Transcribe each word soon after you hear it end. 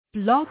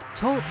Blog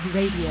Talk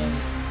Radio.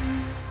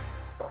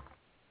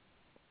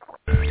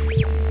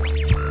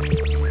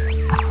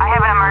 I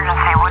have an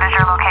emergency. What is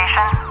your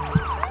location?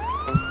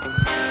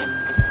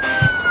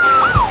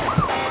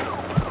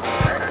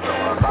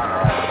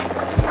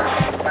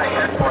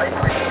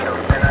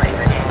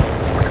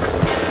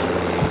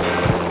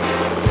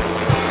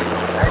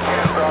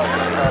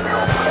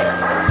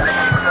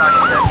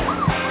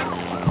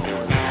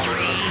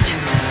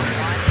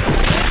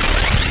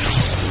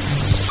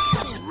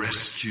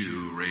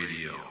 Rescue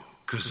Radio,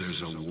 because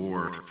there's a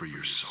war for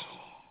your soul.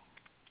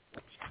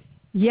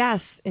 Yes,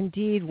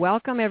 indeed.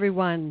 Welcome,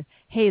 everyone.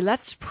 Hey,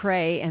 let's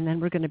pray, and then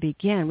we're going to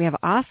begin. We have an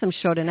awesome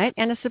show tonight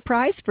and a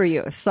surprise for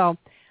you. So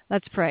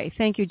let's pray.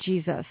 Thank you,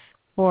 Jesus,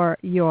 for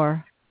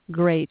your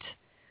great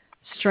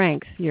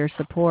strength, your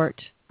support,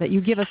 that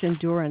you give us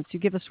endurance, you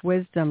give us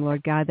wisdom,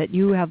 Lord God, that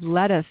you have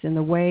led us in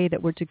the way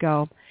that we're to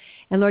go.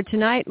 And Lord,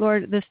 tonight,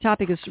 Lord, this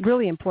topic is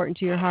really important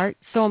to your heart,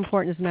 so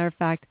important, as a matter of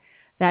fact,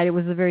 that it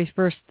was the very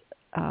first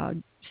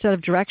set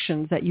of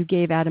directions that you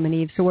gave Adam and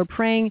Eve. So we're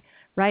praying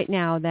right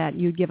now that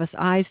you give us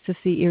eyes to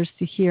see, ears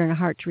to hear, and a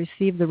heart to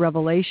receive the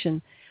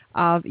revelation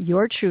of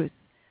your truth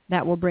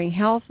that will bring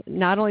health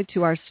not only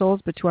to our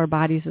souls but to our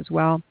bodies as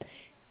well.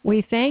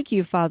 We thank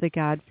you, Father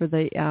God, for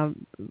the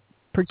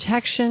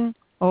protection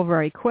over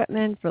our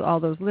equipment, for all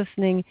those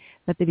listening,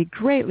 that they be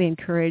greatly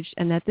encouraged,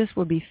 and that this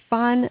will be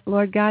fun,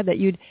 Lord God, that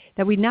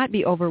we'd not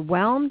be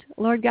overwhelmed,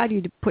 Lord God.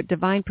 You'd put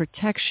divine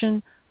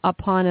protection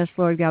upon us,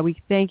 Lord God.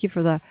 We thank you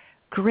for the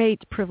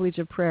great privilege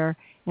of prayer,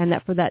 and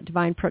that for that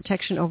divine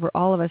protection over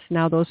all of us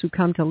now, those who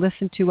come to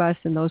listen to us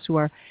and those who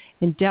are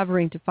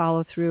endeavoring to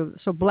follow through.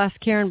 So bless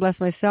Karen, bless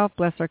myself,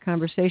 bless our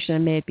conversation,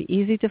 and may it be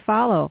easy to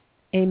follow.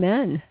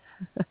 Amen.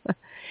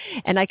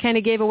 And I kind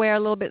of gave away a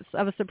little bit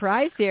of a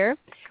surprise here.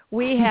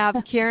 We have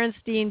Karen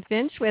Steen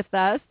Finch with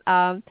us,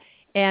 and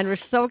we're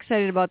so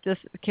excited about this.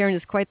 Karen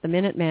is quite the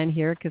Minuteman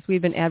here because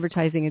we've been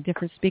advertising a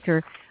different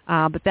speaker,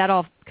 but that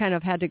all kind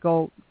of had to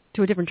go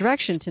to a different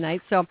direction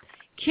tonight. So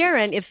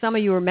Karen, if some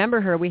of you remember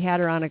her, we had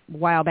her on a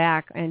while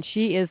back, and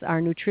she is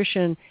our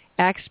nutrition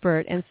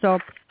expert. And so,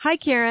 hi,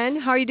 Karen.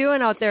 How are you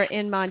doing out there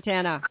in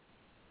Montana?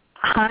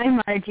 Hi,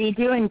 Margie.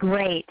 Doing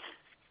great.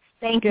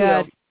 Thank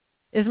Good.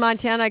 you. Is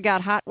Montana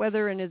got hot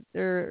weather, and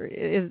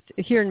is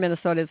here in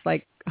Minnesota it's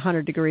like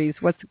 100 degrees?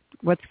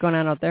 What's going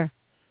on out there?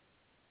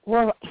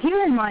 Well,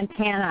 here in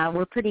Montana,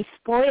 we're pretty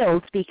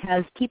spoiled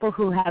because people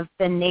who have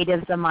been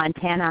natives of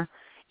Montana,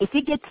 if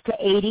it gets to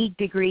 80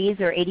 degrees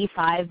or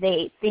 85,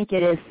 they think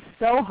it is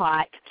so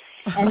hot,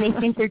 and they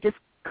think they're just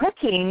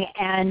cooking,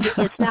 and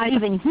it's not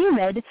even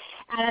humid.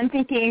 And I'm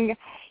thinking,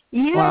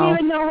 you don't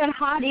even know what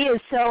hot is.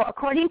 So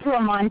according to a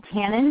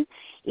Montanan,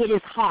 it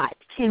is hot.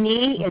 To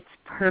me, it's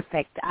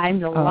perfect.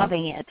 I'm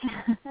loving it.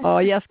 Oh,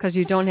 yes, because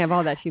you don't have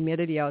all that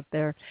humidity out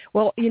there.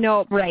 Well,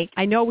 right.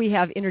 I know we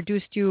have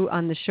introduced you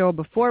on the show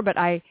before, but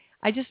I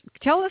just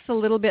tell us a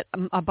little bit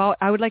about,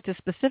 I would like to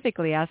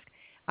specifically ask,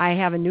 I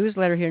have a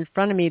newsletter here in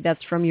front of me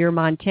that's from your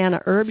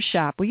Montana Herb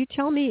Shop. Will you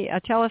tell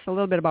us a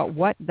little bit about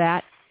what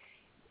the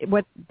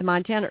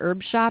Montana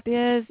Herb Shop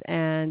is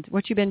and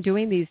what you've been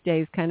doing these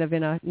days, kind of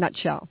in a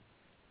nutshell?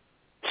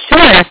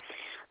 Sure.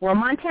 Well,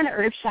 Montana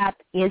Herb Shop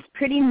is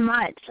pretty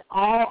much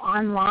all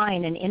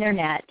online and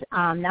internet.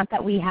 Not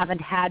that we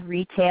haven't had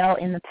retail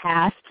in the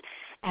past,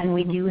 and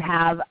we do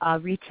have a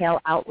retail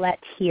outlet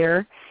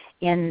here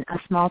in a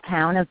small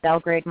town of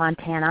Belgrade,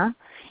 Montana,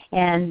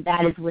 and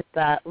that is with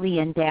Lee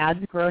and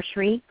Dad's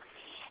Grocery.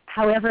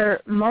 However,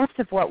 most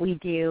of what we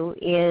do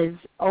is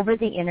over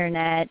the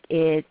internet.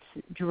 It's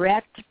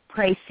direct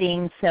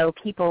pricing, so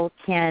people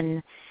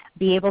can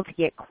be able to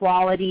get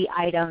quality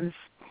items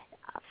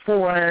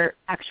for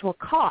actual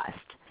cost.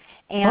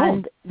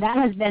 And that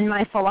has been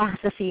my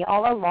philosophy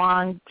all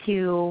along,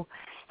 to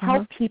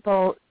help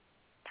people,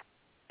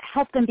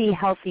 help them be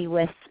healthy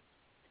with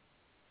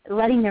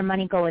letting their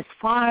money go as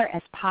far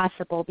as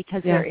possible,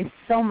 because there is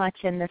so much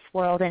in this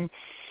world, and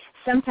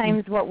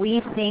sometimes what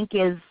we think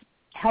is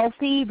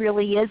healthy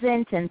really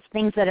isn't, and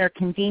things that are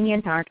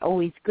convenient aren't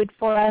always good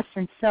for us,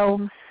 and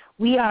so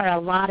we are a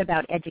lot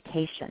about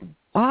education.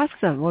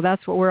 Awesome. Well,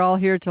 that's what we're all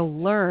here to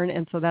learn,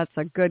 and so that's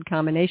a good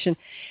combination.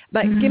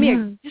 But give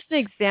me just an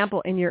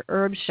example in your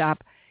herb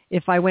shop.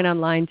 If I went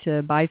online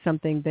to buy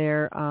something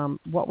there,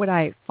 what would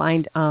I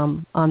find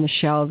on the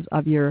shelves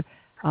of your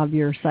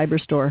cyber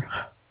store?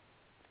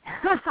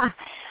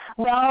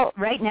 Well,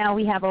 right now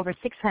we have over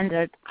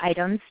 600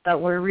 items, but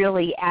we're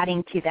really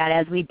adding to that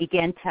as we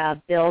begin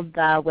to build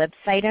the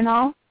website and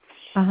all.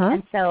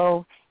 And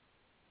so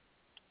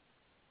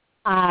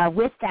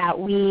with that,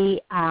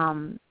 we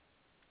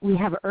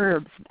have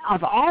herbs.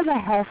 Of all the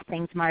health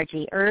things,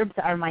 Margie, herbs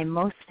are my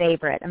most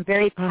favorite. I'm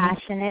very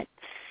passionate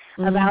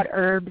about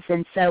herbs,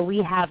 and so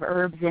we have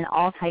herbs in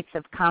all types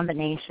of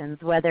combinations,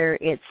 whether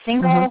it's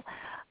single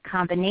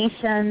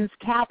combinations,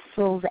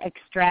 capsules,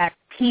 extract,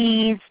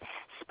 teas,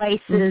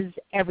 spices,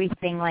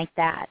 everything like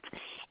that.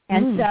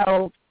 And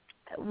so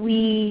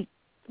we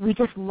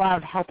just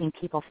love helping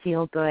people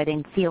feel good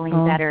and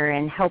feeling better,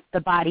 and help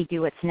the body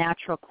do its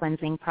natural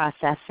cleansing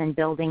process and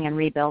building and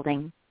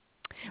rebuilding.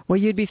 Well,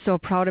 you'd be so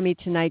proud of me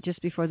tonight.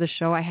 Just before the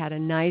show, I had a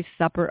nice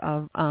supper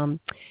of,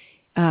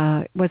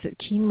 was it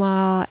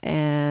quinoa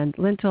and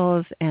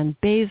lentils and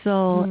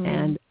basil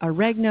and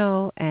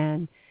oregano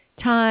and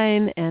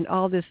thyme and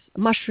all this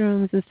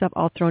mushrooms and stuff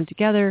all thrown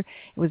together.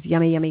 It was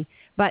yummy, yummy.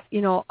 But,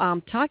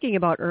 talking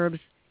about herbs,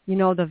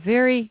 the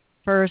very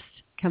first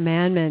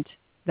commandment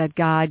that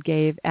God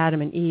gave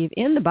Adam and Eve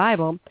in the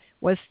Bible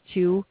was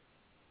to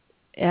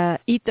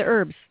eat the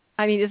herbs.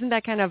 I mean, isn't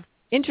that kind of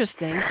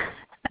interesting?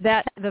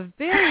 That the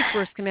very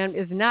first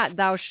commandment is not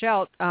thou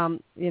shalt,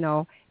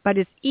 but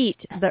it's eat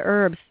the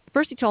herbs.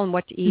 First he told them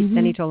what to eat,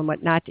 then he told them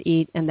what not to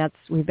eat, and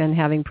we've been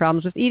having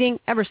problems with eating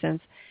ever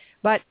since.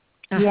 But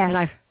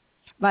I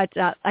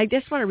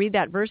just want to read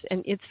that verse,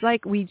 and it's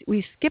like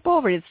we skip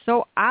over it. It's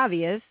so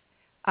obvious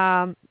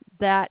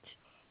that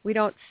we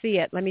don't see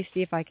it. Let me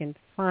see if I can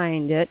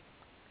find it.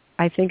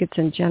 I think it's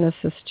in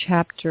Genesis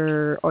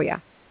chapter,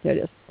 there it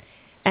is.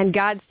 And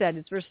God said,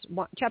 it's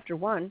chapter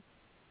 1,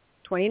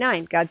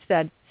 29, God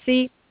said,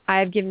 see, I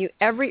have given you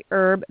every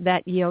herb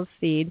that yields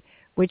seed,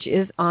 which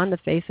is on the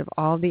face of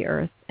all the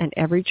earth, and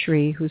every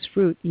tree whose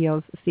fruit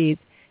yields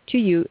seeds. To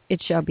you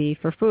it shall be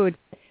for food.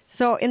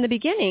 So in the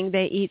beginning,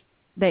 they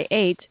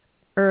ate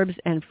herbs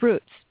and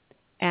fruits.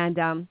 And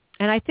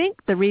I think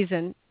the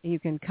reason, you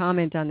can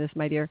comment on this,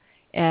 my dear,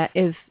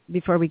 is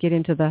before we get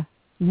into the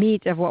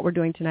meat of what we're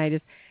doing tonight,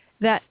 is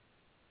that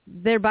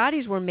their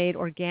bodies were made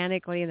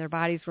organically, and their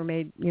bodies were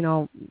made,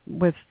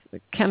 with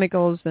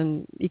chemicals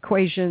and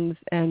equations,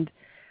 and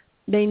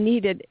they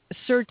needed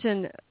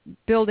certain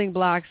building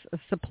blocks,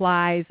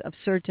 supplies of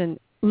certain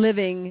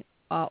living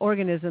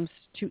organisms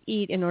to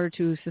eat in order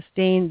to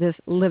sustain this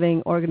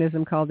living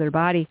organism called their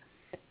body.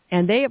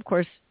 And they, of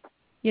course,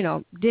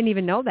 didn't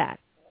even know that.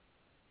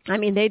 I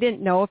mean, they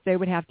didn't know if they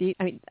would have to eat.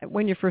 I mean,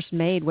 when you're first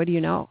made, what do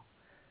you know?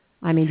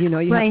 I mean, do you know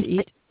you have to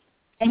eat?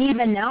 And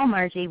even now,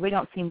 Margie, we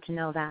don't seem to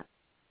know that.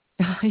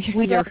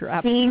 We don't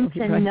seem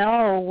to right.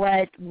 know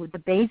what the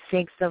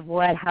basics of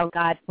how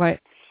God. Right.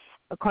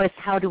 Of course,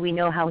 how do we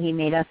know how He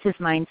made us? His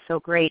mind's so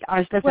great.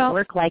 Ours doesn't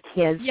work like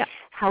His. Yeah.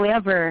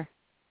 However,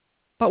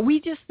 but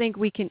we just think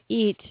we can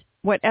eat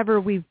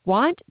whatever we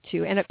want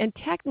to, and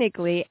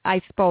technically,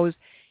 I suppose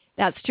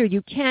that's true.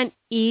 You can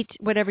eat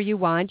whatever you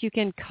want. You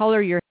can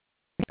color your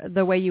hair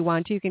the way you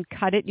want to. You can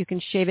cut it. You can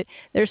shave it.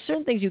 There's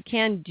certain things you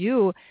can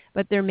do,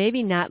 but they're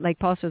maybe not, like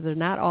Paul says, they're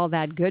not all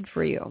that good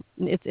for you.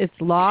 It's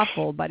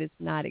lawful, but it's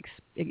not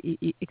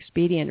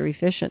expedient or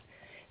efficient.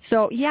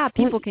 So, yeah,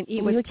 people can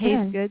eat what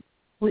tastes good.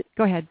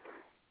 Go ahead.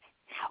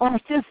 Well, I'm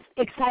just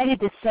excited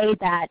to say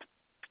that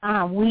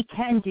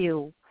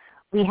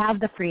we have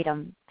the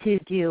freedom to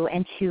do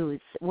and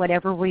choose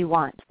whatever we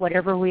want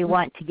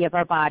to give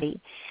our body.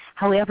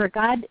 However,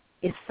 God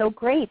is so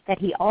great that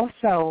He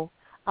also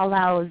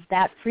allows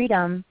that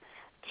freedom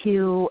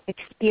to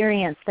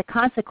experience the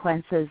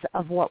consequences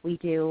of what we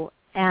do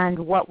and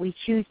what we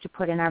choose to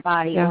put in our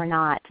body or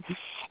not.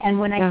 And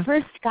when I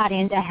first got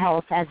into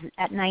health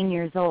at 9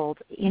 years old,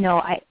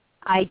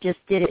 I just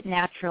did it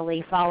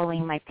naturally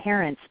following my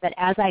parents. But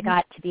as I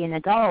got to be an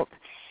adult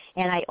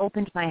and I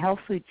opened my health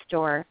food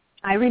store,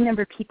 I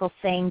remember people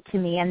saying to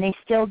me, and they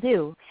still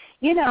do,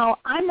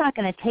 I'm not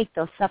going to take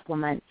those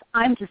supplements.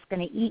 I'm just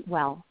going to eat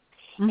well.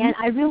 And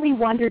I really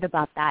wondered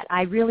about that.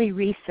 I really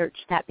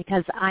researched that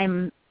because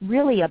I'm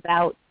really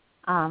about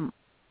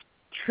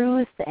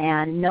truth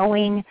and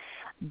knowing,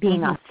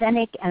 being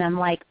authentic. And I'm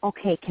like,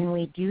 okay, can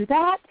we do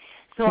that?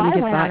 So I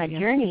went on a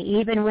journey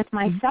even with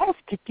myself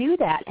to do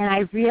that. And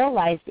I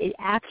realized it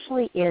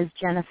actually is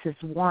Genesis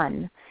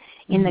 1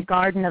 in the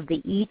Garden of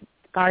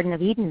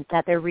Eden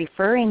that they're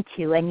referring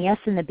to. And yes,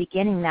 in the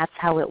beginning, that's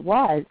how it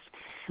was.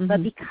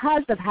 But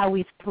because of how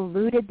we've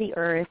polluted the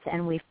earth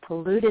and we've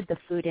polluted the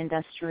food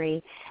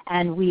industry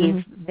and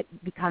we've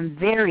become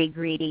very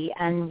greedy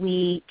and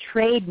we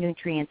trade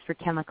nutrients for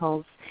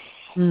chemicals,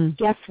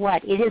 guess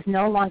what? It is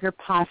no longer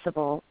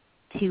possible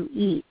to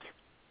eat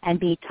and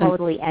be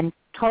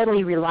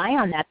totally rely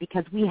on that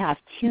because we have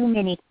too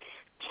many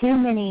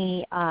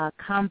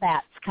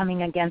combats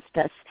coming against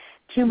us,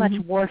 too much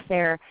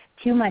warfare,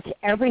 too much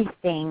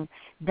everything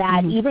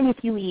that even if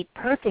you eat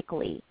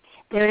perfectly,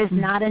 there is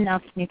not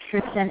enough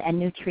nutrition and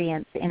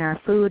nutrients in our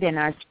food, in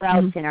our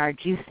sprouts, in our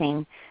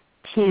juicing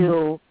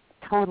to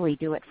totally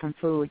do it from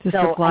food.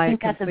 So I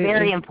think that's a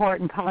very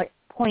important point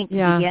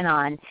to begin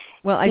on.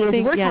 Well, I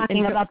think we're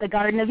talking about the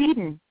Garden of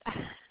Eden.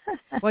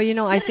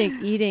 Well, I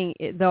think eating,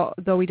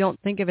 though we don't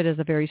think of it as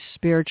a very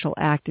spiritual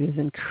act, it is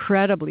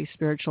incredibly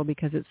spiritual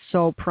because it's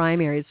so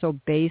primary, it's so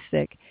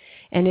basic.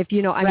 And if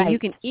mean, you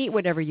can eat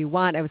whatever you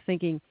want. I was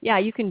thinking,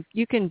 you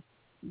can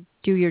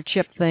do your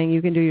chip thing,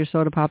 you can do your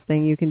soda pop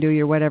thing, you can do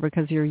your whatever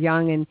because you're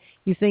young and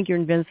you think you're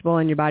invincible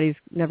and your body's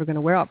never going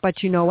to wear out.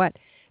 But you know what?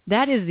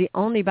 That is the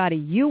only body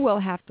you will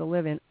have to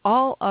live in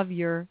all of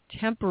your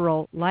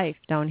temporal life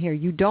down here.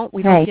 We don't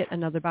get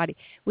another body.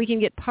 We can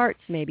get parts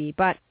maybe,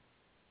 but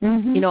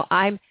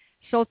I'm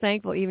so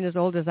thankful, even as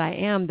old as I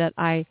am, that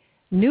I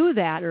knew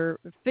that or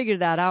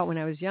figured that out when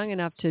I was young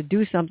enough to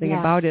do something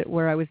about it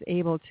where I was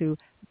able to.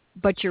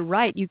 But you're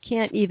right. You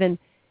can't even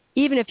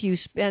if you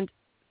spent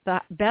the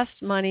best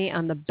money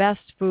on the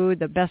best food,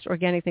 the best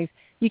organic things.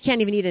 You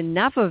can't even eat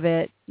enough of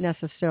it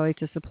necessarily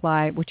to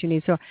supply what you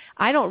need. So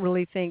I don't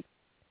really think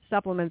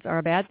supplements are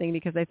a bad thing,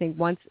 because I think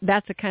once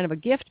that's a kind of a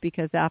gift,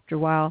 because after a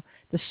while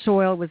the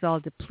soil was all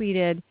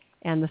depleted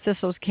and the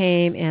thistles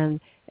came, and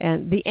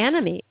the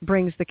enemy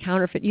brings the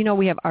counterfeit.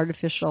 We have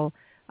artificial,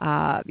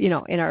 in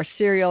our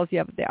cereals, you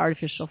have the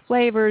artificial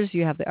flavors,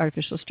 you have the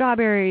artificial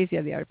strawberries, you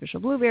have the artificial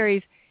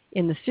blueberries.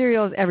 In the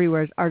cereals,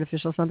 everywhere is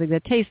artificial, something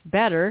that tastes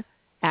better,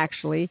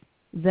 actually,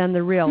 than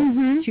the real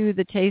to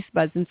the taste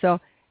buds. And so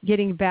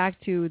getting back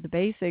to the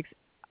basics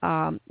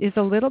is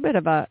a little bit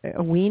of a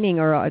weaning,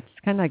 or it's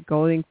kind of like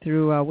going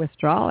through a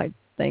withdrawal, I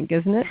think,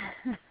 isn't it?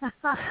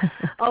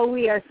 Oh,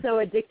 we are so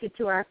addicted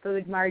to our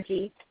food,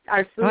 Margie.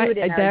 Our food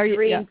and our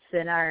drinks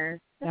and our...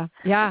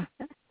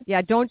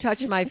 Yeah, don't touch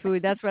my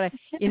food. That's what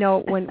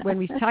when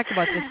we talk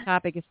about this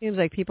topic, it seems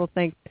like people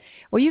think,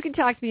 well, you can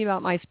talk to me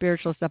about my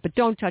spiritual stuff, but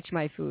don't touch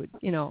my food.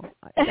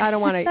 I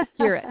don't want to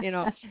hear it,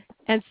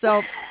 And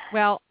so,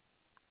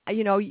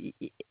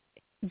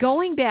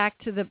 going back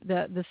to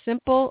the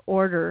simple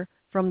order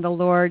from the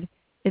Lord,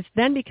 it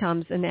then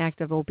becomes an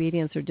act of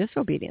obedience or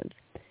disobedience.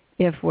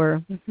 If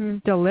we're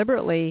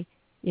deliberately,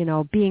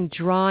 being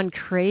drawn,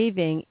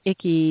 craving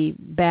icky,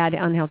 bad,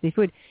 unhealthy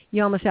food,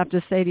 you almost have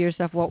to say to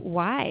yourself, well,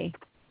 why?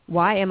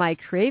 Why am I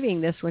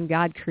craving this when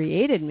God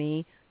created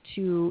me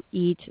to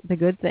eat the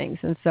good things?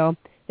 And so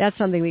that's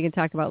something we can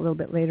talk about a little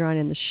bit later on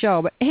in the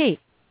show. But, hey,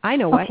 I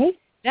know what.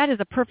 That is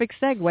a perfect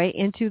segue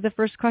into the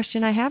first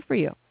question I have for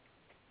you.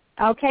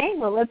 Okay,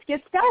 well, let's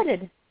get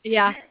started.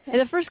 Yeah,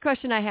 and the first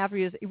question I have for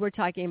you is, we're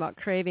talking about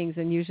cravings,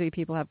 and usually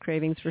people have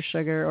cravings for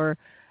sugar or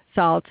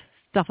salt,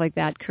 stuff like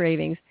that,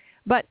 cravings.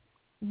 But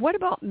what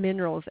about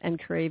minerals and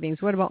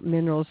cravings? What about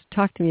minerals?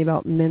 Talk to me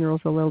about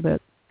minerals a little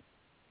bit.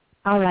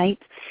 All right.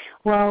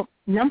 Well,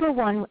 number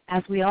one,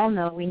 as we all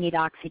know, we need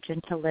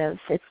oxygen to live.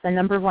 It's the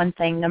number one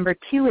thing. Number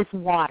two is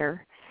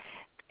water,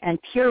 and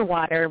pure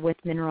water with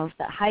minerals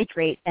that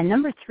hydrate. And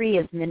number three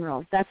is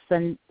minerals. That's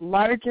the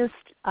largest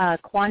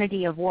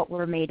quantity of what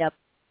we're made up.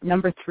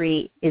 Number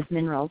three is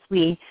minerals.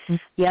 We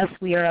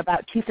are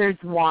about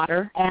 2/3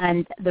 water,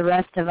 and the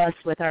rest of us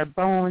with our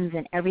bones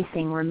and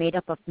everything, we're made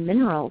up of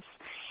minerals.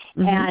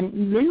 And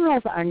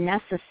minerals are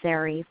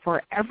necessary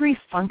for every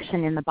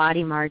function in the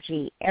body,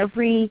 Margie.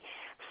 Every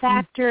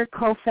factor,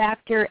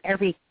 cofactor,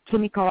 every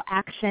chemical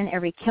action,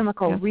 every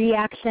chemical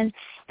reaction.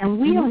 And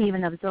we don't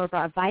even absorb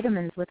our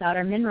vitamins without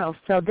our minerals.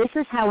 So this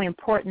is how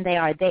important they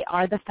are. They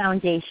are the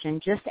foundation,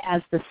 just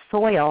as the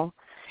soil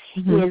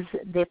is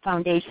the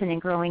foundation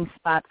and growing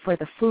spot for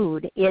the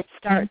food. It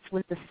starts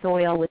with the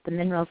soil, with the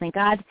minerals. And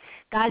God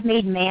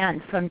made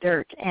man from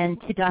dirt, and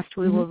to dust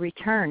we will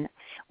return.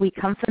 We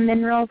come from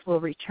minerals,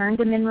 we'll return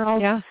to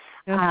minerals.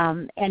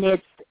 And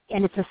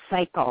it's a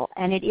cycle,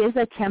 and it is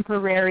a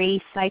temporary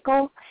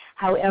cycle.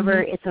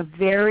 However, it's a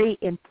very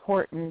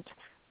important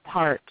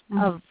part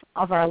of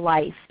our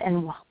life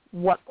and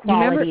what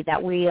quality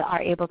that we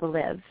are able to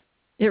live.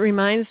 It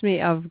reminds me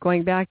of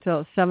going back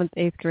to 7th,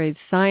 8th grade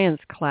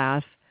science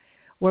class,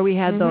 where we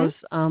had those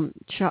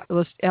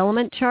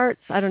element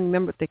charts. I don't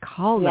remember what they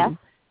call them,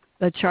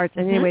 the charts.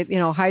 And anyway,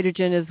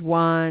 hydrogen is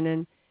one,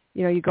 and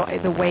you go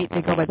the weight.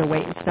 They go by the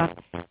weight and stuff.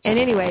 And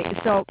anyway,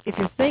 so if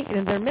you're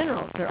thinking, they're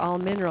minerals. They're all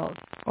minerals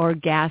or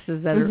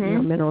gases that are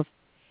minerals.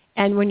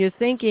 And when you're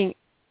thinking,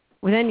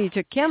 well, then you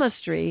took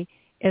chemistry.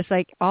 It's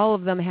like all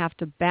of them have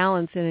to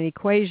balance in an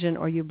equation,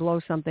 or you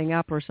blow something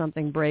up, or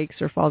something breaks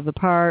or falls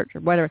apart,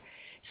 or whatever.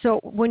 So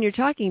when you're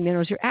talking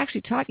minerals, you're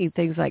actually talking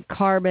things like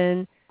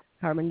carbon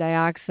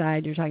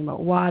dioxide. You're talking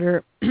about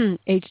water,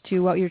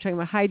 H2O. You're talking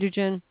about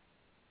hydrogen.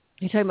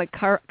 You're talking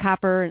about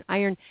copper and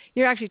iron.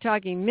 You're actually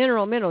talking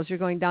minerals. You're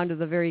going down to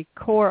the very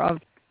core of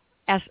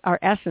our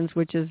essence,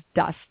 which is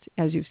dust,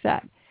 as you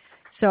said.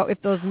 So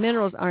if those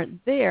minerals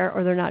aren't there,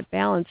 or they're not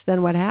balanced,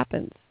 then what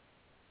happens?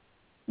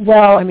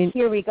 Well,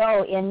 here we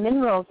go. In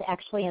minerals,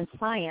 actually in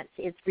science,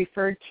 it's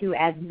referred to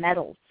as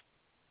metals.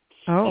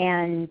 Oh.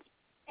 And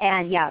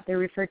they're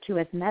referred to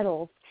as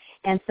metals.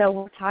 And so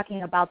we're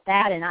talking about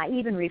that, and I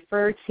even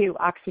refer to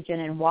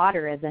oxygen and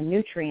water as a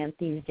nutrient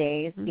these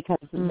days, because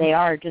they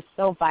are just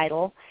so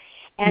vital.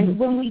 And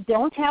when we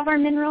don't have our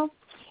minerals,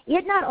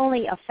 it not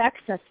only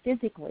affects us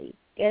physically,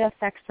 it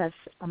affects us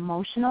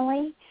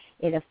emotionally,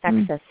 it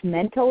affects us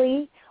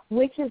mentally,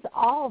 which is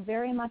all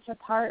very much a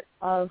part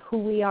of who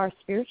we are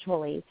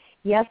spiritually.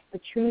 Yes, the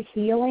true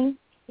healing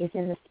is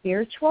in the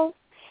spiritual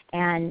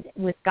and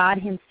with God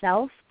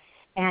himself.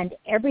 And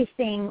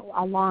everything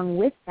along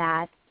with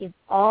that is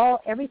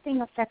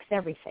everything affects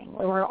everything.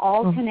 We're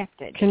all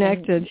connected.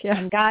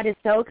 And God is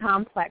so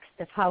complex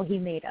of how he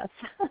made us.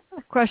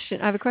 I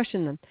have a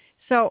question then.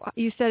 So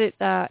you said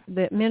that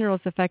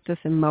minerals affect us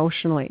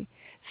emotionally.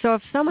 So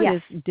if someone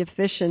is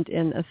deficient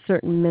in a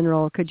certain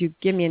mineral, could you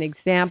give me an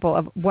example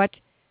of what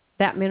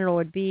that mineral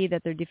would be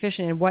that they're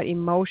deficient in, what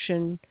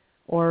emotion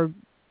or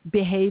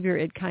behavior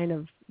it kind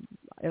of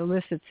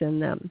elicits in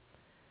them?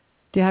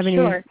 Do you have any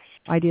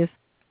ideas?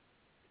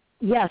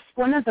 Yes,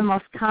 one of the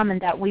most common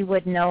that we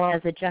would know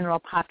as a general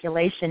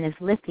population is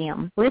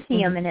lithium.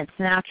 Lithium in its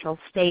natural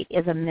state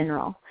is a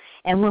mineral.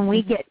 And when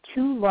we get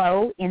too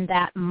low in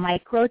that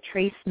micro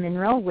trace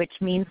mineral, which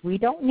means we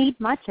don't need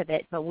much of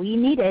it, but we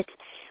need it,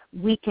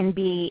 we can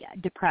be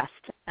depressed.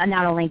 And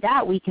not only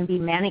that, we can be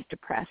manic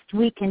depressed.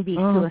 We can be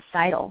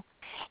suicidal.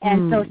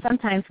 And so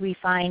sometimes we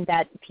find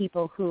that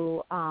people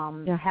who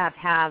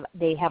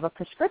they have a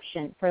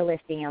prescription for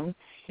lithium,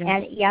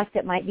 and yes,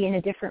 it might be in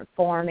a different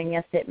form, and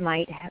yes, it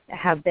might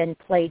have been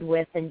played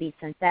with and be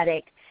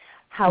synthetic.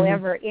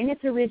 However, in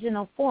its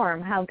original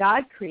form, how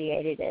God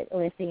created it,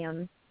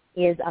 lithium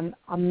is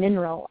a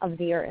mineral of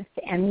the earth,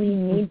 and we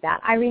need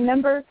that. I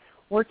remember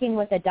working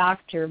with a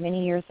doctor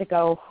many years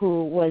ago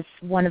who was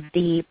one of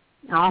the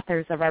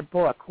authors of our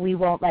book, We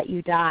Won't Let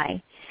You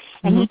Die.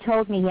 And he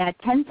told me he had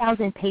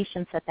 10,000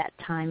 patients at that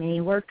time, and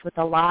he worked with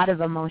a lot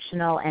of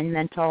emotional and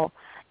mental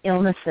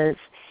illnesses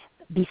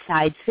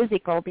besides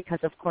physical, because,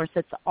 of course,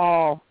 it's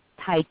all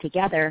tied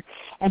together.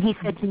 And he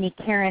said to me,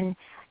 Karen,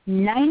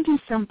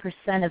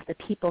 90-some% of the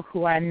people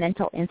who are in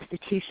mental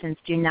institutions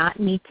do not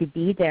need to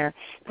be there.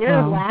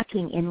 They're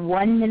lacking in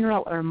one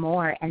mineral or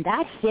more, and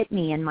that hit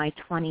me in my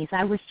 20s.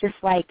 I was just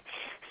like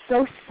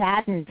so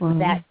saddened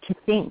that to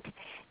think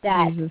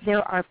that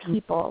there are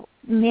people,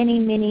 many,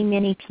 many,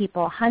 many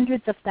people,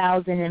 hundreds of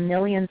thousands and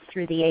millions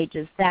through the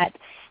ages that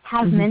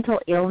have mental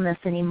illness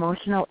and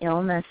emotional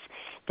illness,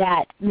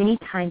 that many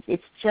times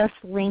it's just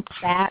linked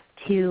back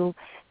to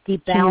the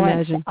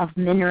balance of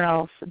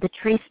minerals, the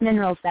trace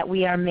minerals that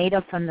we are made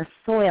of from the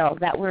soil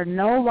that we're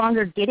no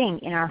longer getting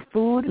in our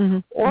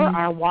food or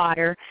our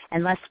water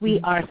unless we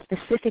are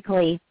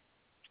specifically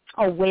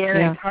aware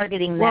and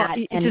targeting that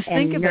and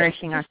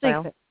nourishing our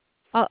soil.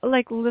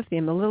 Like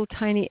lithium, a little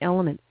tiny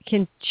element,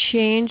 can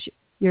change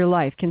your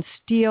life, can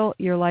steal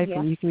your life,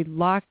 and you can be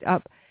locked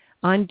up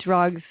on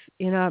drugs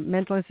in a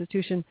mental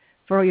institution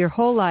for your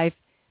whole life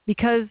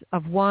because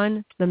of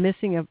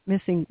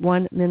missing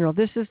one mineral.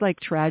 This is like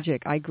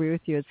tragic. I agree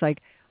with you. It's like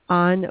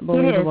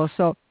unbelievable.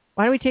 So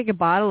why don't we take a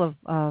bottle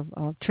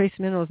of trace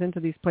minerals into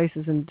these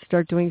places and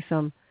start doing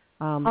some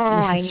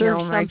I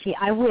know, Margie.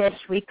 I wish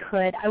we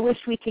could. I wish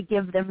we could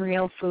give them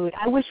real food.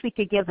 I wish we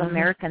could give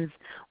Americans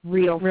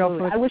real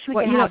food. I wish we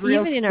could have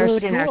real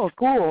food in our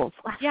schools.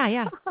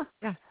 Yeah.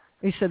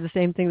 We said the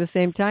same thing the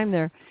same time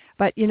there.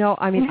 But,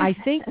 I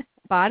think,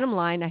 bottom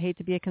line, I hate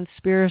to be a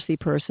conspiracy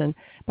person,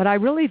 but I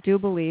really do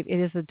believe it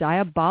is a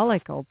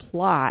diabolical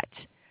plot.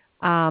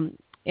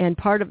 And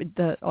part of it,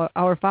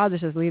 our Father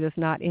says, lead us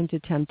not into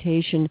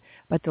temptation,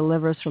 but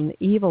deliver us from the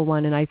evil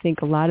one. And I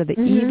think a lot of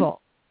the evil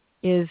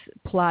is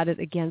plotted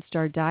against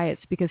our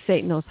diets because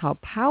Satan knows how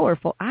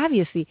powerful.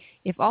 Obviously,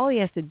 if all he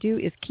has to do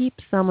is keep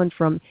someone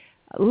from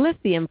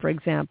lithium, for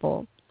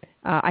example,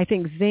 I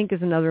think zinc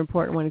is another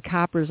important one.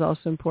 Copper is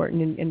also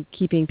important in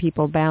keeping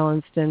people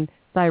balanced and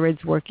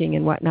thyroid's working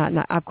and whatnot.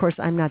 Now, of course,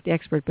 I'm not the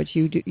expert, but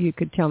you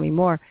could tell me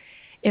more.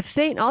 If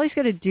Satan, all he's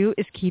got to do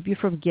is keep you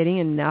from getting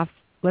enough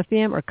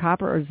lithium or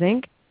copper or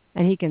zinc,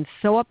 and he can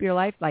sew up your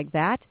life like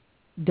that,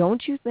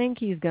 don't you think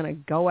he's going to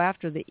go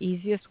after the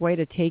easiest way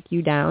to take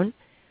you down?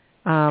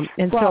 A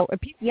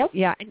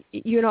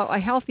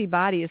healthy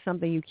body is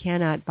something you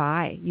cannot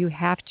buy. You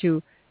have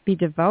to be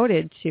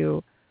devoted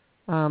to,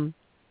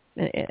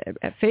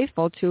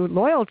 faithful to,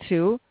 loyal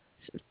to,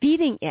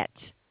 feeding it.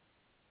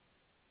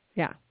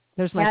 Yeah,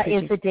 there's my preaching.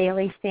 That is a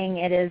daily thing.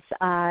 It is,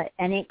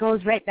 and it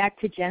goes right back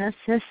to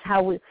Genesis,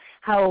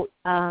 how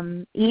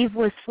Eve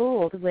was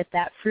fooled with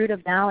that fruit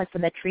of knowledge,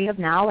 from the tree of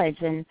knowledge,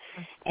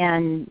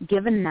 and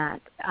given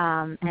that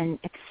and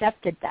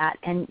accepted that.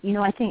 And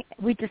I think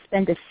we've just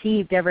been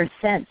deceived ever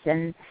since.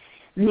 And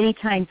many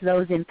times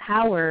those in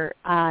power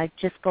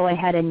just go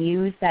ahead and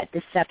use that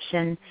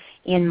deception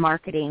in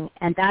marketing,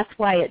 and that's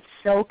why it's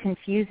so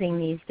confusing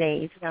these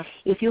days. Yeah.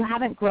 If you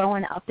haven't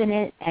grown up in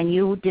it and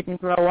you didn't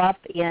grow up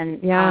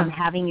in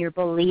having your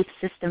belief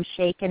system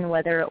shaken,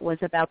 whether it was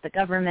about the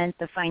government,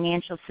 the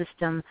financial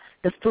system,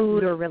 the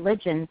food, or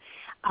religion,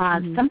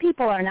 some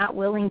people are not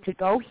willing to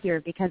go here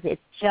because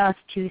it's just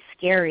too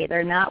scary.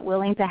 They're not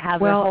willing to have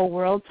the whole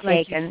world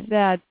shaken.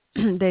 Like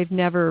you said, they've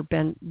never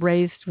been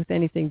raised with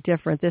anything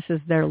different. This is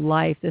their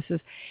life. This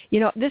is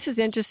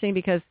interesting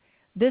because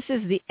this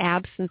is the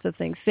absence of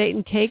things.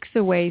 Satan takes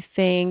away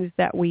things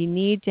that we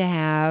need to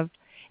have,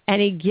 and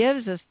he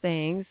gives us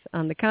things,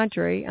 on the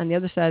contrary, on the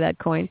other side of that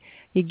coin,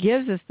 he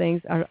gives us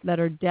things that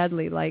are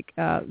deadly, like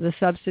the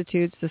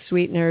substitutes, the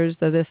sweeteners,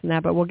 the this and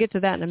that, but we'll get to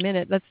that in a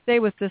minute. Let's stay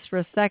with this for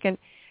a second.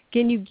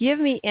 Can you give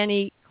me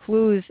any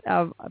clues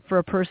for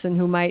a person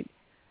who might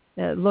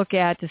look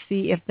at to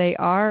see if they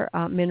are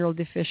mineral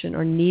deficient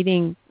or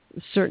needing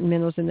certain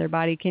minerals in their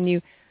body?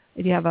 Do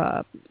you have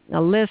a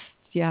list?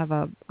 Do you have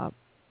a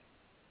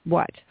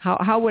what?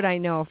 How would I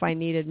know if I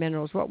needed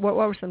minerals? What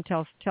were some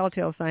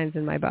telltale signs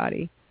in my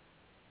body?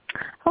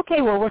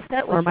 Okay, well, we'll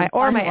start with my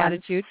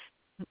attitude.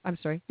 I'm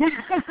sorry.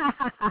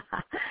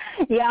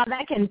 Yeah,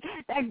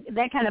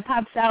 that kind of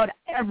pops out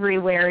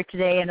everywhere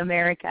today in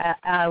America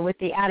with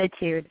the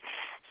attitude.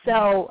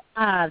 So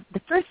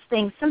the first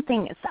thing,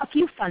 a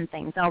few fun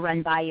things I'll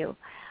run by you.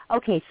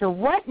 okay, so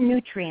what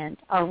nutrient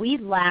are we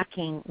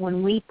lacking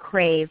when we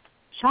crave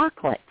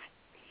chocolate?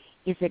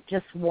 Is it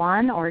just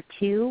one or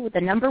two?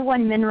 The number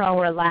one mineral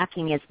we're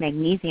lacking is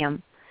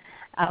magnesium.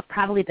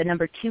 Probably the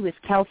number two is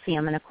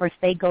calcium, and of course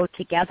they go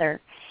together.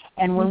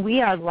 And when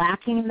we are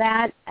lacking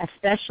that,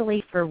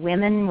 especially for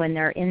women when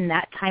they're in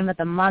that time of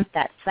the month,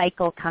 that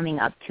cycle coming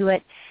up to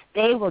it,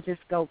 they will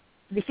just go,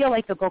 they feel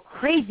like they'll go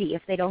crazy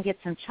if they don't get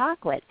some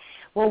chocolate.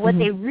 Well, what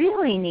they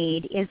really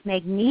need is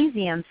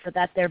magnesium so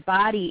that their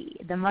body,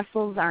 the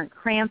muscles aren't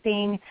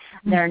cramping,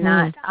 they're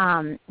not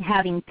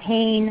having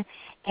pain.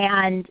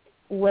 And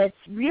what's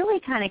really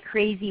kind of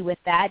crazy with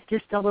that,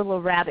 just a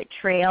little rabbit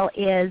trail,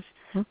 is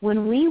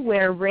when we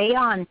wear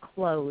rayon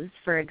clothes,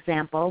 for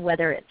example,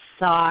 whether it's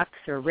socks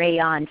or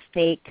rayon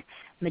fake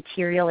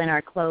material in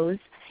our clothes,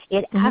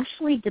 it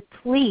actually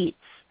depletes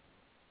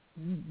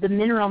the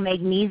mineral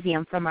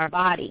magnesium from our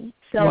body.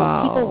 So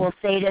people will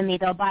say to me,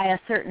 they'll buy a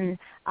certain,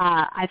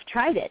 I've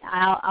tried it.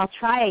 I'll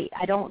try.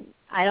 I don't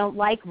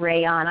like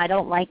rayon. I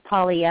don't like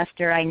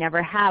polyester. I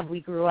never have.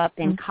 We grew up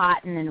in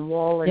cotton and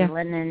wool and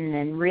linen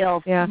and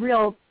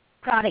real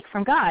product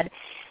from God.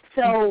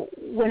 So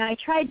when I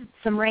tried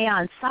some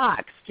rayon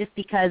socks, just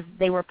because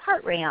they were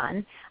part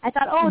rayon, I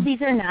thought, oh,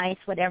 these are nice,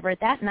 whatever.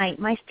 That night,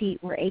 my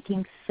feet were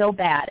aching so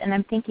bad. And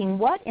I'm thinking,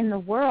 what in the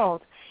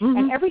world?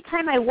 And every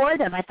time I wore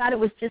them, I thought it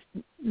was just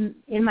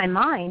in my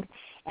mind.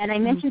 And I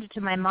mentioned it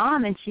to my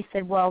mom, and she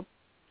said, well,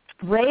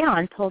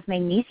 rayon pulls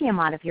magnesium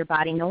out of your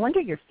body. No wonder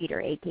your feet are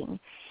aching.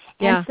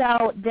 And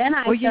so then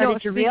I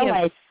started to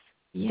realize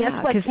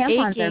that's what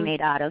tampons are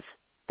made out of.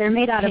 They're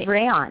made out of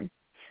rayon.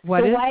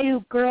 What so is? Why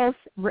do girls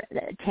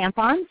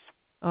tampons?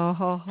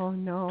 Oh,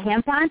 no.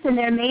 Tampons, and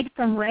they're made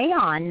from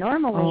rayon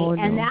normally,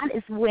 and that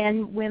is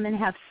when women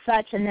have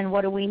such, and then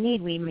what do we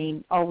need?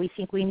 We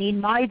think we need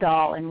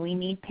Midol, and we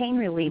need pain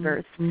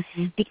relievers.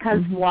 Because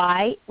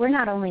why? We're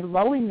not only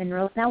low in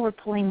minerals, now we're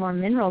pulling more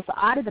minerals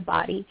out of the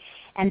body,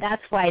 and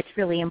that's why it's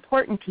really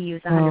important to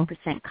use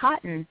 100%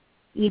 cotton,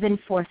 even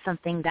for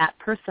something that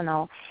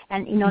personal.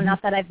 And,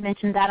 not that I've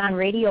mentioned that on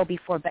radio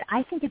before, but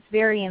I think it's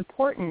very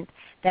important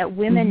that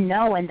women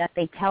know and that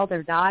they tell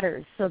their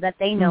daughters so that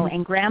they know,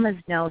 and grandmas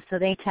know, so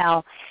they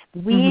tell.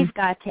 We've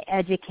got to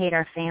educate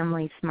our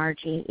families,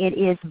 Margie. It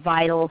is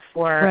vital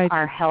for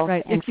our health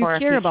and for our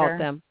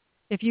future.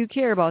 If you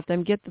care about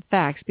them, get the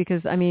facts,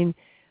 because,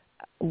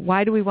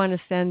 why do we want to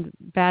send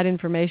bad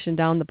information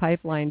down the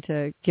pipeline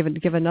to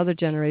give another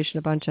generation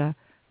a bunch of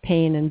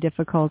pain and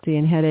difficulty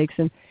and headaches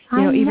and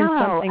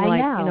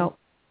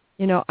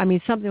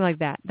something like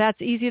that.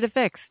 That's easy to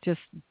fix. Just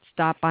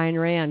stop buying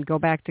rayon, go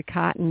back to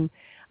cotton.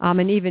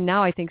 And even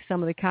now I think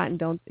some of the cotton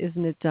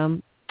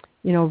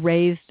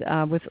raised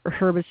with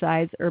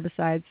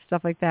herbicides,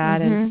 stuff like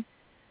that. And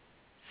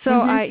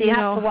so you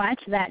have to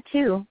watch that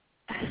too.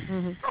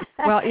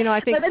 Well,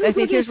 I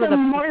think here's where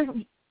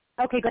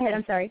okay, go ahead.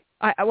 I'm sorry.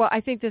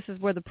 I think this is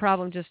where the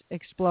problem just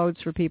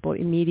explodes for people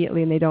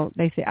immediately, and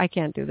they say, I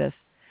can't do this.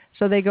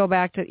 So they go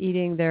back to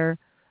eating their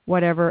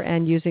whatever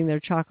and using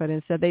their chocolate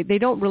instead. They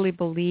don't really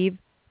believe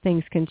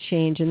things can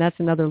change, and that's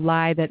another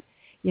lie that,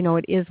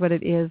 it is what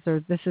it is,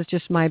 or this is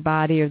just my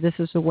body, or this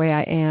is the way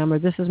I am, or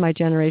this is my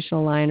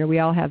generational line, or we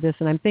all have this.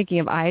 And I'm thinking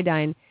of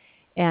iodine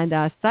and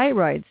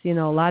thyroids. A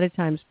lot of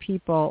times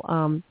people,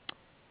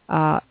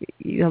 a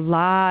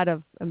lot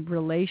of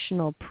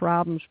relational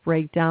problems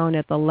break down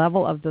at the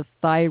level of the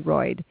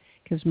thyroid,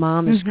 because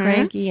mom is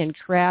cranky and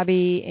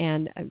crabby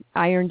and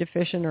iron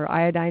deficient or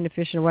iodine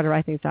deficient or whatever.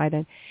 I think it's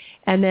iodine.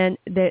 And then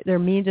they're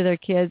mean to their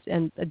kids.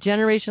 And a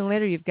generation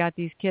later, you've got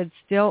these kids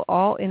still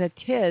all in a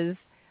tiz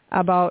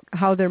about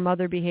how their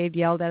mother behaved,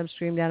 yelled at them,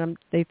 screamed at them.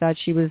 They thought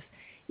she was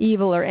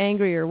evil or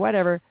angry or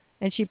whatever.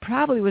 And she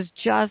probably was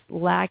just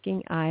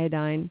lacking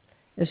iodine,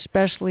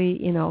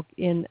 especially,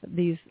 in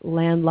these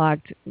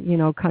landlocked,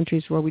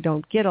 countries where we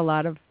don't get a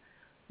lot of,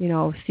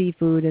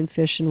 seafood and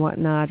fish and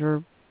whatnot,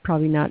 or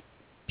probably not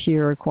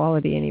pure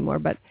quality anymore.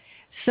 But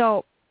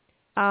so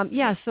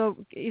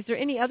is there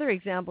any other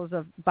examples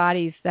of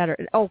bodies that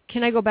are,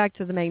 can I go back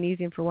to the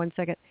magnesium for 1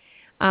 second?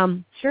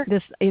 Sure.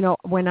 This,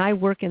 when I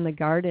work in the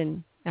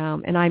garden,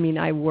 and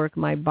I work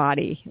my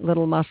body,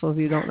 little muscles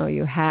you don't know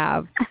you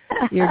have,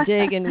 you're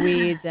digging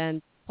weeds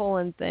and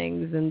pulling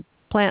things and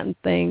planting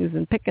things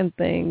and picking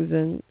things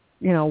and,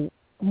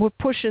 we're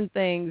pushing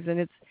things, and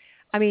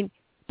it's,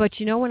 but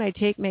when I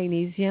take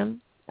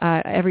magnesium,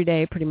 every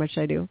day pretty much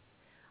I do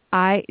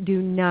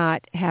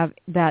not have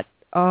that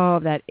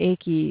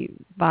achy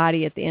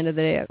body at the end of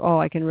the day.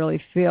 I can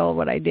really feel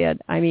what I did.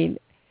 I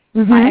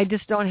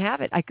just don't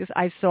have it.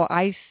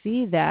 I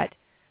see that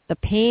the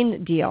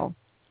pain deal,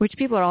 which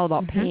people are all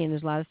about pain.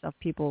 There's a lot of stuff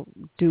people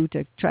do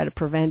to try to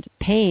prevent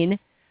pain,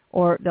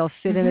 or they'll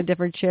sit in a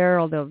different chair,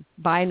 or they'll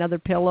buy another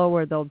pillow,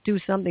 or they'll do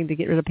something to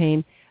get rid of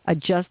pain,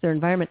 adjust their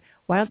environment.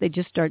 Why don't they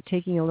just start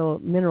taking a little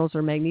minerals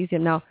or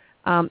magnesium? Now,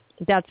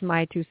 that's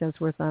my 2 cents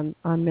worth on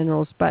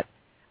minerals, but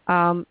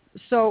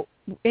so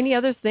any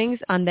other things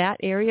on that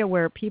area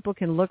where people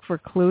can look for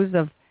clues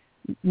of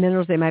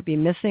minerals they might be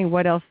missing?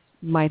 What else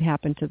might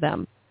happen to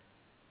them?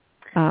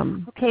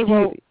 Okay,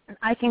 well,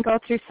 I can go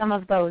through some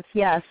of those,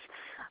 yes.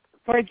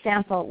 For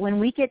example, when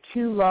we get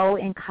too low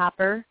in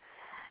copper,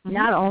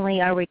 not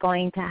only are we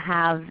going to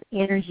have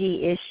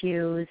energy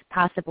issues,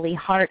 possibly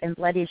heart and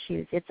blood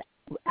issues, it's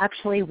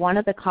actually one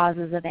of the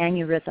causes of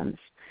aneurysms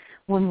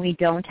when we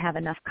don't have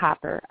enough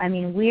copper. I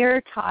mean,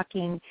 we're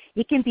talking,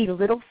 it can be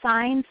little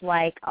signs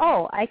like,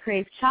 oh, I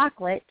crave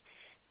chocolate,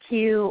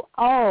 to,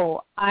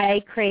 oh,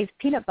 I crave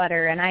peanut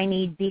butter and I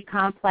need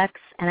B-complex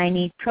and I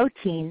need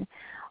protein.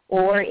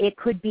 Or it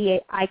could be,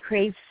 I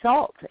crave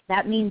salt.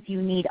 That means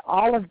you need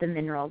all of the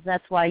minerals.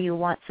 That's why you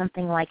want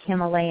something like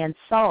Himalayan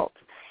salt.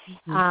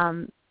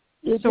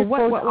 It so just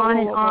goes on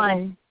and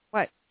on.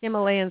 What?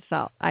 Himalayan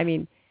salt? I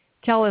mean,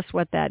 tell us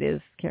what that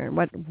is, Karen.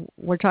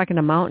 We're talking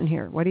a mountain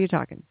here. What are you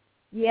talking?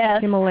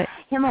 Yes,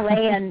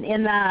 Himalayan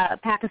in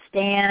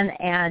Pakistan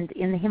and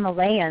in the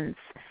Himalayas,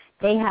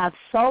 they have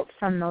salt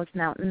from those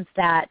mountains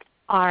that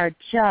are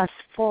just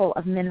full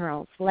of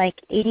minerals, like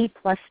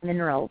 80-plus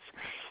minerals.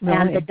 Really?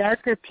 And the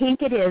darker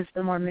pink it is,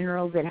 the more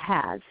minerals it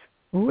has.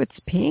 Oh, it's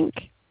pink.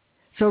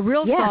 So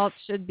real salt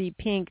should be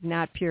pink,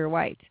 not pure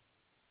white.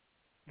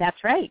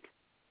 That's right.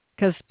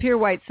 Because pure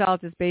white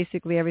salt is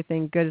basically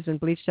everything good has been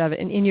bleached out of it.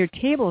 And in your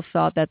table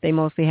salt that they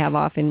mostly have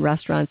off in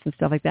restaurants and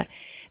stuff like that,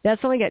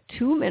 that's only got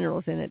 2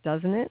 minerals in it,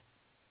 doesn't it?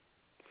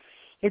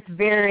 It's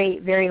very,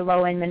 very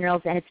low in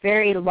minerals, and it's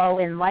very low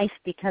in life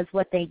because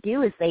what they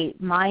do is they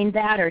mine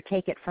that or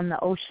take it from the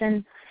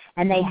ocean,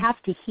 and they have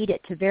to heat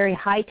it to very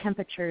high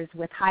temperatures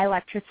with high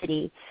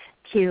electricity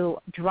to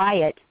dry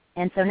it.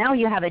 And so now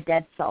you have a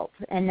dead salt,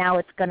 and now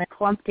it's going to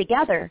clump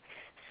together.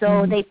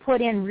 So they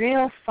put in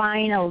real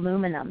fine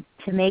aluminum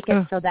to make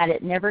it so that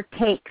it never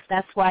cakes.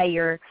 That's why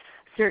your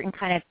certain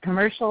kind of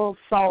commercial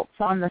salts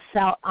on the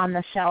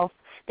shelf,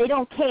 they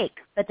don't cake,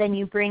 but then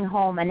you bring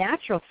home a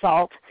natural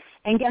salt,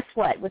 and guess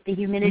what? With the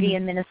humidity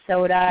in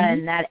Minnesota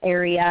and that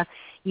area,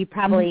 you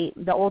probably,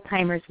 the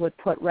old-timers would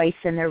put rice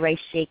in their rice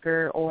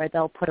shaker, or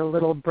they'll put a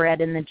little bread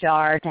in the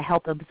jar to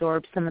help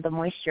absorb some of the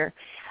moisture.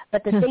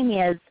 But the thing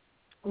is,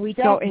 we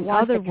don't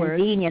want the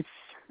convenience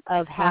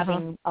of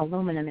having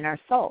aluminum in our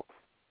salt.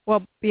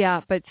 Well,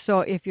 yeah, but so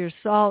if your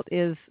salt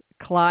is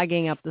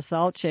clogging up the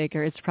salt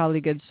shaker, it's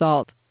probably good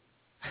salt.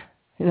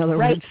 In other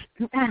words,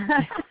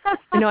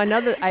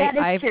 another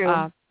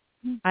I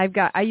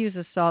use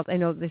a salt. I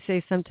know they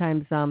say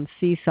sometimes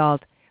sea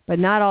salt, but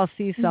not all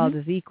sea salt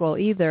is equal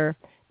either.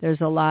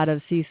 There's a lot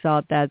of sea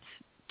salt that's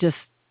just,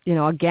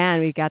 again,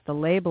 we got the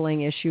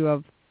labeling issue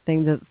of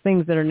things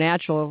that are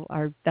natural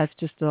that's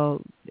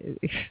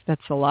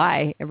a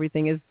lie.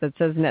 Everything that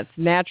says that's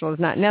natural is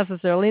not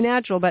necessarily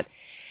natural, but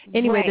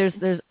anyway,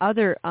 there's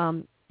other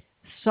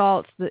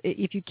salts that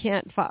if you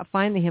can't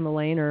find the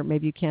Himalayan, or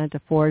maybe you can't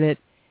afford it,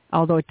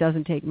 although it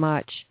doesn't take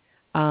much.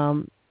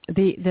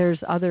 There's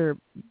other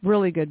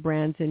really good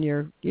brands in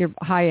your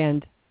high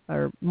end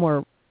or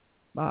more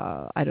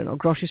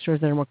grocery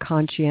stores that are more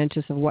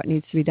conscientious of what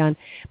needs to be done.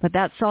 But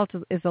that salt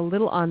is a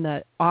little on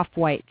the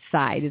off-white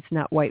side. It's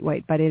not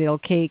white, but it'll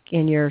cake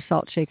in your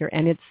salt shaker,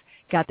 and it's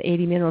got the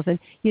 80 minerals. And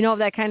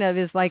that kind of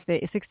is like the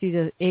 60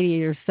 to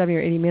 80 or 70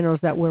 or 80 minerals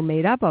that we're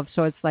made up of.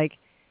 So it's like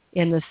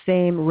in the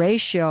same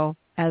ratio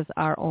as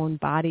our own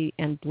body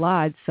and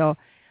blood. So,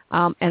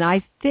 and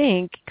I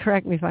think,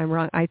 correct me if I'm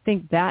wrong, I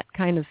think that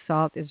kind of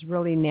salt is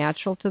really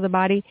natural to the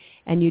body,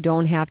 and you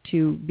don't have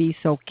to be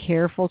so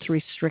careful to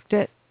restrict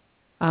it.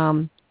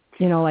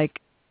 Like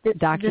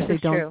doctors say,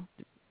 don't.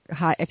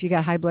 If you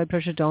got high blood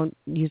pressure, don't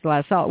use a lot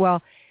of salt.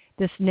 Well,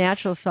 this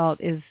natural salt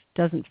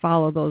doesn't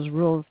follow those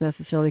rules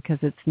necessarily because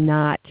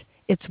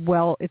it's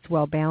well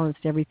balanced.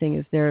 Everything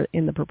is there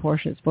in the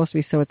proportion it's supposed to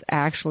be. So it's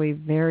actually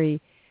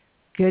very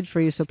good for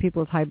you. So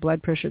people with high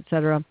blood pressure, et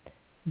cetera,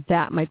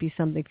 that might be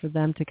something for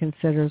them to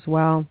consider as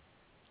well.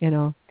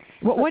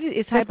 What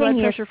is high blood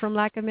pressure from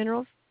lack of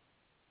minerals?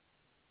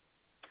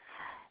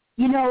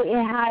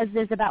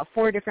 There's about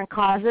 4 different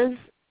causes,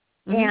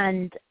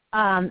 and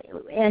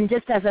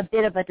just as a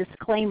bit of a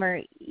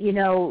disclaimer,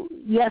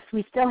 yes,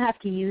 we still have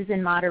to use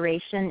in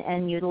moderation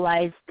and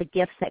utilize the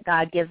gifts that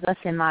God gives us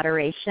in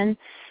moderation.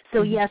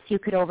 So yes, you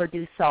could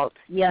overdo salt.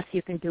 Yes,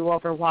 you can do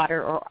over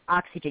water or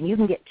oxygen. You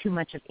can get too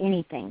much of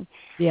anything.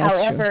 Yeah,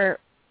 however,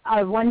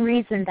 one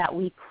reason that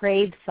we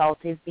crave salt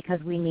is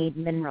because we need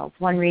minerals.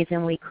 One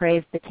reason we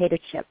crave potato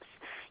chips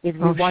is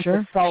we want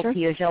the salt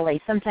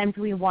usually. Sometimes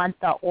we want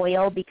the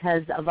oil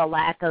because of a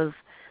lack of,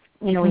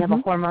 we have a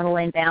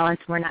hormonal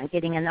imbalance. We're not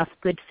getting enough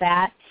good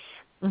fat.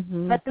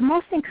 But the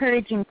most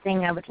encouraging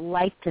thing I would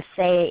like to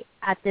say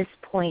at this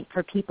point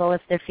for people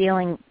if they're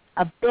feeling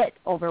a bit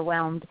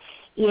overwhelmed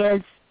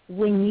is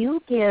when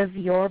you give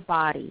your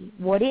body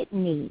what it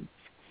needs,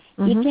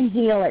 it can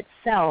heal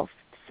itself.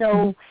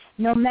 So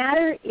no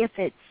matter if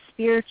it's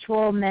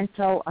spiritual,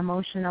 mental,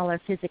 emotional,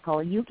 or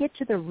physical, you get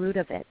to the root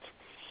of it.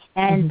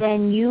 And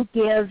then you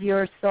give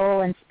your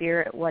soul and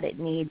spirit what it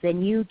needs,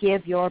 and you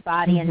give your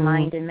body and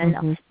mind and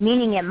mental,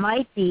 meaning it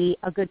might be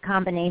a good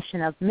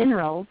combination of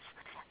minerals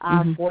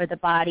for the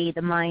body,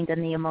 the mind,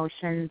 and the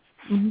emotions.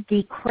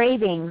 The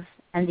cravings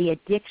and the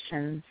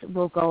addictions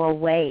will go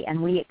away.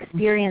 And we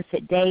experience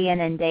it day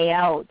in and day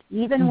out.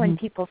 Even when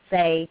people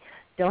say,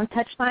 don't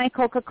touch my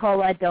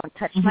Coca-Cola, don't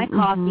touch my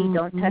coffee,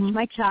 don't touch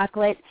my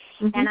chocolate.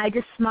 And I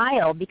just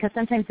smile because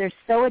sometimes they're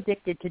so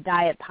addicted to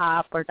Diet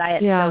Pop or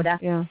Diet Soda.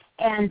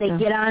 And they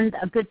get on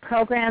a good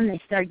program, they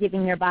start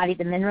giving their body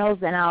the minerals,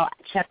 and I'll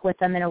check with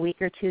them in a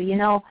week or two. You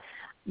know,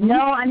 no,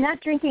 I'm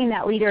not drinking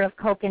that liter of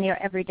Coke in here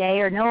every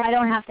day, or no, I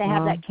don't have to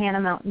have that can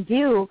of Mountain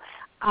Dew.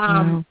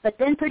 But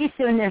then pretty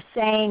soon they're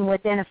saying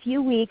within a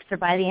few weeks or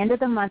by the end of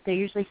the month, they're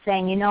usually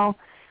saying, you know,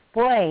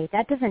 boy,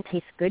 that doesn't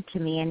taste good to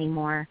me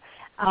anymore.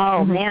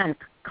 Oh, man,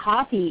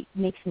 coffee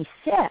makes me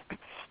sick.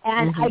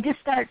 And I just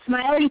start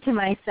smiling to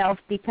myself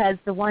because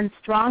the one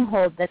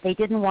stronghold that they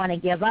didn't want to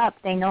give up,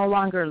 they no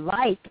longer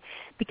like,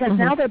 because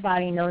now their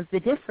body knows the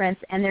difference,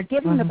 and they're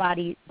giving the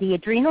body, the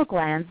adrenal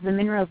glands, the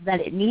minerals that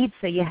it needs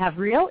so you have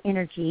real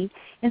energy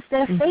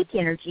instead of fake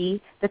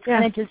energy that's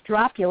going to just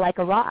drop you like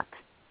a rock.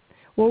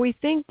 Well, we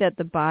think that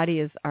the body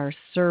is our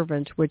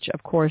servant, which,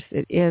 of course,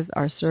 it is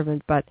our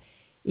servant, but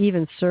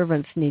even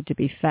servants need to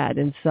be fed.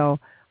 And so,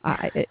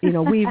 you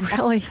know,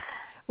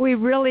 we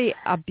really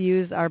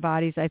abuse our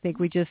bodies. I think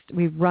we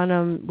run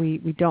them,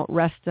 we don't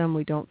rest them,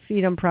 we don't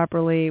feed them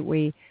properly,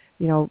 we,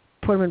 you know,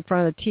 put them in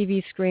front of the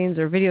TV screens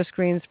or video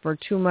screens for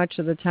too much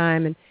of the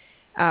time,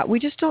 and we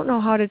just don't know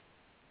how to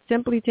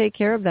simply take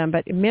care of them.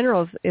 But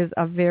minerals is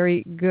a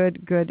very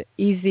good,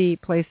 easy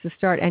place to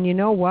start. And you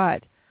know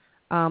what?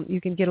 You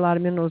can get a lot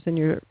of minerals in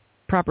your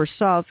proper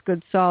salts,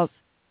 good salts,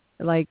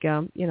 like,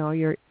 you know,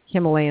 your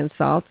Himalayan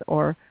salts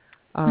or,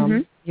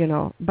 you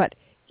know, but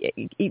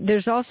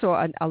there's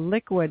also a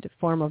liquid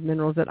form of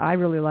minerals that I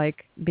really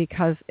like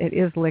because it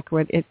is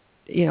liquid. It,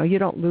 you know, you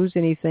don't lose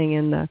anything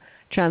in the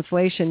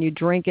translation. You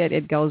drink it,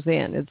 it goes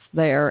in, it's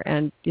there,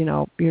 and you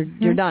know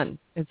you're done.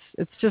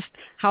 It's just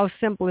how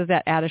simple is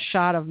that? Add a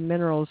shot of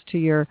minerals to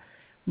your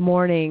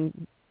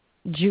morning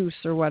juice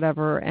or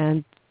whatever,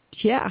 and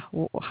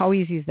how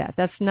easy is that?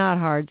 That's not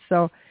hard.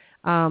 So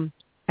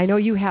I know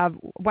you have.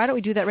 Why don't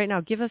we do that right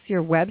now? Give us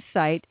your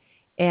website.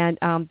 And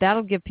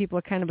that'll give people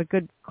a kind of a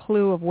good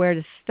clue of where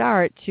to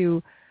start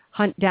to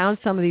hunt down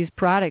some of these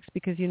products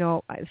because, you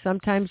know,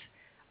 sometimes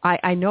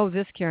I know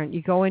this, Karen,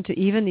 you go into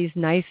even these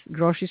nice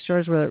grocery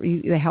stores, whether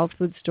the health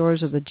food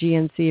stores or the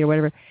GNC or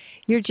whatever,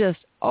 you're just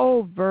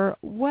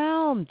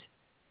overwhelmed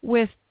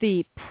with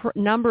the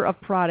number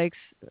of products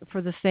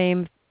for the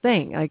same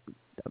thing, like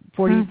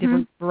 40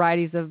 different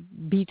varieties of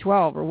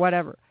B12 or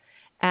whatever.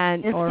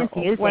 And it's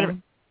confusing. Or whatever.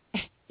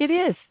 It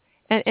is.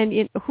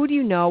 And who do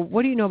you know?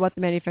 What do you know about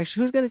the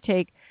manufacturer? Who's going to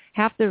take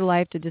half their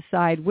life to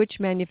decide which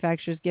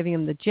manufacturer is giving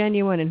them the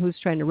genuine and who's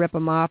trying to rip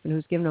them off and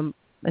who's giving them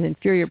an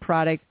inferior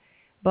product,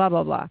 blah,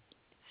 blah, blah.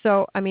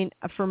 So, I mean,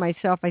 for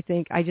myself, I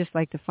think I just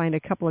like to find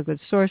a couple of good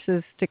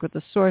sources, stick with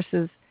the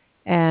sources,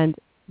 and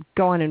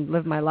go on and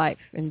live my life,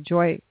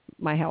 enjoy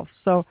my health.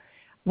 So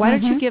why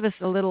don't you give us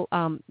a little,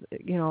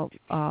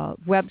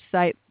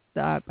 website.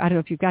 I don't know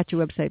if you've got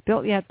your website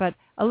built yet, but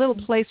a little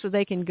place where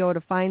they can go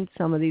to find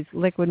some of these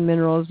liquid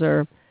minerals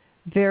or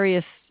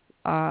various,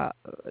 we're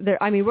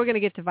going to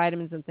get to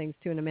vitamins and things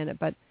too in a minute,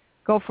 but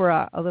go for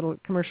a little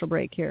commercial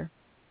break here.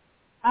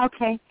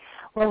 Okay.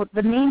 Well,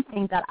 the main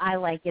thing that I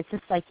like is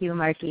just like you,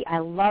 Margie, I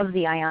love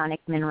the ionic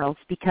minerals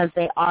because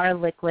they are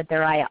liquid.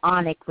 They're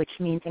ionic, which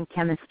means in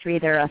chemistry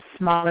they're a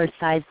smaller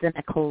size than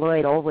a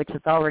colloidal, which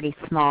is already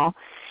small.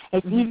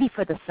 It's easy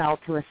for the cell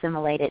to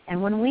assimilate it.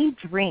 And when we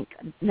drink,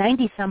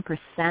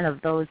 90-some% of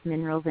those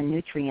minerals and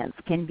nutrients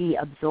can be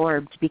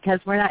absorbed because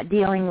we're not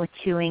dealing with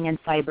chewing and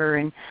fiber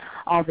and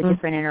all the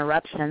different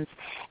interruptions.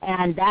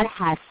 And that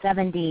has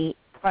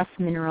 70-plus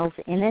minerals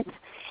in it.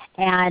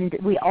 And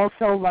we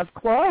also love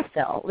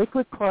chlorophyll.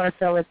 Liquid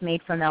chlorophyll is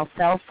made from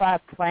alfalfa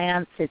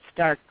plants. It's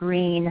dark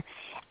green,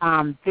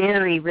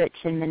 very rich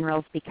in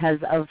minerals because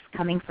of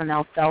coming from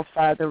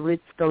alfalfa. The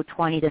roots go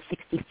 20 to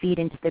 60 feet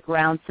into the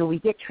ground, so we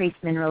get trace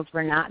minerals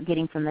we're not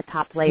getting from the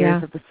top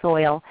layers of the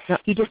soil.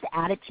 You just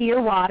add it to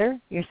your water,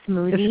 your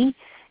smoothie,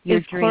 your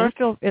drink.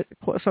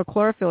 So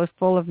chlorophyll is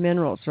full of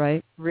minerals,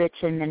 right? Rich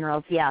in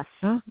minerals, yes.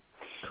 Oh.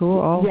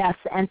 Cool. Yes,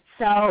 and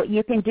so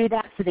you can do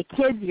that for the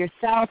kids,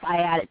 yourself. I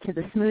add it to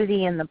the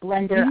smoothie in the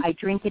blender. I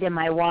drink it in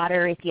my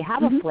water. If you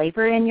have a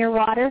flavor in your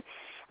water,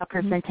 a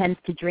person tends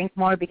to drink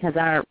more because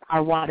our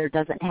water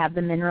doesn't have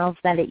the minerals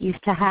that it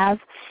used to have,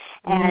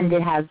 and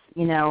it has,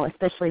 you know,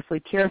 especially if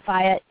we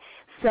purify it.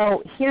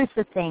 So here's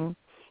the thing.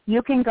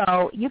 You can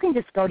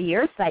just go to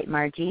your site,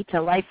 Margie, to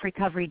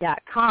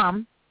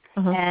liferecovery.com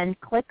and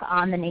click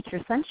on the Nature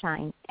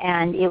Sunshine,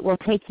 and it will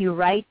take you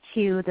right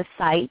to the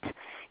site.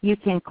 You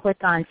can click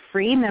on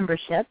free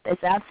membership.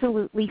 It's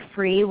absolutely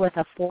free with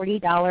a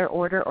 $40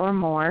 order or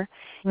more.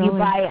 Really? You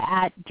buy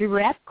at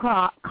direct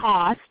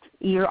cost.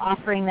 You're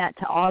offering that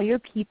to all your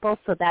people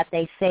so that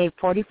they save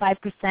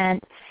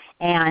 45%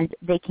 and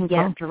they can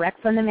get it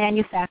direct from the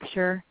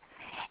manufacturer.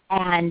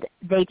 And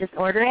they just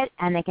order it,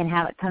 and they can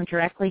have it come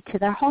directly to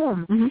their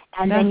home.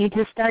 And then you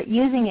just start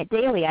using it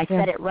daily. I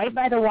set it right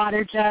by the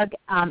water jug.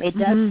 It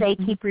does say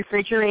keep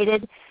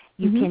refrigerated.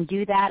 You can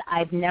do that.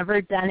 I've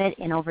never done it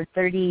in over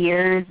 30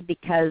 years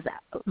because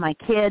my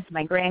kids,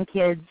 my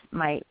grandkids,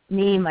 my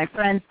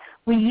friends,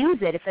 we use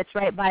it if it's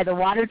right by the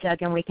water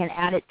jug, and we can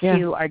add it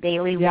to our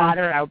daily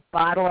water, our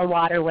bottle of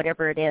water,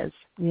 whatever it is.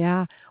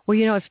 Yeah. Well,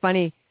 it's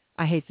funny.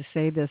 I hate to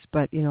say this,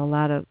 but, a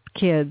lot of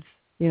kids,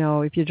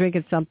 if you're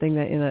drinking something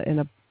that in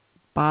a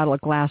bottle, a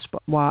glass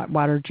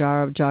water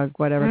jug,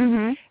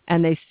 whatever,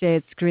 and they say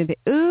it's green,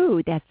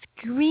 ooh, that's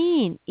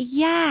green,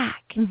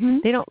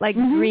 yuck. They don't like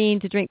green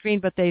to drink green,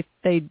 but they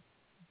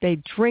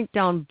drink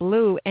down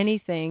blue,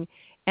 anything.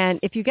 And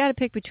if you got to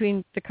pick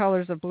between the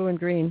colors of blue and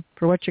green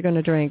for what you're going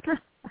to drink,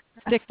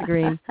 stick to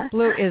green.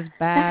 Blue is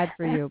bad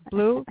for you.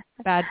 Blue,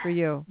 bad for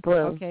you. Blue.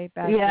 Okay,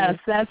 bad for you. Yes,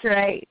 that's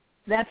right.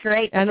 That's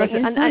right. And the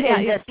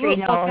industry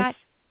knows. God,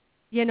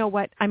 you know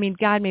what? I mean,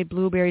 God made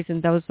blueberries,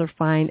 and those are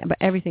fine, but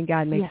everything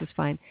God makes is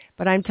fine.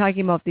 But I'm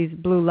talking about these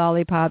blue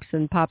lollipops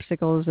and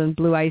popsicles and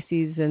blue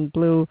ices and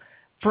blue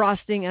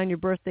frosting on your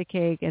birthday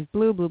cake and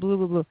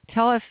blue.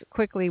 Tell us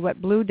quickly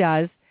what blue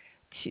does.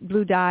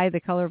 Blue dye, the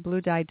color of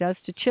blue dye, does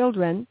to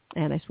children,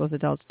 and I suppose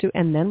adults too.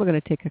 And then we're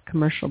going to take a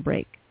commercial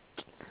break.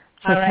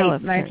 So all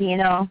right, Margie,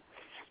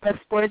 the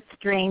sports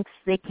drinks,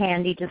 the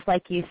candy, just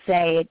like you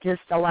say,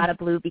 just a lot of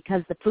blue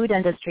because the food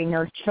industry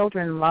knows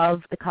children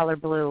love the color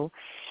blue.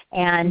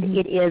 And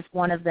it is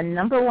one of the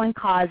number one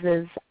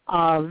causes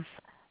of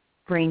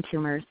brain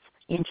tumors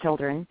in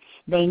children.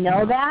 They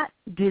know that.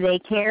 Do they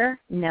care?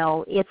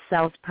 No, it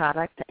sells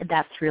product.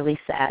 That's really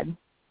sad.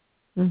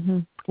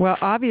 Well,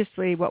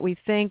 obviously, what we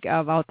think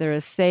of out there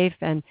is safe,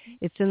 and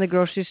it's in the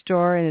grocery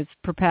store, and it's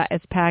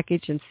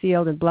packaged and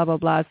sealed and blah, blah,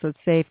 blah, so it's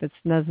safe. It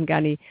doesn't got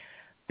any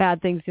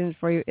bad things in it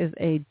for you is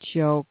a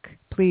joke.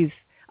 Please.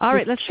 All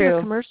right, let's do a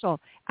commercial.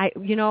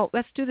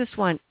 Let's do this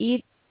one.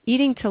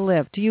 Eating to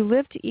live. Do you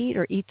live to eat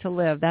or eat to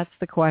live? That's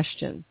the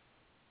question.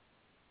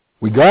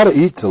 We got to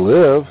eat to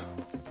live,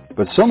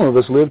 but some of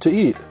us live to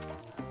eat.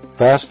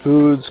 Fast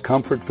foods,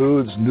 comfort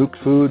foods,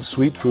 nuke foods,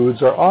 sweet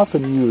foods are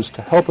often used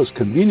to help us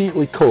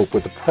conveniently cope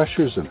with the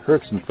pressures and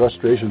hurts and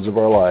frustrations of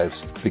our lives.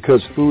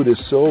 Because food is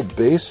so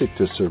basic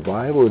to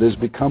survival, it has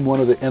become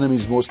one of the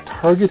enemy's most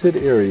targeted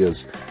areas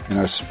in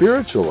our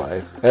spiritual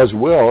life as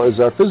well as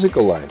our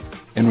physical life.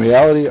 In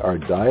reality, our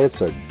diets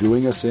are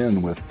doing us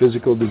in with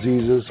physical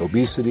diseases,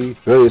 obesity,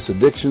 various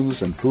addictions,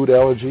 and food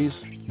allergies.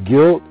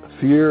 Guilt,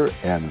 fear,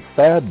 and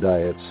fad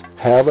diets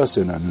have us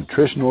in a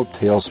nutritional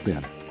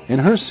tailspin. In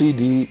her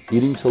CD,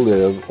 Eating to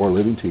Live or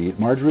Living to Eat,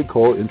 Marjorie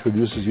Cole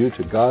introduces you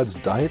to God's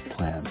diet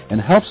plan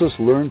and helps us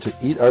learn to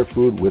eat our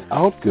food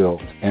without guilt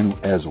and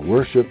as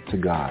worship to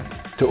God.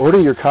 To order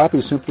your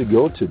copy, simply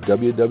go to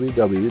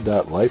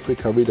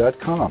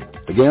www.liferecovery.com.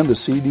 Again, the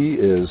CD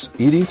is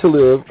Eating to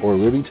Live or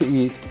Living to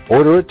Eat.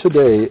 Order it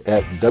today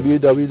at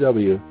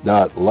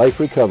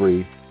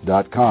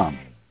www.liferecovery.com.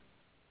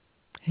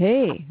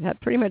 Hey,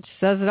 that pretty much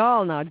says it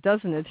all now,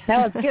 doesn't it?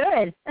 That was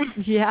good.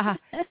 Yeah.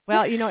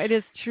 Well, it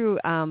is true.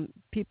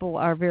 People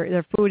are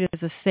their food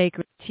is a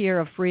sacred tier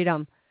of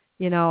freedom.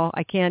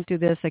 I can't do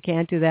this, I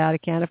can't do that, I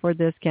can't afford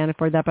this, can't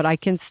afford that, but I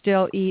can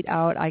still eat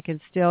out, I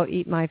can still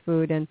eat my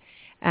food, and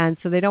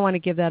so they don't want to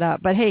give that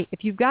up. But hey,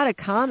 if you've got a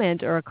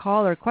comment or a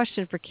call or a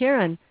question for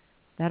Karen,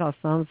 that all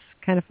sounds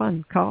kind of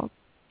fun. Call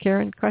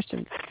Karen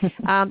questions.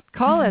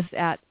 Call us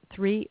at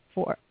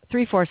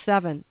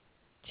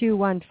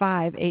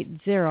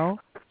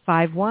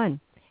 347-215-8051.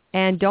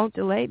 And don't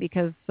delay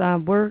because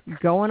we're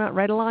going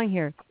right along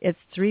here. It's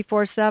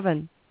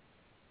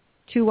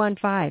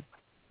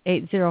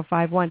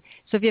 347-215-8051.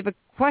 So if you have a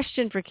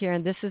question for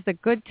Karen, this is the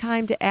good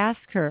time to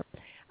ask her.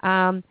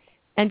 And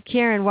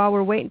Karen, while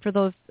we're waiting for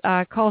those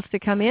calls to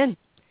come in,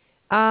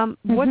 so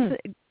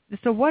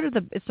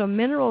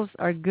minerals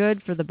are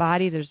good for the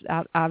body. There's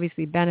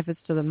obviously benefits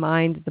to the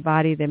mind, the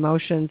body, the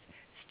emotions,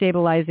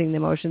 stabilizing the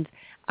emotions.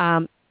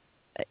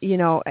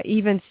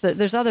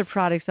 There's other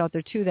products out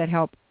there too that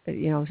help,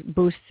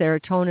 boost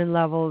serotonin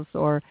levels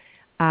or,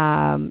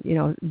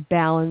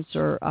 balance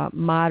or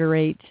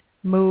moderate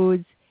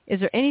moods. Is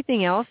there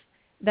anything else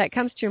that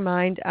comes to your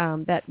mind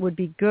that would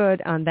be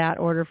good on that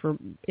order for,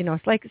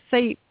 it's like,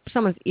 say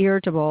someone's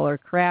irritable or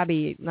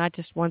crabby, not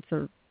just once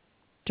or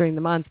during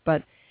the month,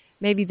 but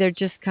maybe they're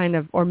just kind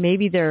of, or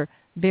maybe they're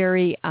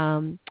very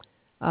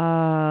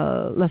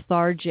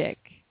lethargic,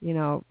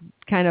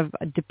 kind of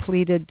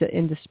depleted,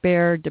 in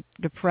despair,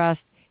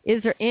 depressed.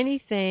 Is there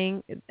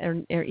anything,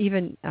 or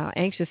even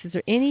anxious, is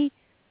there any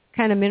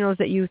kind of minerals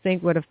that you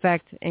think would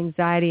affect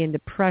anxiety and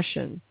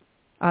depression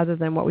other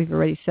than what we've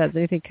already said? Does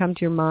anything come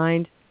to your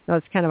mind? No,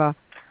 it's kind of a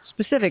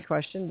specific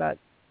question, but...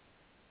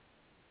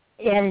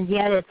 And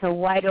yet it's a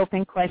wide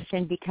open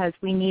question because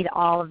we need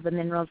all of the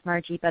minerals,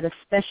 Margie, but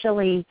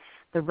especially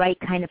the right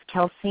kind of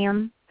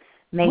calcium,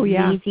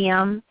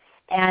 magnesium,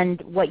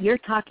 and what you're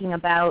talking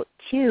about,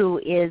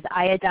 too, is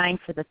iodine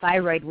for the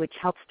thyroid, which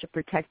helps to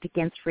protect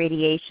against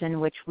radiation,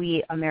 which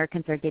we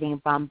Americans are getting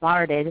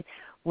bombarded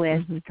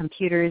with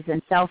computers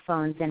and cell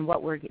phones, and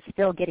what we're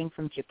still getting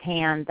from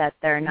Japan that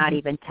they're not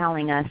even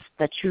telling us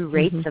the true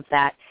rates of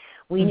that.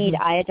 We need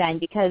iodine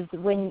because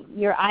when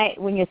your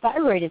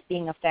thyroid is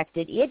being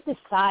affected, it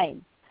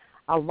decides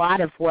a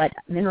lot of what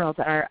minerals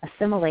are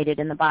assimilated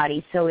in the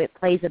body, so it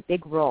plays a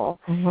big role.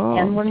 Oh,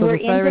 and when so we're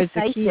the thyroid's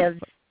the key.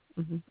 indecisive,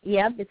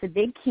 yep, it's a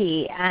big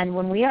key. And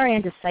when we are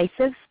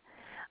indecisive,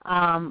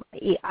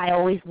 I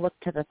always look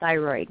to the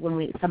thyroid.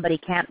 When somebody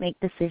can't make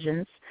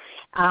decisions,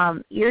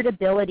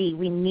 irritability,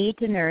 we need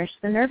to nourish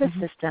the nervous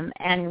system.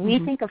 And we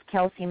think of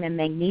calcium and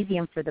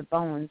magnesium for the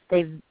bones.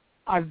 They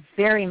are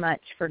very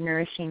much for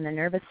nourishing the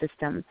nervous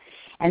system,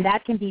 and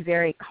that can be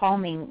very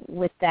calming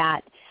with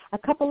that. A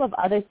couple of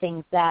other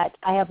things that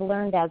I have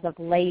learned as of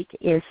late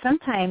is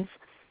sometimes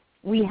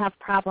we have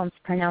problems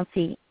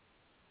pronunciating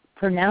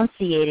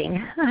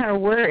our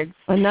words.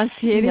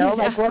 Enunciating?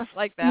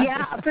 Like that.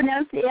 Yeah,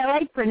 I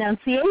like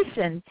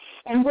pronunciation.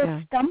 And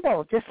we'll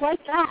stumble just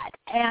like that.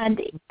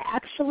 And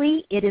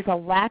actually, it is a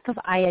lack of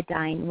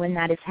iodine when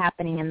that is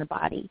happening in the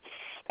body.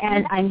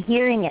 And I'm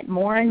hearing it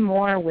more and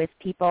more with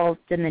people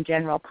in the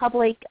general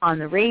public, on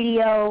the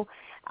radio,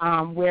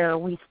 where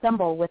we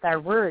stumble with our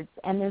words.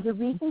 And there's a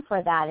reason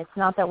for that. It's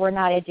not that we're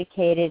not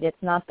educated.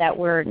 It's not that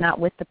we're not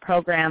with the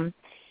program.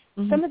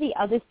 Some of the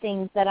other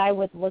things that I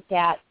would look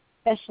at,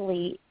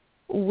 especially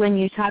when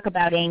you talk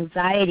about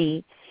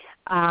anxiety,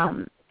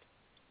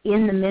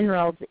 in the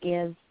minerals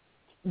is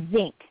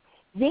zinc.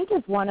 Zinc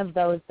is one of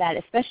those that,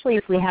 especially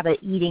if we have an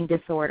eating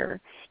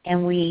disorder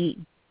and we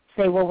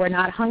say, well, we're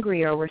not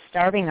hungry or we're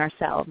starving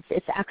ourselves,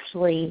 it's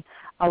actually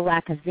a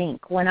lack of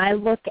zinc. When I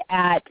look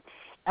at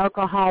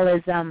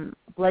alcoholism,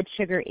 blood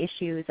sugar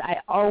issues, I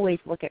always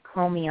look at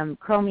chromium.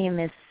 Chromium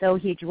is so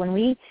huge. When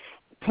we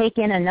take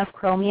in enough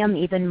chromium,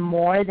 even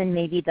more than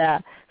maybe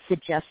the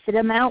suggested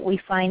amount, we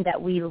find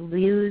that we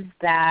lose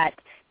that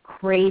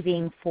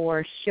craving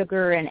for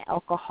sugar and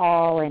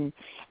alcohol and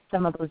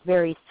some of those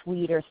very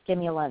sweet or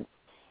stimulants.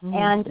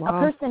 And a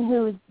person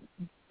who's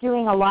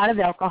doing a lot of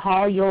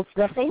alcohol,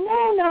 they'll say,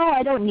 no,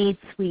 I don't need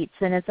sweets.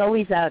 And it's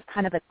always a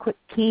kind of a quick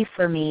key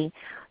for me.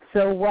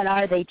 So what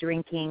are they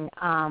drinking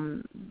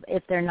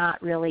if they're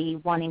not really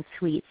wanting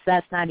sweets?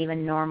 That's not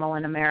even normal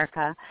in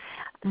America.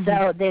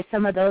 So there's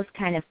some of those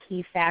kind of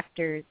key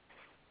factors.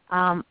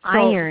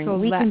 Iron,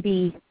 we can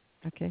be...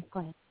 Okay. Go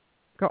ahead.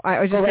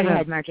 I was just going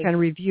to kind of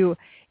review.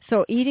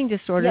 So eating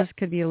disorders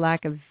could be a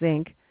lack of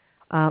zinc.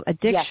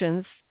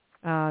 Addictions,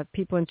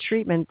 people in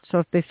treatment, so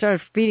if they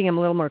started feeding them a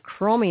little more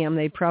chromium,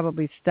 they'd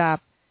probably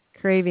stop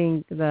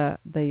craving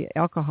the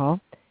alcohol.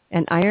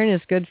 And iron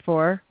is good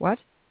for what?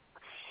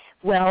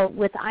 Well,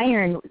 with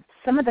iron,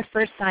 some of the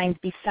first signs,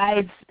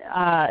 besides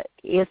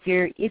if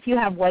you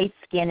have white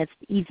skin, it's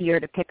easier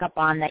to pick up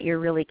on that you're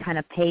really kind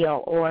of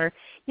pale. Or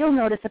you'll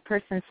notice a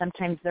person,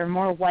 sometimes they're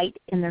more white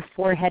in their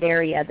forehead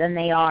area than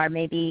they are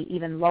maybe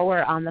even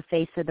lower on the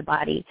face of the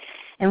body.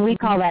 And we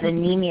call that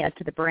anemia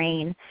to the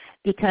brain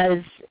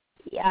because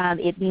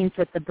it means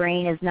that the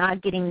brain is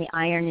not getting the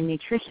iron and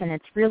nutrition.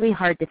 It's really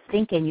hard to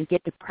think and you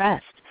get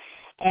depressed.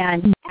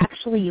 And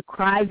actually you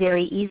cry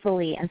very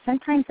easily. And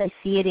sometimes I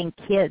see it in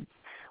kids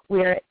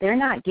where they're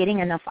not getting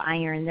enough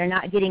iron, they're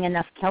not getting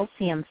enough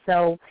calcium,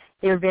 so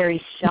they're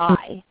very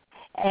shy.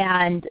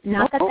 And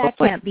not that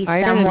can't be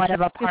somewhat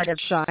of a part of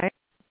shy.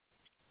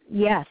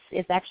 Yes,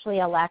 it's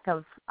actually a lack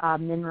of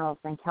minerals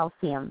and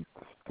calcium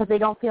because they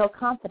don't feel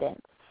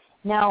confident.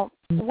 Now,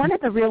 one of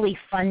the really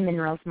fun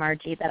minerals,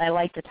 Margie, that I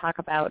like to talk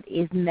about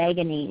is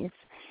manganese.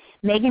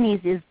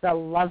 Manganese is the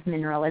love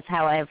mineral, is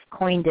how I've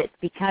coined it,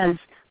 because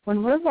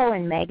when we're low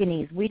in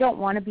manganese, we don't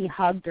want to be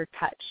hugged or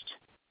touched.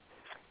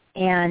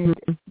 And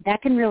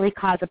that can really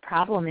cause a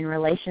problem in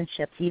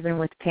relationships, even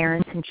with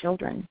parents and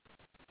children.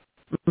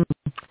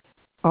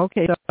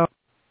 Okay, so,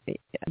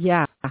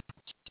 yeah.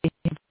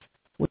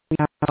 We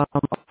have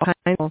all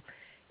kinds of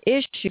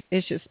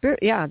issues, spirit,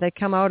 that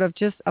come out of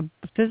just a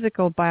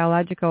physical,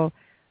 biological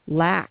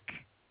lack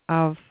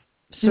of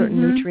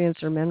certain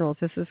nutrients or minerals.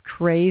 This is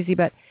crazy,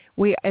 but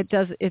it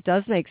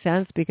does make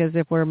sense, because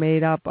if we're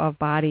made up of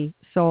body,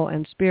 soul,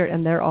 and spirit,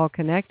 and they're all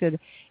connected,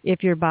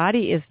 if your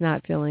body is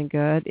not feeling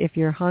good, if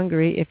you're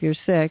hungry, if you're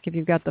sick, if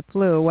you've got the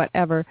flu,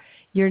 whatever,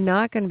 you're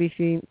not going to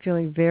be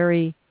feeling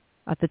very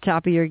at the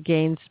top of your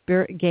game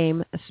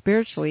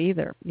spiritually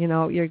either. You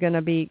know, you're going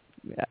to be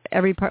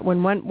every part.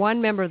 When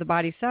one member of the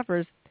body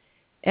suffers,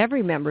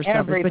 every member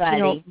suffers. But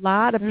a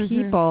lot of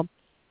people.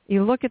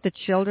 You look at the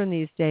children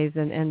these days,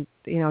 and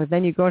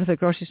then you go to the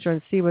grocery store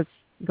and see what's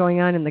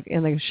going on in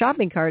the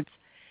shopping carts,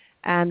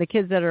 and the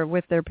kids that are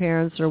with their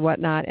parents or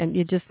whatnot, and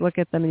you just look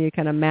at them and you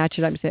kind of match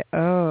it up and say,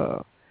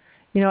 oh,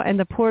 and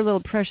the poor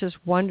little precious,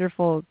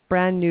 wonderful,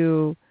 brand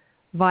new,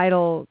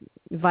 vital,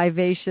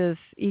 vivacious,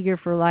 eager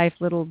for life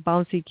little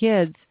bouncy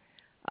kids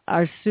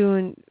are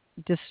soon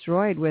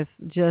destroyed with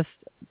just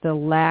the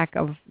lack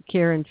of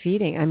care and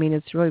feeding. I mean,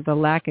 it's really the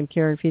lack and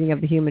care and feeding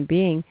of the human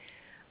being.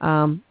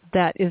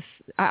 That is,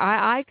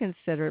 I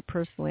consider it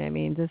personally. I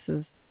mean, this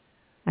is,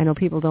 I know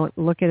people don't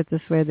look at it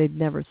this way. They'd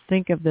never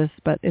think of this,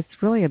 but it's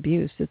really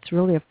abuse. It's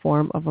really a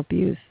form of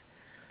abuse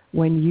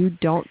when you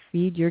don't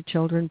feed your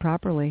children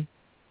properly,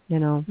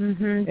 Don't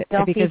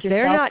because feed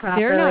yourself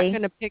properly.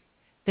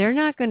 They're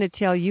not going to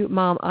tell you,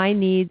 Mom, I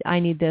need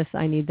this,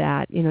 I need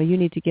that. You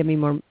need to give me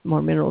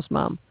more minerals,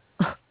 Mom.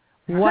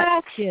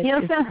 What kid?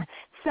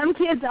 Some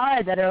kids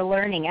that are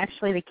learning.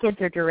 Actually, the kids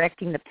are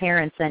directing the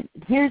parents. And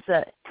here's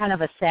a kind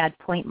of a sad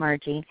point,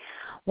 Margie.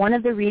 One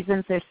of the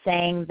reasons they're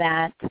saying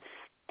that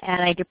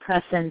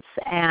antidepressants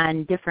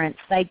and different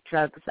psych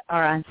drugs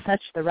are on such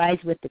the rise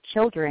with the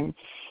children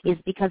is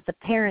because the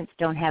parents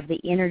don't have the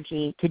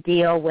energy to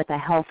deal with a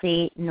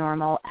healthy,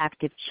 normal,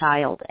 active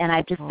child. And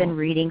I've just been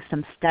reading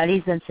some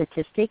studies and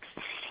statistics,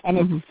 and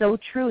it's so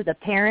true. The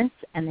parents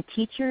and the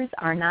teachers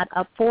are not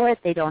up for it.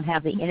 They don't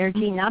have the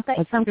energy. Not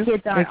that some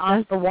kids aren't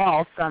off the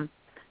wall from,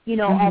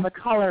 all the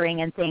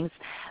coloring and things,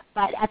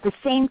 but at the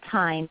same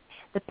time,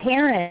 the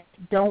parents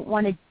don't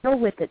want to deal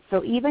with it.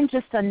 So even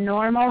just a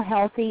normal,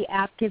 healthy,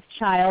 active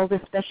child,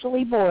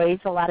 especially boys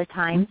a lot of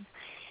times,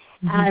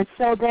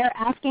 so they're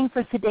asking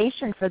for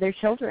sedation for their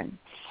children.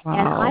 Wow.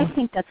 And I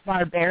think that's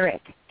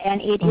barbaric.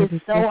 And it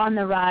is so on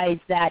the rise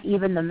that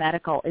even the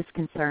medical is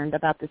concerned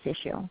about this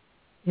issue.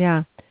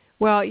 Yeah.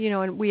 Well,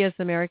 and we as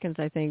Americans,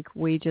 I think,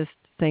 we just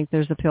think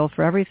there's a pill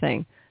for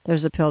everything.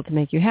 There's a pill to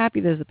make you happy.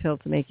 There's a pill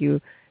to make you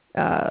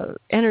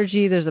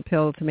energy. There's a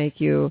pill to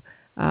make you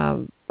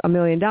 $1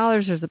 million.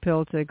 There's a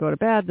pill to go to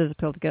bed. There's a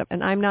pill to get up.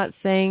 And I'm not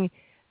saying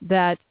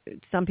that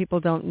some people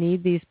don't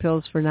need these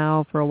pills for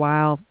now, for a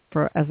while,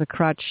 as a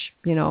crutch,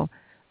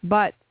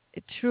 but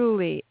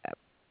truly,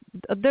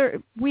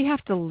 we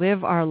have to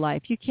live our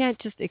life. You can't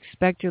just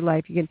expect your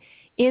life. You can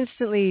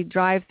instantly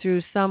drive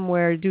through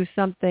somewhere, do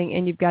something,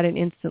 and you've got an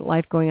instant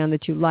life going on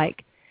that you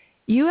like.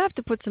 You have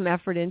to put some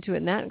effort into it,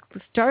 and that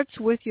starts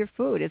with your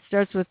food. It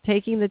starts with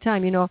taking the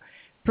time.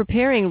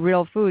 Preparing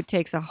real food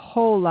takes a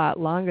whole lot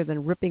longer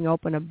than ripping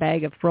open a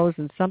bag of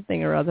frozen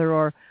something or other,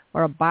 or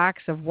a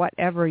box of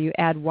whatever. You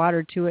add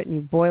water to it and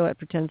you boil it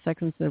for 10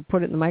 seconds and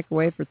put it in the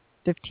microwave for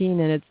 15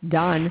 and it's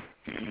done.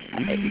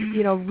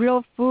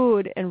 Real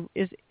food, and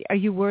are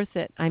you worth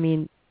it? I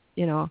mean,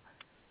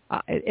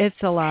 it's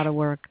a lot of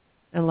work,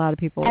 and a lot of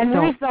people don't.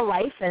 Where's the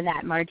life in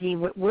that, Margie?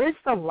 Where's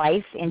the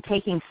life in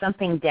taking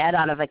something dead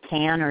out of a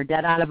can or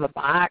dead out of a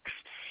box?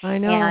 I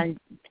know.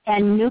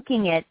 And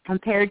nuking it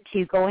compared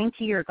to going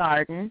to your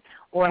garden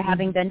or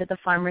having been to the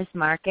farmer's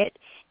market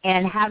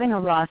and having a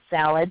raw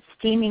salad,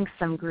 steaming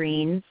some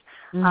greens,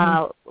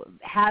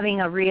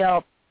 having a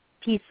real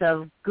piece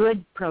of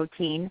good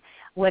protein,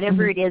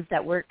 whatever it is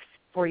that works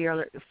for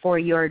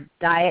your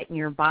diet and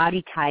your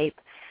body type,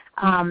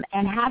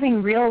 and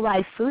having real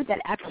live food that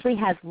actually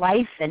has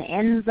life and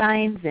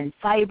enzymes and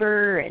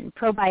fiber and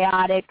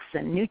probiotics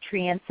and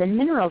nutrients and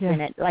minerals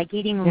in it, like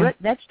eating root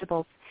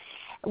vegetables.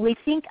 I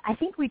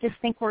think we just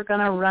think we're going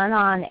to run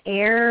on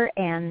air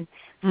and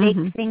fake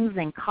things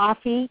and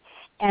coffee,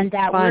 and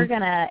that we're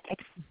going to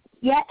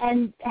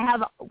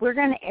we're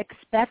going to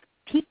expect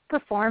peak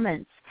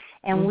performance,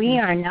 and we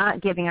are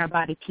not giving our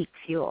body peak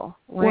fuel.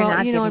 We're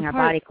not giving our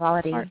body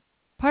quality.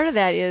 Part of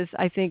that is,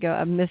 I think,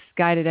 a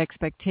misguided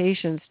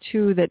expectations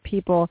too, that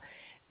people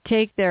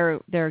take their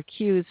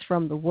cues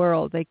from the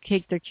world. They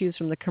take their cues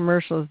from the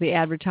commercials, the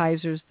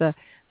advertisers, the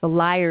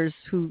liars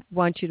who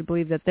want you to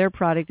believe that their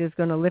product is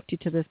going to lift you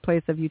to this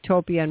place of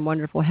utopia and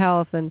wonderful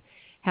health and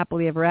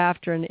happily ever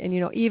after. And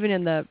even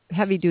in the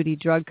heavy-duty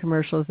drug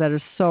commercials that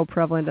are so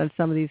prevalent on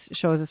some of these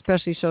shows,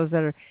 especially shows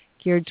that are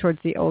geared towards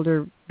the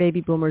older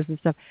baby boomers and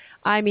stuff,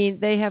 I mean,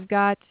 they have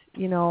got,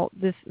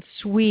 this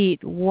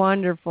sweet,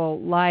 wonderful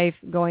life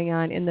going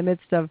on in the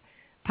midst of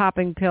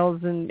popping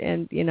pills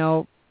and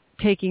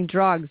taking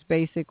drugs,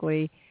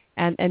 basically.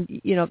 And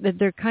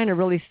they're kind of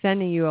really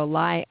sending you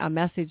a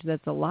message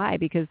that's a lie,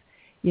 because,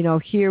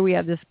 here we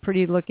have this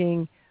pretty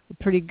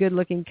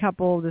good-looking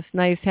couple, this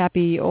nice,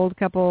 happy old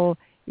couple,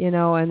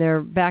 and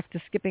they're back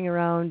to skipping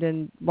around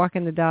and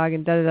walking the dog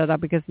and da-da-da-da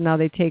because now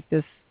they take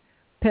this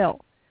pill.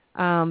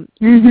 I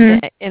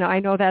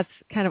know that's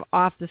kind of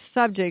off the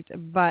subject,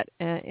 but,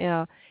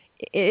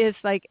 it's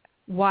like,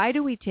 why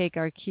do we take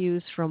our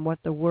cues from what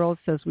the world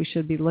says we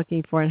should be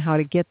looking for and how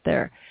to get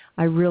there?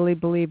 I really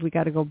believe we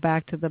got to go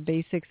back to the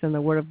basics, and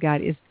the Word of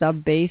God is the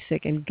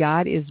basic, and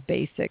God is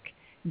basic.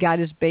 God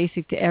is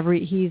basic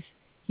to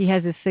He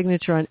has His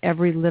signature on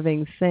every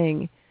living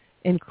thing,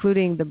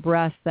 including the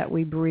breath that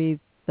we breathe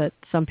that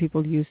some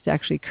people use to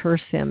actually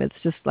curse Him. It's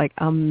just like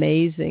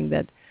amazing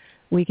that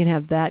we can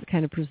have that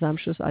kind of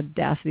presumptuous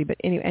audacity. But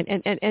anyway,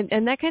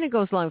 and that kind of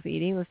goes along with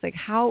eating. It's like,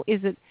 how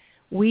is it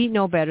we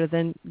know better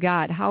than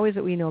God? How is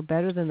it we know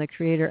better than the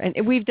Creator?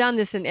 And we've done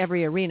this in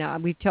every arena.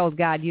 We've told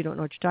God, you don't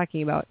know what you're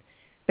talking about,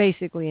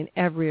 basically in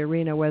every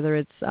arena, whether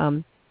it's,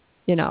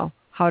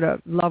 how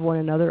to love one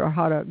another or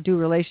how to do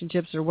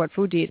relationships or what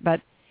food to eat.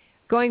 But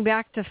going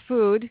back to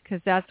food,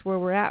 because that's where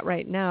we're at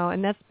right now,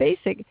 and that's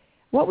basic,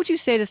 what would you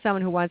say to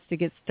someone who wants to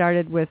get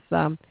started with,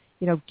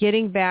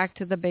 getting back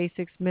to the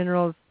basics,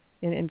 minerals,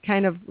 and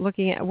kind of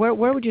looking at, where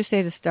would you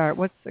say to start?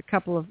 What's a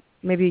couple of,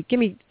 maybe give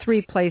me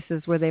 3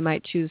 places where they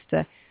might choose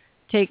to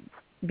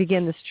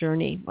begin this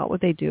journey. What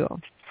would they do?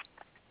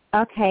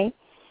 Okay.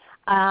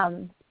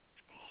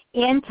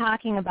 In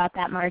talking about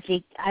that,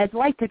 Margie, I'd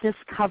like to just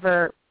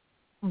cover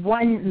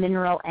one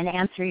mineral and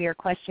answer your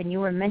question.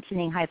 You were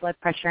mentioning high blood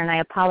pressure, and I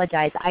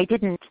apologize. I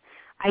didn't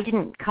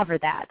cover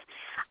that.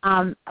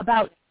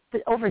 About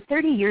over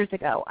 30 years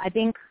ago, I've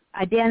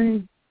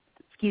been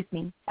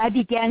I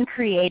began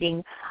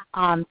creating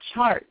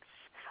charts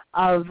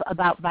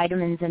about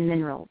vitamins and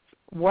minerals.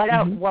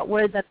 What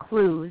were the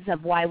clues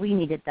of why we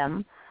needed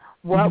them?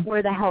 What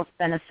were the health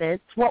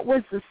benefits? What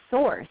was the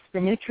source, the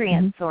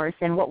nutrient source,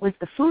 and what was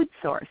the food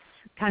source?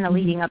 Kind of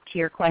leading up to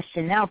your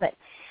question now, but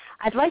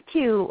I'd like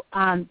to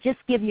just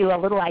give you a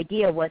little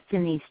idea of what's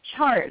in these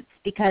charts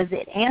because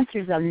it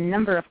answers a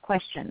number of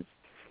questions.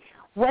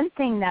 One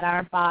thing that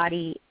our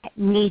body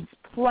needs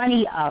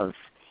plenty of,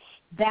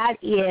 that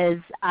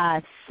is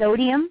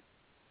sodium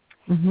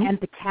and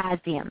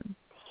potassium,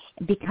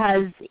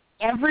 because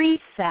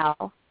every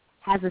cell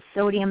has a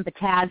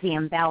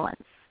sodium-potassium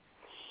balance.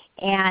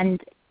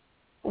 And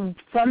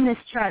from this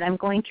chart, I'm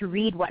going to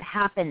read what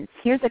happens.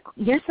 Here's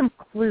some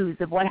clues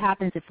of what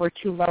happens if we're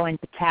too low in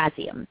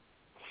potassium.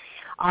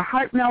 Our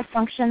heart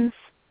malfunctions,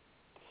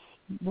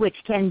 which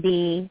can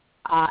be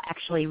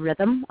actually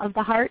rhythm of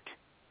the heart.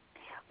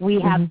 We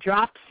have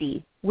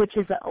dropsy, which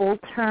is an old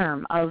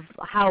term of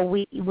how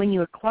when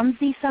you're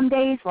clumsy some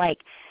days, like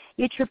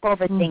you trip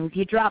over things,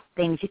 you drop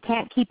things, you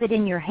can't keep it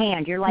in your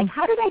hand. You're like,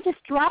 how did I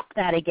just drop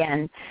that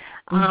again?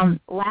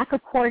 Lack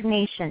of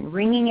coordination,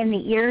 ringing in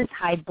the ears,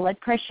 high blood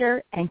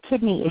pressure, and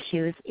kidney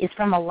issues is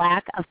from a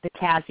lack of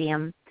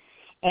potassium.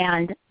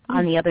 And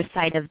on the other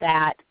side of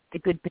that, the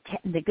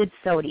good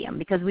sodium,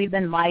 because we've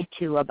been lied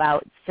to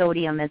about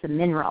sodium as a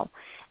mineral,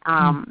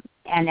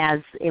 and as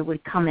it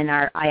would come in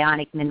our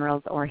ionic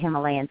minerals or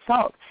Himalayan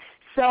salt.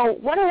 So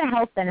what are the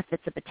health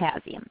benefits of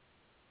potassium?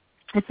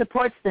 It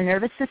supports the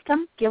nervous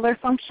system, gillar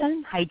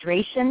function,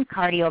 hydration,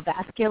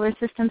 cardiovascular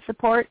system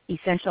support,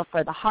 essential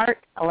for the heart,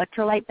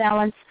 electrolyte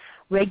balance,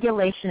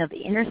 regulation of the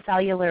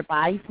intercellular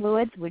body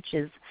fluids, which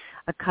is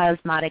a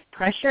osmotic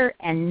pressure,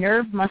 and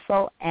nerve,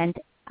 muscle, and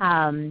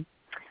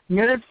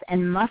nerves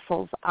and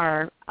muscles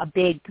are a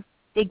big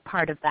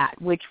part of that,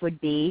 which would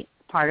be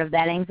part of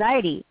that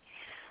anxiety.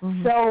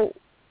 So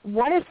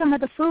what are some of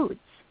the foods?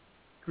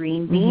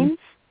 Green beans,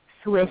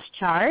 Swiss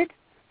chard,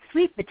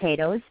 sweet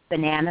potatoes,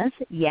 bananas,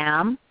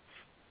 yam,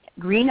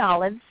 green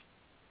olives,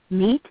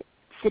 meat,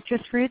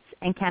 citrus fruits,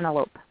 and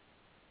cantaloupe.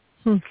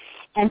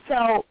 And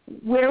so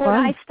where would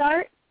I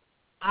start?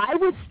 I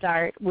would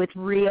start with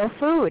real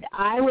food.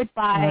 I would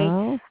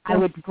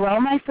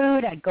grow my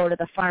food. I'd go to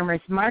the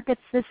farmers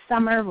markets this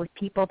summer with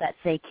people that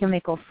say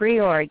chemical-free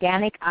or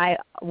organic. I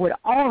would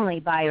only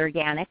buy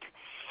organic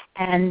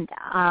and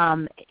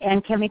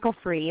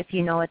chemical-free if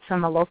you know it's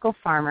from a local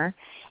farmer.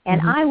 And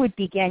I would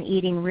begin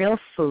eating real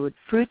food.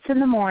 Fruits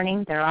in the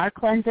morning. There are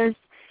cleansers.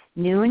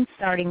 Noon,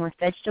 starting with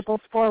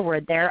vegetables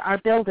forward. There are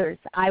builders.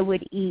 I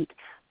would eat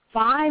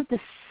 5 to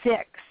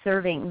 6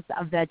 servings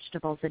of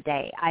vegetables a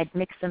day. I'd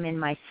mix them in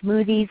my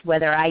smoothies,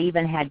 whether I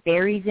even had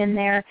berries in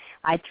there.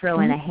 I'd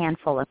throw in a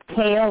handful of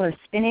kale or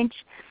spinach.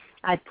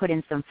 I'd put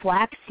in some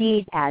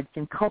flaxseed, add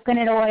some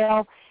coconut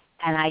oil,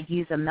 and I'd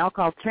use a milk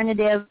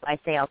alternative. I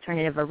say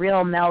alternative, a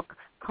real milk,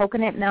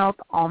 coconut milk,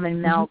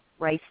 almond milk,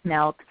 rice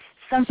milk,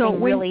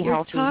 something really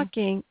healthy. So when you're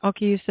talking,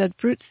 you said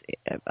fruits,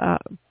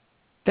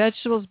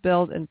 vegetables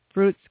build and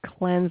fruits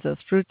cleanse us.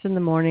 Fruits in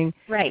the morning,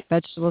 right?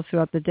 Vegetables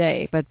throughout the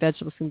day, but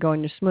vegetables can go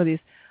in your smoothies.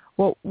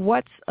 Well,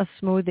 what's a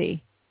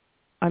smoothie?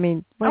 I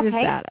mean, what is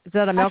that? Is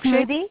that a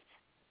milkshake? Smoothie?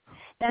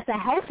 That's a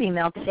healthy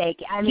milkshake.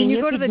 I mean,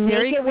 you go to the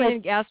Dairy Queen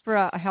and ask for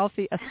a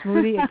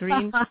smoothie, a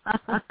green?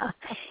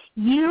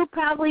 You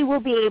probably will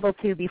be able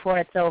to before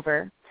it's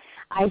over.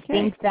 I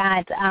think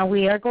that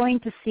we are going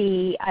to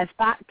see, I've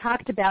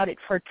talked about it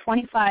for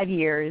 25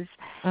 years,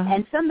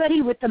 and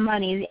somebody with the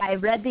money, I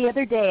read the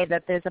other day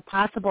that there's a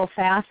possible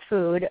fast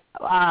food,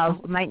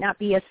 might not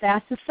be as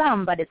fast as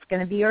some, but it's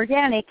going to be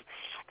organic,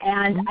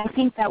 and I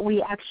think that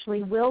we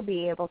actually will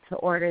be able to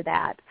order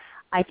that.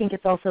 I think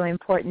it's also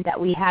important that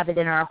we have it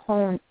in our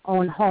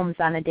own homes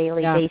on a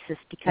daily basis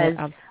because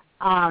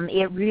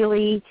it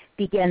really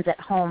begins at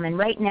home. And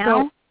right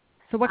now...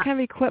 So what kind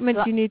of equipment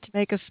do you need to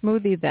make a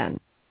smoothie then?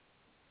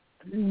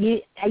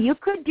 You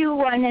could do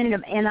one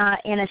in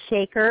a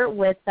shaker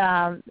with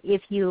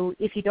if you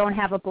don't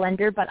have a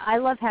blender, but I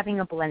love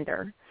having a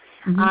blender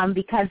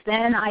because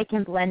then I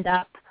can blend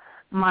up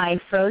my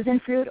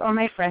frozen fruit or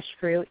my fresh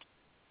fruit,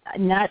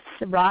 nuts,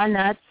 raw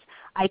nuts.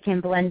 I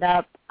can blend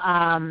up.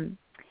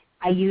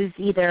 I use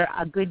either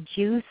a good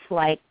juice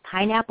like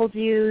pineapple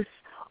juice,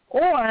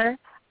 or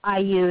I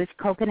use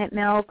coconut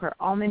milk or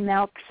almond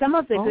milk. Some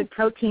of the good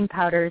protein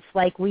powders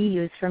like we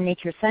use from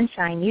Nature's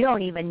Sunshine, you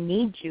don't even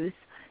need juice.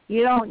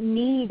 You don't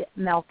need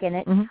milk in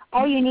it.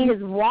 All you need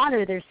is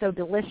water. They're so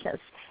delicious.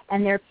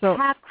 And they're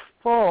packed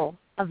full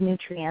of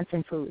nutrients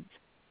and foods.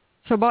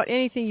 So about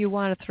anything you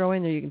want to throw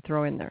in there, you can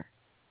throw in there.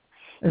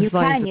 You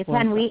can.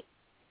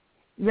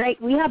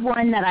 We have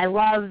one that I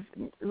love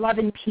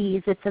in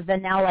peas. It's a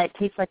vanilla. It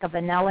tastes like a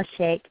vanilla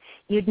shake.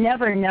 You'd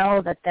never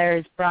know that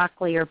there's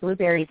broccoli or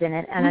blueberries in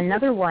it. And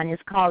another one is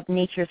called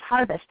Nature's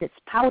Harvest. It's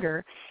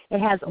powder.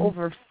 It has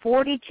over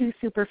 42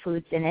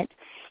 superfoods in it.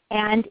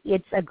 And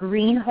it's a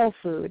green whole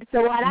food.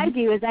 So what I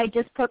do is I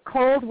just put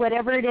cold,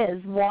 whatever it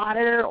is,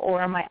 water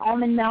or my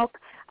almond milk.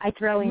 I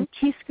throw in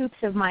 2 scoops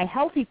of my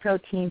healthy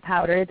protein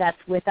powder that's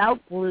without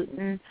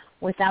gluten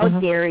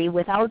without dairy,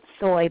 without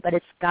soy, but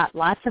it's got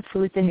lots of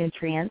foods and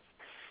nutrients.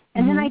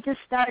 And then I just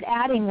start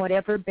adding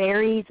whatever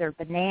berries or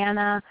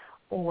banana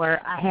or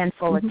a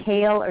handful of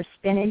kale or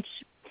spinach,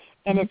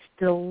 and it's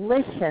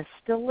delicious,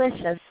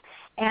 delicious.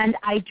 And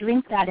I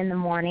drink that in the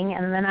morning,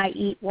 and then I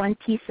eat one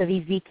piece of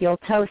Ezekiel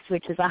toast,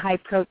 which is a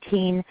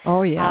high-protein,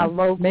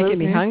 low gluten. Making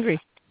me hungry.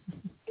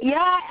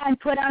 Yeah, and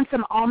put on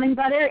some almond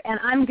butter, and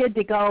I'm good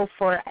to go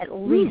for at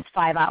least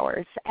 5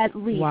 hours, at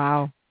least.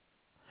 Wow.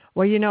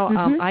 Well, you know,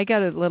 I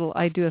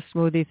do a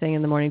smoothie thing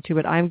in the morning too,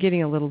 but I'm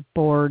getting a little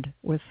bored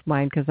with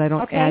mine because I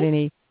don't add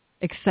any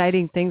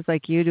exciting things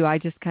like you do. I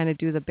just kind of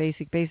do the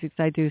basics.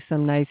 I do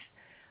some nice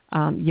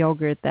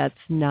yogurt that's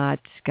not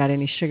got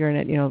any sugar in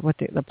it, you know,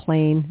 the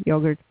plain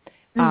yogurt.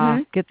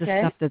 Get the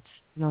stuff that's,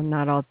 you know,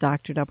 not all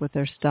doctored up with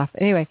their stuff.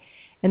 Anyway,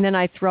 and then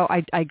I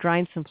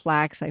grind some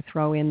flax, I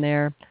throw in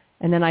there,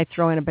 and then I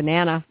throw in a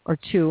banana or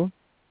two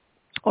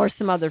or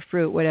some other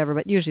fruit, whatever,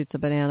 but usually it's a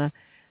banana.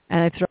 And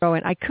I throw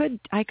in, I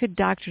could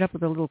doctor it up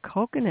with a little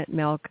coconut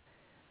milk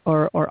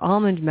or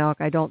almond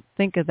milk. I don't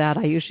think of that.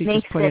 I usually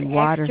just put in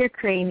water. Makes it extra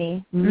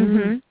creamy.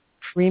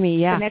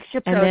 Creamy, yeah. Some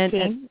extra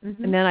protein.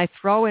 And then I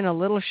throw in a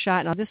little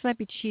shot. Now, this might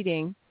be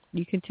cheating.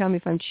 You can tell me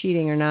if I'm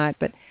cheating or not,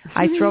 but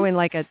I throw in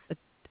like a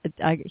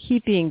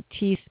heaping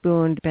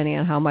teaspoon, depending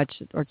on how much,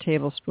 or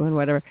tablespoon,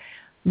 whatever.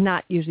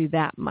 Not usually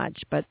that much,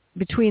 but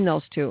between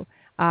those two,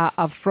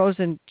 of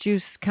frozen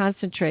juice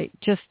concentrate,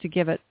 just to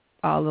give it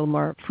a little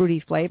more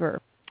fruity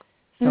flavor.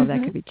 So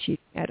that could be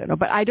cheating. I don't know.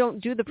 But I don't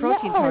do the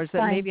protein powders,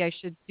 but maybe I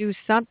should do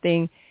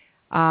something.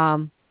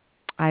 I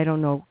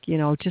don't know, you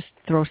know, just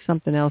throw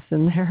something else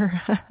in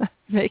there.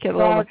 Make it a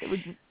little...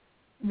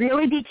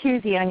 Really be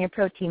choosy on your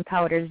protein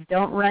powders.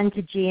 Don't run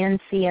to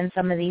GNC and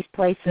some of these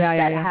places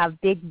that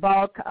have big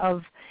bulk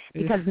of...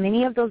 Because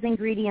many of those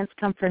ingredients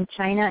come from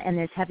China, and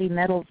there's heavy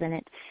metals in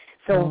it.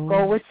 So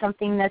go with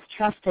something that's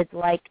trusted,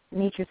 like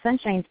Nature's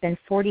Sunshine's been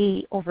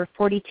over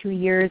 42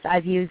 years.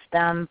 I've used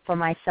them for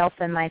myself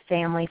and my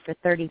family for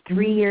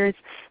 33 years.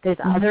 There's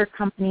other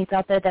companies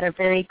out there that are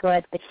very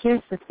good. But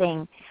here's the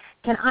thing.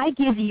 Can I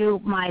give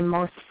you my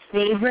most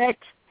favorite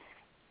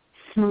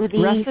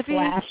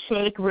smoothie /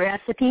 shake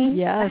recipe?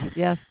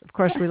 Yes. Of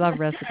course, we love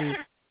recipes.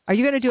 Are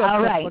you going to do a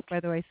cookbook, by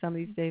the way, some of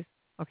these days?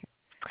 Okay.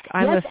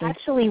 I'm listening.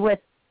 Actually,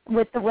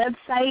 with the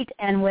website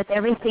and with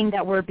everything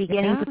that we're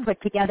beginning to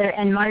put together.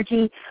 And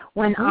Margie,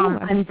 when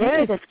I'm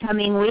there this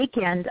coming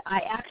weekend,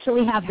 I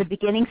actually have the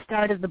beginning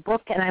start of the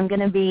book, and I'm going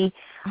to be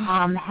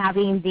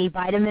having the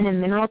vitamin and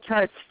mineral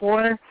charts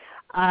for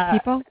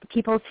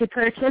people to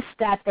purchase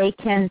that they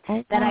can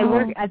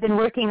I've been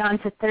working on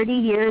for 30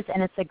 years,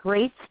 and it's a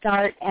great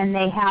start, and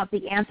they have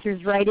the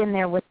answers right in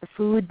there with the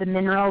food, the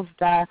minerals,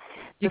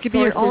 you could be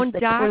your own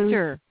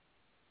doctor.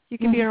 You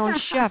can be your own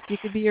chef. You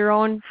could be your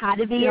own... How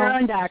to be your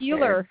own doctor.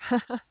 Healer.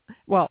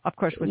 Well, of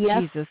course, with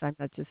Jesus, I'm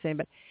not just saying,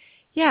 but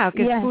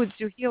because foods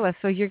do heal us.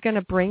 So you're going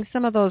to bring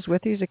some of those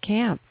with you to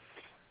camp.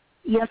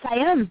 Yes, I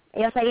am.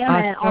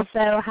 And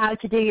also how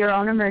to do your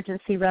own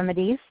emergency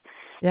remedies.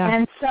 Yeah.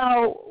 And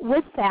so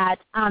with that,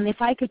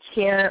 if I could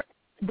share,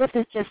 this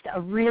is just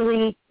a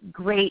really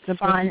great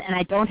fun, and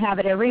I don't have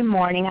it every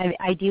morning.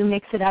 I do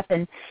mix it up,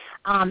 and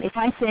if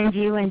I send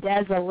you and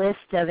Des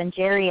and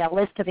Jerry a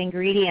list of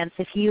ingredients,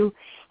 if you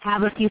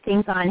have a few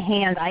things on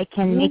hand, I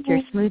can make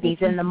your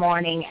smoothies in the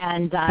morning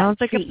and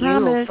treat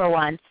you for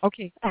once.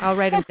 Okay, I'll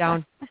write it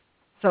down.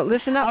 So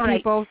listen up,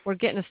 people. We're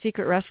getting a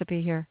secret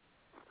recipe here.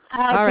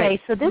 Okay,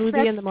 so this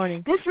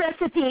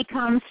recipe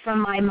comes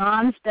from my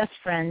mom's best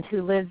friend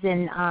who lives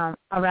in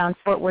around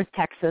Fort Worth,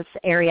 Texas,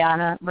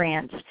 Ariana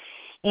Ranch.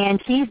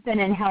 And she's been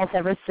in health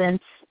ever since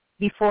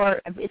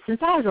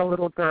I was a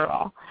little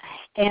girl.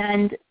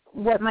 And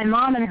what my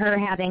mom and her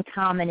have in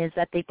common is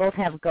that they both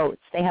have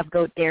goats. They have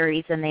goat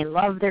dairies, and they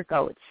love their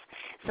goats.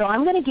 So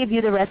I'm going to give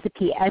you the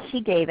recipe as she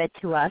gave it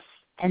to us,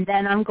 and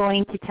then I'm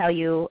going to tell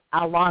you,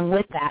 along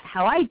with that,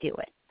 how I do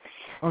it.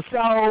 Okay.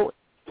 So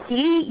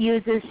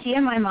she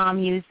and my mom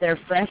use their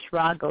fresh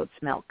raw goat's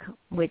milk,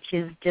 which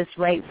is just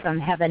right from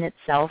heaven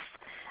itself.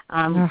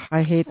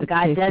 I hate the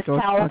God does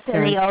tell us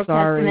in the Old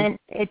Testament.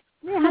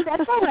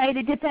 That's all right.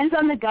 It depends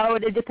on the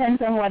goat. It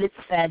depends on what it's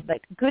fed.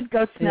 But good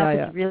goat's milk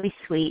is really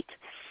sweet.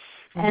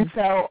 And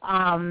so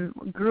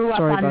grew up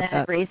on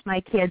that, raised my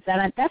kids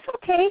on it. That's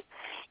okay.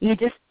 You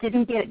just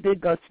didn't get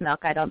good goat's milk,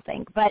 I don't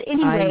think. But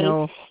anyway, I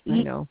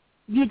know.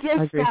 You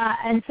just,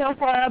 and so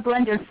for a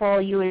blender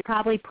full, you would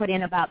probably put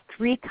in about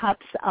 3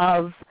 cups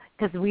of,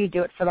 because we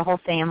do it for the whole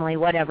family,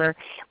 whatever.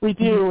 We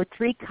do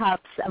 3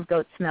 cups of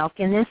goat's milk.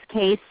 In this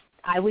case,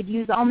 I would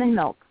use almond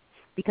milk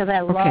because I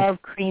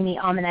love creamy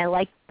almond. I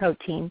like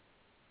protein.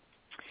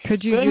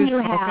 Could you use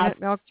coconut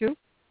milk too?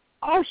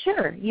 Oh,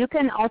 sure. You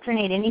can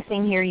alternate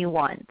anything here you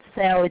want.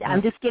 So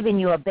I'm just giving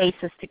you a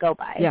basis to go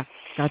by. Yeah,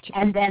 gotcha.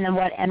 And then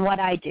what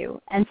I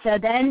do. And so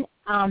then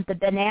the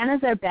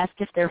bananas are best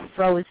if they're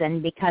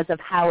frozen because of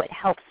how it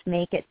helps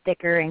make it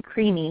thicker and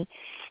creamy.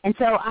 And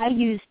so I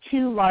use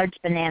 2 large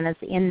bananas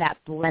in that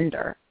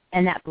blender,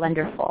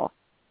 full.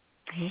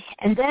 Mm-hmm.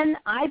 And then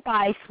I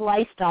buy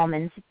sliced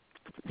almonds.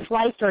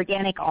 sliced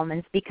organic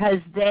almonds because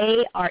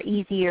they are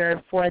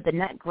easier for the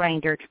nut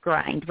grinder to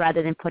grind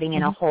rather than putting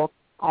in a whole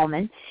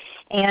almond.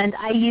 And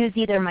I use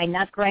either my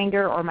nut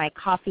grinder or my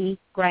coffee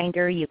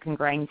grinder. You can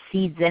grind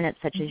seeds in it,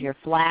 such as your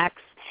flax.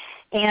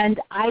 And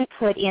I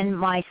put in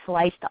my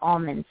sliced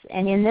almonds.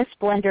 And in this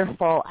blender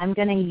full, I'm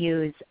going to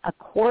use a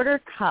 1/4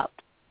 cup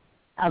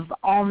of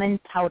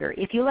almond powder.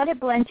 If you let it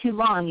blend too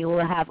long, you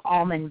will have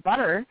almond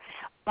butter.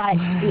 But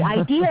the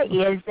idea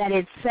is that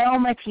it's so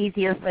much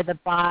easier for the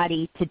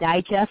body to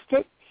digest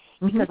it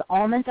because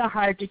almonds are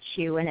hard to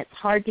chew, and it's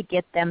hard to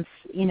get them,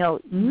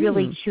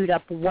 really chewed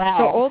up well.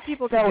 So old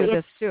people can do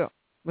this too,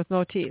 with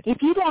no teeth.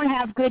 If you don't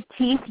have good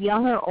teeth,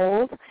 young or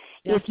old,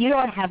 if you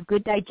don't have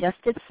good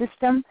digestive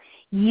system,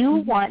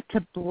 you want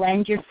to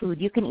blend your food.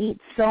 You can eat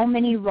so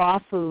many raw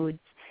foods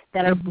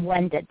that are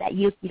blended that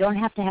you don't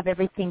have to have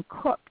everything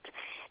cooked.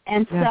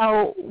 And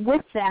so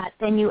with that,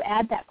 then you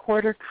add that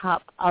 1/4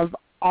 cup of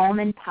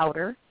almond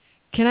powder.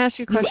 Can I ask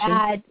you a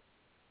question?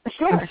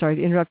 Sure. I'm sorry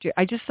to interrupt you.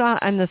 I just saw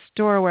in the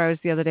store where I was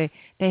the other day,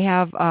 they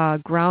have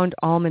ground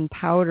almond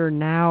powder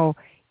now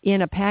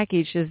in a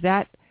package. Is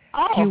that,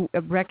 do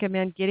you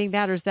recommend getting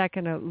that, or is that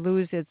going to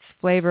lose its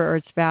flavor or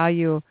its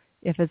value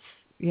if it's,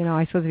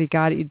 I suppose if you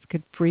got it, you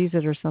could freeze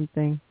it or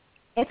something?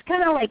 It's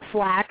kind of like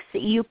flax.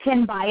 You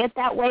can buy it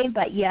that way,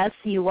 but yes,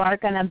 you are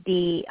going to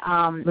be,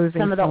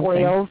 some of the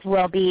oils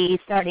will be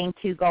starting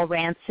to go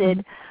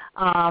rancid.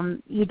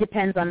 It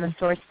depends on the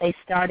source they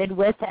started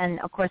with, and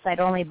of course I'd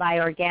only buy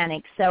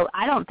organic. So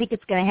I don't think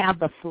it's going to have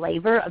the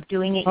flavor of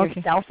doing it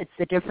yourself. It's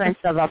the difference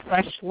of a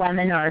fresh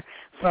lemon or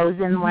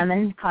frozen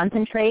lemon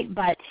concentrate.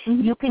 But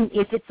you can,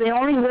 if it's the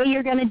only way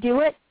you're going to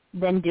do it,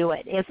 then do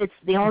it. If it's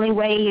the only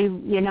way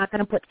you're not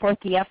going to put forth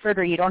the effort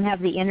or you don't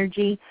have the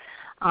energy,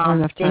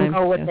 then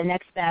go with the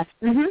next best.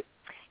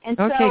 And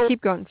okay,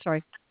 keep going.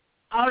 Sorry.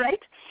 All right.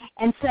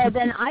 And so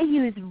then I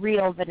use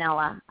real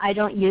vanilla. I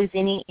don't use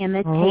any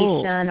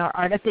imitation or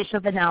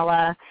artificial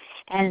vanilla.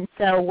 And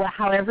so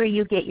however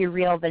you get your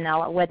real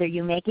vanilla, whether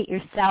you make it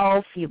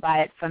yourself, you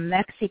buy it from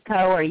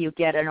Mexico, or you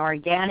get an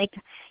organic,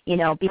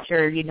 be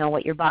sure you know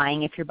what you're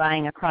buying if you're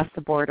buying across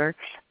the border.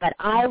 But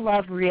I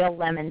love real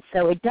lemon,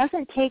 so it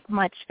doesn't take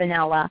much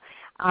vanilla.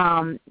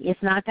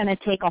 It's not going to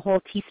take a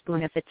whole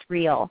teaspoon if it's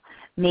real,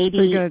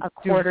 maybe a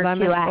 1/4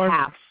 to a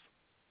half.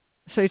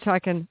 So you're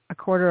talking a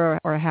 1/4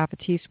 or a half a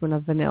teaspoon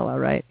of vanilla,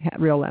 right?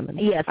 Real lemon.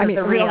 Yes,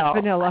 real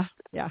vanilla.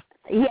 Yeah.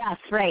 Yes,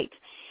 right.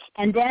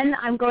 And then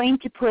I'm going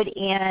to put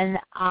in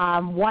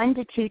 1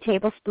 to 2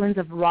 tablespoons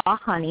of raw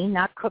honey,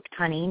 not cooked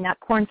honey, not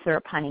corn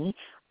syrup honey,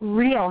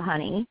 real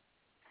honey.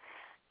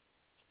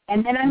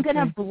 And then I'm going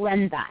to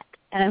blend that.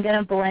 And I'm going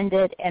to blend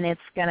it, and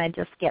it's going to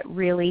just get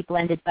really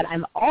blended. But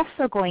I'm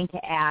also going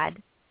to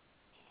add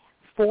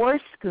 4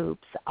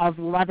 scoops of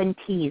Love and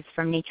Teas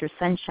from Nature's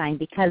Sunshine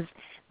because,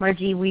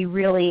 Margie, you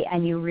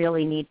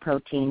really need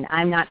protein.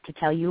 I'm not to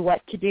tell you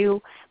what to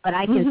do, but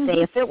I can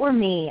say if it were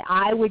me,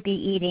 I would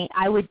be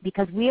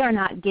because we are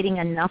not getting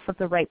enough of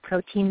the right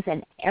proteins,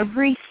 and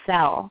every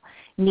cell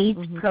needs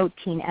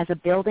protein as a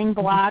building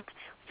block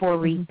for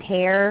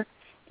repair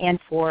and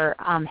for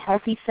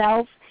healthy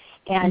cells.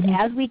 And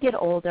as we get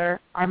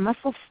older, our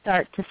muscles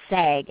start to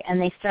sag,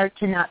 and they start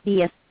to not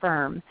be as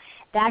firm.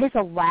 That is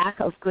a lack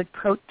of good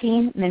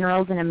protein,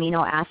 minerals, and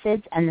amino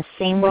acids, and the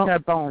same with our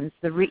bones.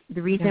 The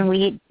reason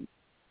we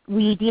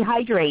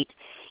dehydrate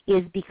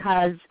is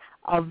because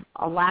of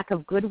a lack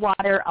of good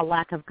water, a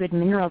lack of good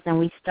minerals, and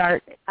we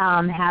start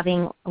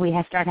having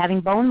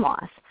bone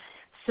loss.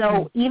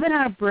 So even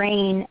our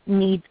brain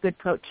needs good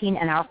protein,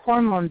 and our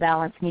hormone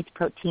balance needs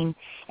protein,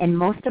 and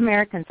most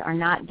Americans are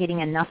not getting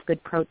enough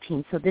good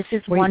protein. So this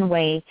is one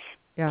way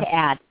to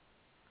add.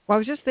 Well, I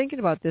was just thinking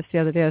about this the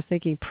other day. I was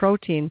thinking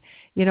protein,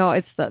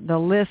 it's the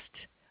list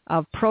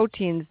of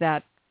proteins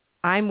that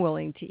I'm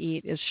willing to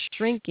eat is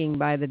shrinking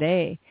by the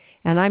day.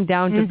 And I'm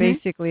down to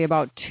basically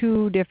about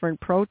 2 different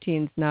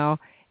proteins now.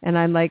 And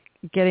I'm like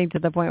getting to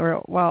the point where,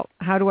 well,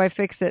 how do I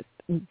fix it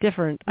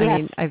different? Yes.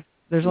 I mean,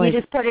 there's only you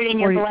just put it in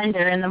your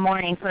blender in the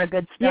morning for a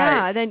good start.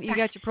 Yeah, then you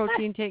got your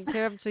protein taken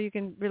care of so you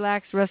can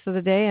relax the rest of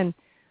the day and,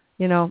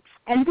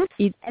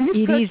 eat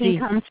protein easy.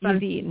 Comes from,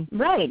 easy eating.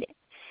 Right.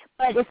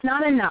 But it's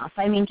not enough.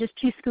 I mean, just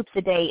 2 scoops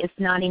a day is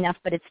not enough,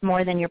 but it's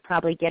more than you're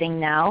probably getting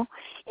now.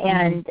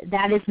 And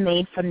that is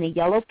made from the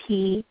yellow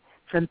pea,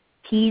 from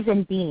peas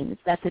and beans.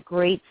 That's a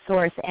great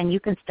source, and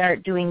you can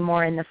start doing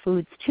more in the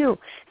foods too.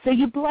 So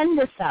you blend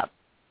this up,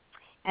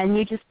 and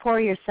you just pour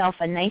yourself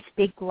a nice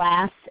big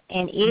glass,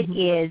 and it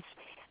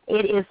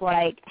is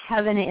like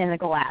heaven in a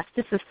glass,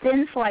 just a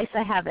thin slice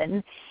of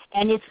heaven,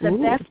 and it's the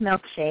best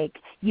milkshake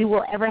you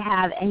will ever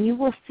have, and you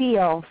will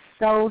feel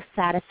so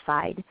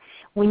satisfied.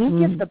 When you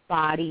give the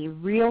body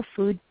real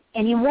food,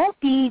 and you won't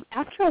be,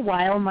 after a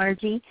while,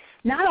 Margie,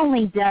 not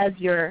only does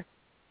your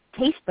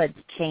taste buds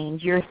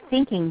change, your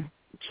thinking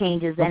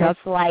changes, and it's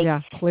like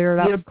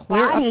your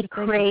body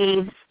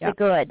craves the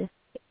good.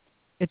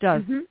 It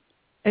does.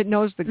 It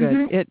knows the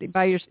good.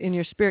 In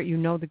your spirit, you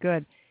know the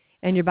good.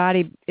 And your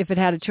body, if it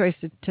had a choice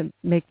to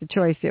make the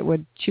choice, it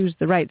would choose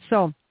the right.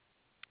 So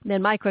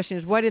then my question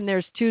is, what in there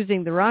is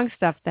choosing the wrong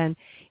stuff then?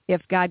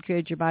 If God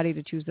created your body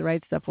to choose the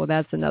right stuff, well,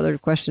 that's another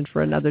question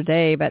for another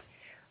day. But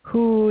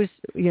who's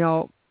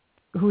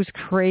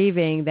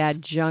craving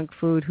that junk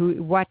food?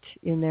 What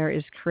in there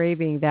is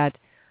craving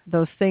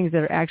those things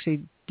that are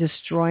actually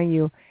destroying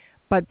you?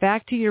 But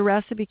back to your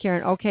recipe,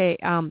 Karen. Okay.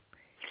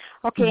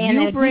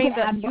 You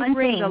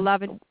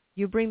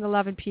bring the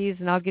 11 peas,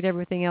 and I'll get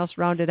everything else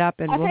rounded up,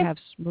 and we'll have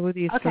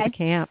smoothies for the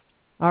camp.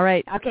 All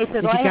right. Okay,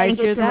 so go ahead and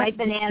get some ripe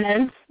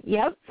bananas.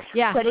 Yep.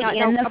 Yeah. Put it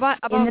in the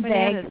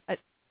bananas. bag.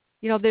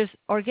 There's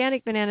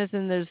organic bananas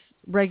and there's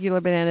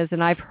regular bananas,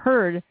 and I've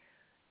heard,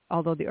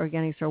 although the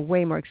organics are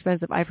way more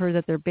expensive, I've heard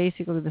that they're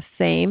basically the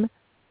same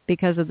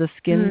because of the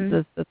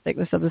skin, the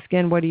thickness of the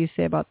skin. What do you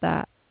say about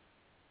that?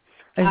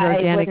 Is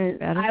organic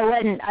better?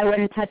 I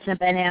wouldn't touch a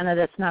banana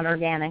that's not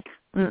organic.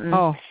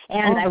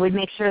 I would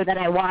make sure that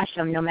I wash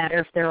them no matter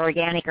if they're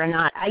organic or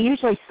not. I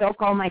usually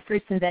soak all my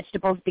fruits and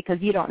vegetables because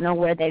you don't know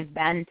where they've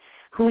been,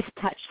 who's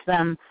touched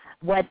them,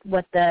 what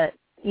the,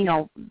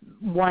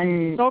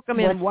 soak them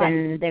in what?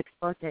 Been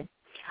exposed.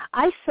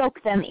 I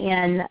soak them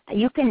in,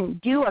 you can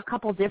do a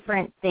couple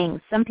different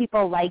things. Some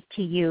people like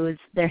to use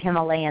their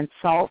Himalayan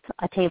salt,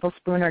 a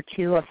tablespoon or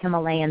two of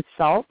Himalayan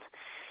salt.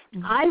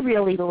 I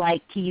really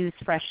like to use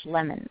fresh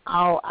lemon.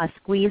 I'll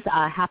squeeze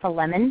half a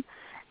lemon,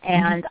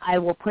 and I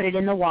will put it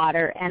in the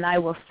water, and I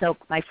will soak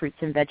my fruits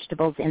and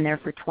vegetables in there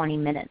for 20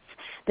 minutes.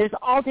 There's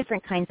all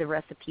different kinds of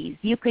recipes.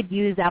 You could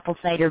use apple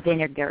cider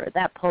vinegar.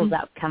 That pulls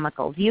out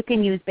chemicals. You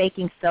can use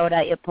baking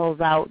soda. It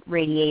pulls out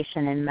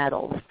radiation and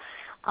metals.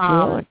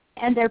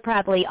 And there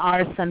probably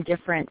are some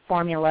different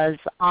formulas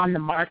on the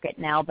market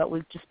now, but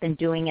we've just been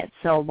doing it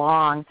so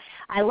long.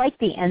 I like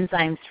the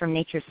enzymes from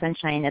Nature's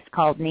Sunshine. It's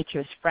called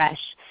Nature's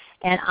Fresh.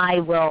 And I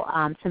will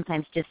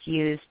sometimes just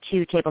use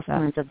 2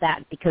 tablespoons of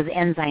that because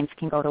enzymes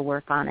can go to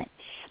work on it.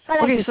 But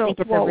I just think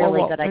it's a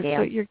really good idea.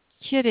 So you're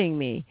kidding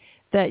me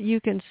that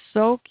you can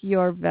soak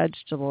your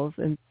vegetables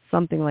in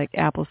something like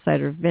apple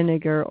cider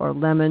vinegar or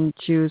lemon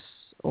juice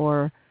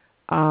or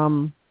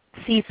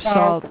sea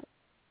salt.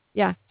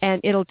 Yeah, and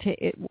it'll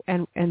take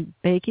and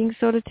baking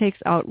soda takes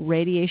out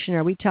radiation.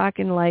 Are we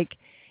talking like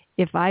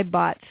if I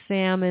bought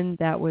salmon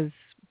that was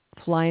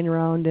flying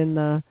around in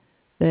the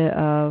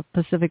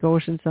Pacific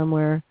Ocean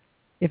somewhere,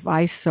 if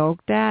I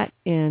soaked that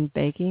in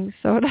baking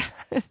soda,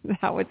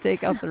 that would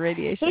take out the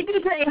radiation? It'd be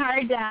pretty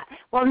hard to,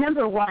 well,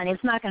 number one,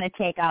 it's not going to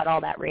take out all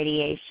that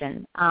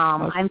radiation.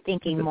 I'm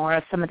thinking more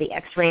of some of the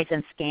x-rays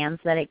and scans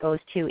that it goes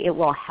to. It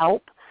will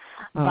help.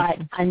 But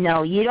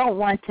no, you don't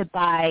want to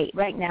buy,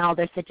 right now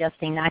they're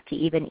suggesting not to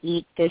even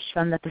eat fish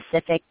from the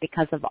Pacific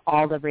because of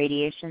all the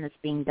radiation that's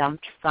being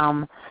dumped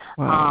from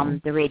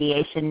the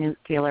radiation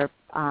nuclear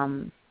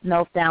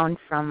meltdown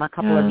from a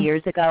couple of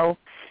years ago.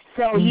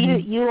 So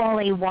you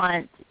only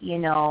want,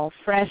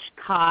 fresh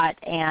caught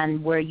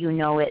and where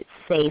it's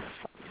safe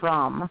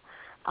from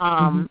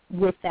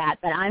with that.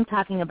 But I'm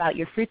talking about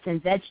your fruits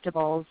and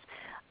vegetables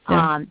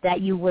that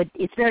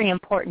it's very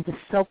important to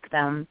soak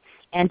them.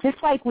 And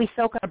just like we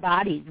soak our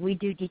bodies, we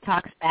do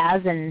detox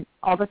baths and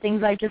all the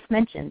things I just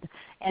mentioned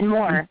and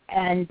more.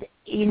 And,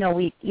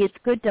 it's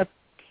good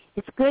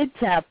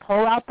to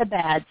pull out the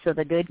bad so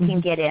the good can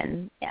get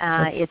in.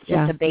 It's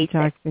just a basic.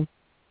 Detoxing.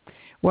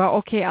 Well,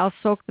 okay, I'll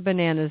soak the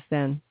bananas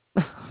then.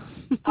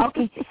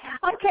 Okay.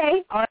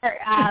 Or,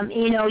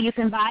 you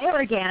can buy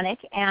organic,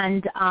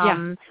 and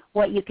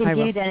what you can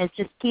do then is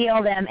just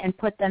peel them and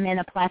put them in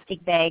a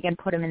plastic bag and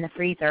put them in the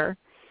freezer.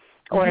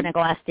 Or in a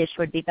glass dish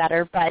would be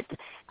better, but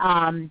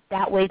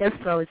that way they're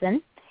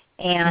frozen,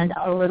 and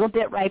a little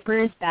bit riper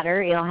is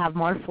better. It'll have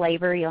more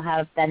flavor. You'll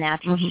have the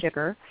natural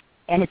sugar,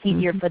 and it's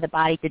easier for the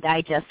body to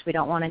digest. We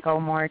don't want to go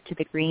more to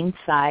the green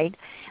side.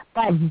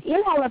 But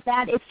in all of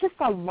that, it's just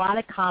a lot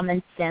of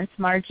common sense,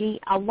 Margie.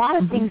 A lot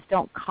of things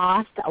don't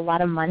cost a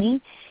lot of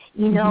money.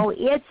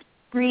 It's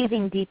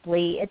breathing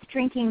deeply. It's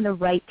drinking the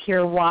right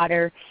pure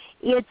water.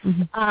 It's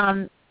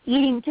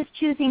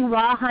choosing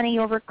raw honey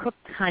over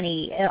cooked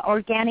honey,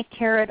 organic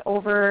carrot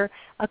over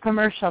a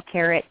commercial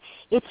carrot.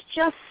 It's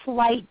just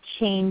slight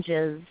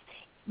changes,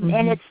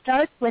 and it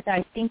starts with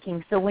our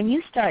thinking. So when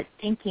you start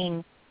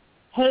thinking,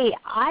 hey,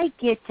 I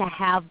get to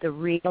have the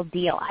real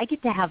deal. I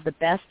get to have the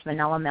best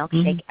vanilla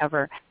milkshake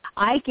ever.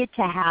 I get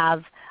to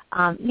have,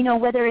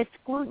 whether it's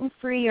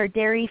gluten-free or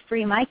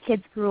dairy-free. My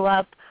kids grew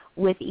up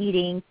with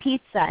eating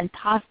pizza and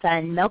pasta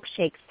and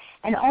milkshakes,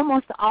 and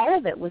almost all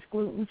of it was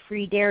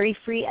gluten-free,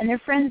 dairy-free, and their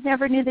friends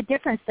never knew the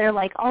difference. They're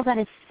like, oh, that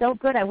is so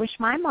good. I wish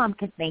my mom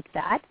could make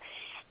that.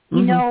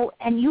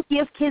 And you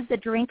give kids a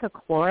drink of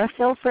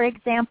chlorophyll, for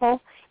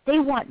example, they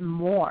want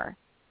more.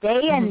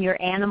 They and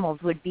your animals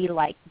would be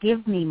like,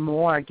 give me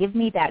more, give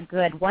me that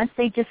good. Once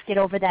they just get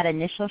over that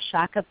initial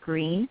shock of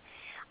green,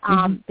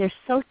 they're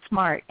so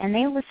smart, and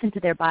they listen to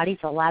their bodies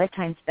a lot of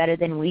times better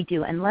than we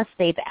do, unless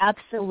they've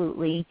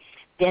absolutely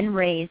been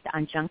raised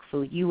on junk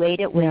food. You ate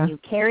it when you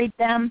carried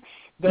them.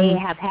 They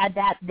have had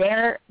that.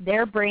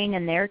 Their brain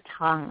and their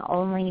tongue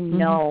only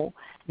know,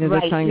 the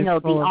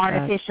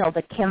artificial,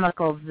 the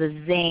chemicals, the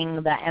Zing,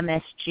 the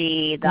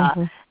MSG,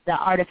 the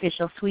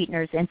artificial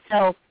sweeteners. And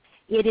so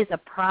it is a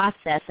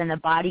process, and the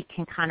body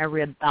can kind of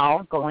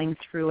rebel going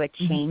through a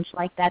change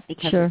like that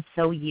because it's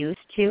so used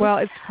to. Well,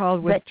 it's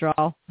called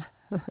withdrawal.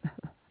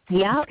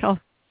 Yeah.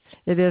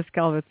 It is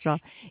called withdrawal.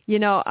 You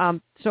know,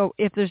 so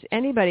if there's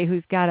anybody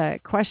who's got a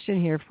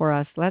question here for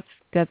us, that's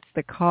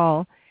the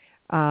call.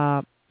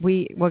 We're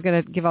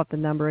going to give out the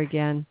number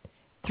again,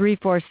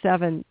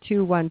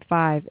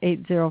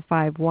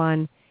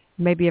 347-215-8051.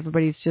 Maybe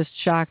everybody's just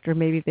shocked, or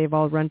maybe they've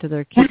all run to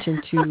their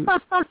kitchen to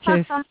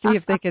see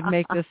if they could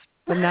make this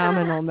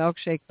phenomenal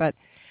milkshake. But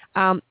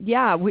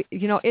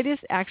it is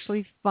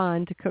actually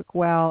fun to cook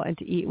well and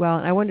to eat well.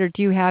 And I wonder,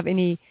 do you have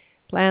any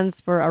plans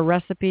for a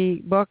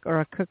recipe book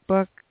or a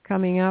cookbook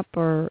coming up,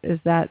 or is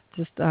that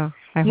just I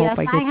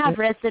have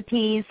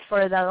recipes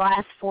for the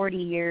last 40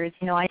 years.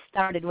 You know, I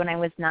started when I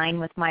was 9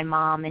 with my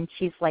mom, and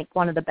she's like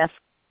one of the best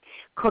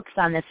cooks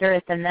on this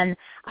earth. And then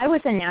I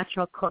was a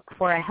natural cook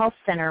for a health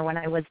center when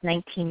I was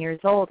 19 years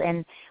old,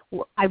 and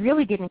I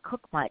really didn't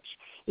cook much.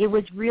 It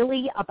was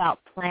really about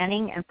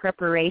planning and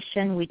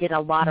preparation. We did a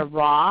lot of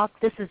raw.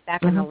 This is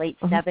back in the late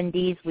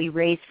 70s. We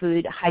raised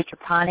food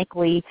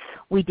hydroponically.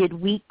 We did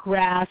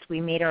wheatgrass.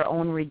 We made our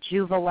own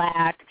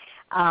Rejuvelac.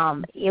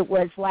 It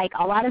was like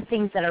a lot of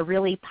things that are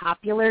really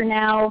popular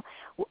now.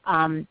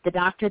 The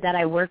doctor that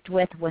I worked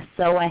with was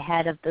so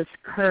ahead of this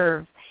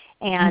curve.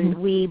 And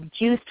we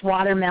juiced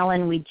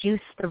watermelon, we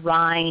juiced the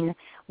rind,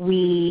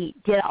 we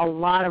did a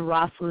lot of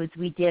raw foods,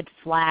 we did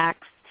flax.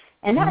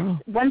 And that's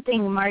one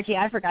thing, Margie,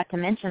 I forgot to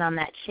mention on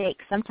that shake.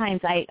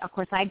 Sometimes I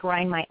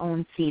grind my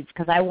own seeds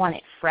because I want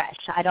it fresh.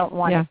 I don't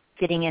want it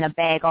sitting in a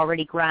bag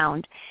already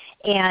ground.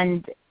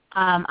 And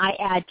I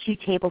add 2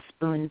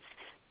 tablespoons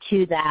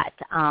to that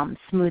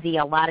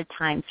smoothie a lot of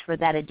times for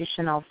that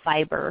additional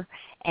fiber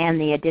and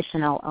the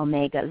additional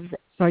omegas.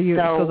 So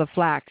the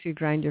flax, you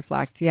grind your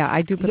flax. Yeah,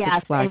 I do put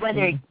the flax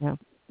in.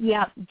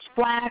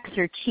 Flax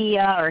or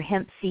chia or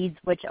hemp seeds,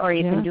 or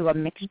you can do a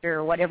mixture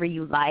or whatever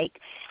you like.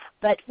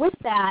 But with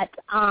that,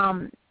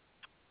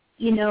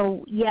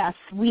 yes,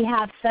 we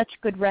have such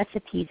good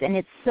recipes, and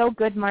it's so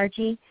good,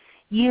 Margie.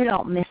 You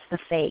don't miss the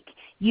fake.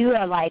 You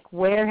are like,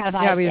 where have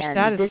I been? You're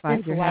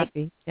satisfied. You're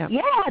happy. Yeah,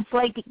 it's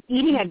like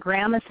eating at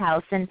Grandma's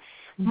house. And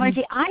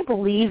Margie, I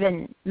believe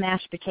in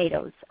mashed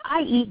potatoes.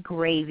 I eat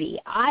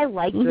gravy. I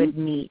like good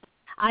meat.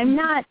 I'm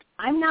not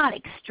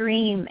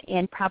extreme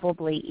in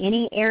probably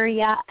any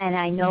area, and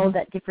I know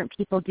that different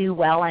people do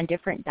well on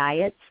different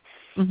diets.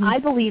 I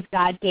believe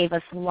God gave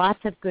us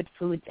lots of good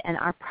foods, and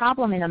our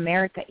problem in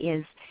America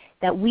is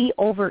that we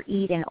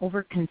overeat and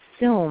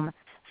overconsume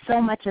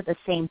so much of the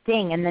same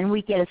thing, and then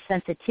we get a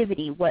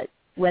sensitivity,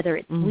 whether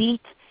it's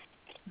wheat,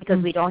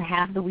 because we don't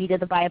have the wheat of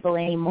the Bible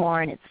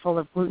anymore, and it's full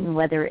of gluten,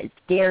 whether it's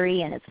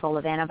dairy, and it's full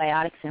of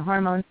antibiotics and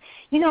hormones.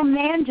 You know,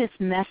 man just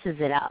messes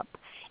it up.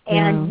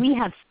 And we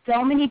have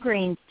so many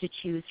grains to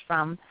choose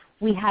from.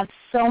 We have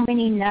so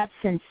many nuts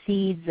and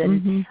seeds,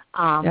 and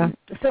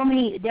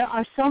there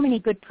are so many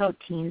good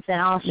proteins,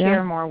 and I'll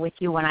share more with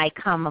you when I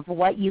come of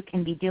what you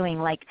can be doing.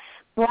 Like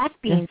black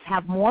beans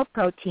have more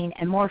protein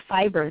and more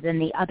fiber than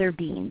the other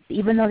beans,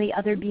 even though the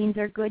other beans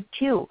are good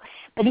too.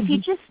 But if you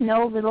just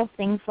know little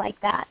things like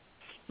that,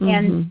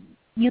 and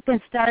you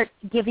can start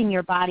giving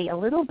your body a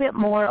little bit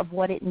more of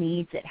what it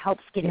needs, it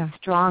helps get it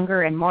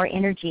stronger and more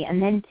energy, and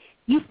then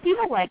you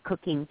feel like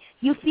cooking.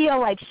 You feel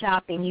like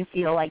shopping. You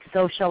feel like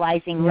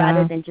socializing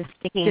rather than just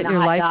sticking the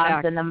hot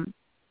dogs in them.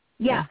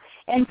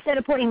 Instead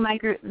of putting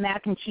mac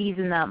and cheese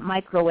in the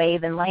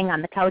microwave and laying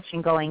on the couch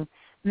and going,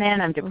 man,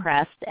 I'm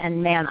depressed,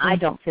 and man, I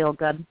don't feel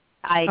good.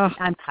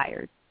 I'm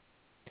tired.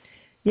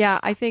 Yeah,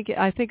 I think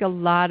a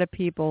lot of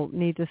people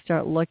need to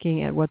start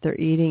looking at what they're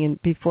eating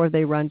and before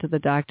they run to the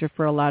doctor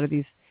for a lot of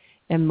these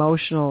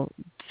emotional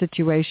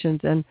situations.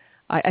 And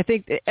I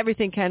think that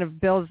everything kind of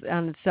builds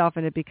on itself,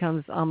 and it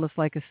becomes almost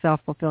like a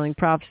self-fulfilling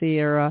prophecy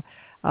or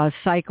a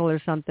cycle or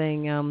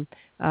something,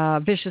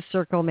 a vicious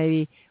circle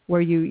maybe,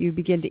 where you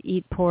begin to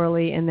eat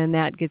poorly, and then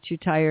that gets you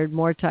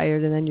more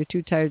tired, and then you're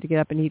too tired to get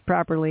up and eat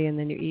properly, and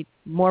then you eat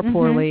more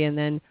poorly, and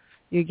then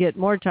you get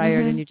more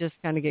tired, and you just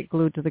kind of get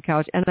glued to the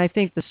couch. And I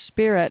think the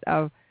spirit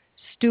of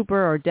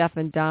stupor or deaf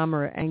and dumb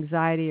or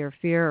anxiety or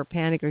fear or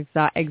panic or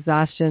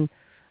exhaustion,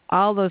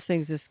 all those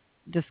things just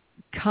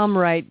come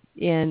right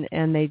in,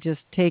 and they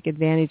just take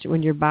advantage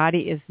when your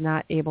body is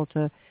not able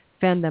to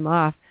fend them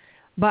off.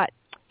 But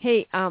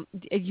hey, are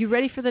you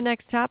ready for the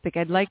next topic?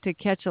 I'd like to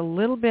catch a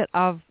little bit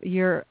of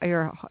your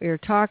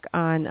talk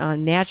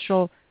on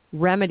natural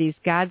remedies,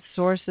 God's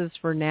sources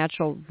for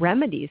natural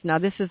remedies. Now,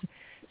 this is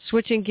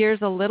switching gears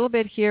a little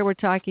bit here. We're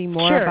talking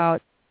more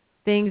about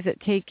things that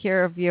take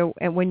care of you,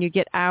 and when you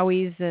get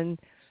owies and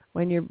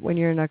when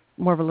you're in a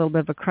more of a little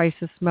bit of a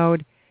crisis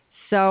mode.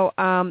 So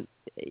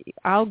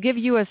I'll give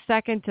you a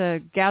second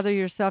to gather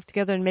yourself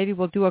together, and maybe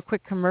we'll do a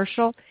quick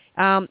commercial.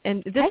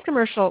 And this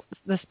commercial,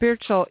 the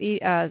spiritual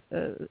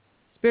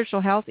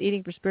health,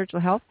 eating for spiritual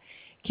health,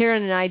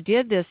 Karen and I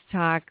did this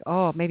talk,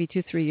 maybe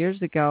 2-3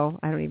 years ago.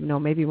 I don't even know,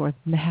 maybe more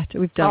than that.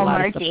 We've done a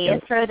lot of stuff. Margie,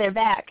 it's further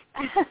back.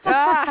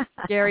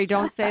 Gary,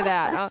 don't say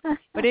that.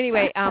 But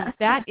anyway,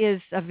 that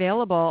is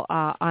available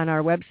on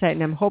our website,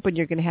 and I'm hoping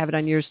you're going to have it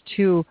on yours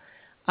too.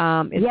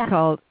 It's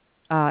called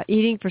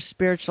Eating for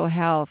Spiritual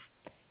Health.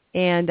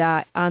 And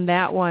on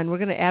that one, we're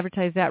going to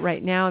advertise that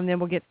right now, and then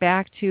we'll get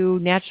back to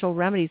Natural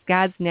Remedies,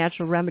 God's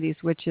Natural Remedies,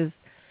 which is,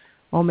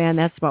 oh, man,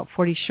 that's about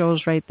 40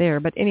 shows right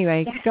there. But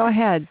anyway, go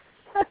ahead.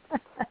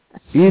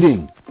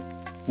 Eating.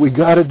 We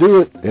got to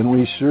do it, and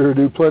we sure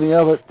do plenty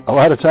of it. A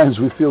lot of times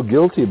we feel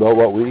guilty about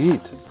what we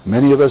eat.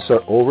 Many of us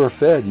are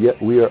overfed,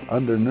 yet we are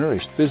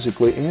undernourished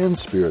physically and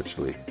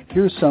spiritually.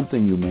 Here's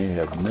something you may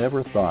have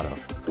never thought of.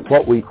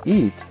 What we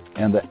eat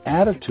and the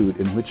attitude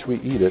in which we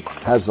eat it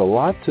has a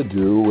lot to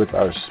do with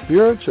our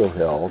spiritual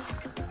health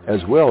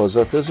as well as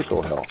our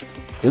physical health.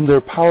 In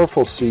their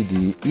powerful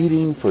CD,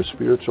 Eating for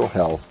Spiritual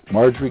Health,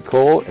 Marjorie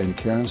Cole and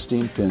Karen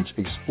Steen Finch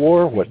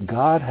explore what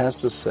God has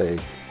to say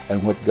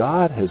and what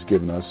God has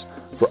given us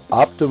for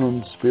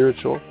optimum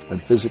spiritual and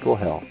physical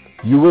health.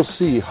 You will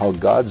see how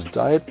God's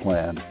diet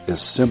plan is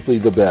simply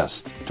the best.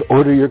 To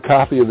order your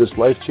copy of this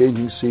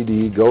life-changing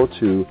CD, go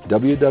to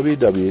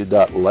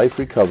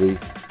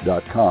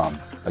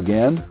www.liferecovery.com.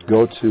 Again,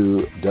 go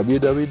to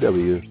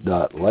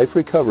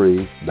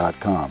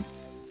www.liferecovery.com.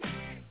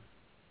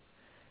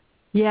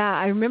 Yeah,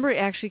 I remember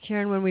actually,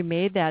 Karen, when we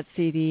made that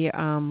CD,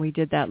 we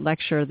did that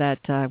lecture, that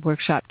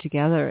workshop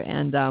together,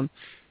 and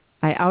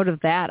out of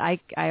that, I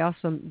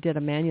also did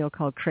a manual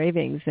called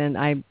Cravings, and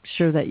I'm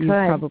sure that you've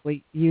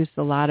probably used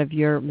a lot of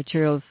your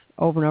materials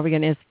over and over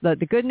again. It's,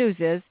 the good news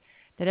is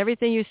that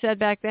everything you said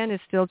back then is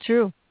still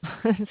true.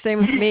 Same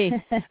with me.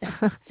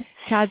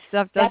 God's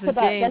stuff doesn't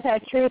change. That's how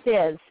truth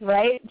is,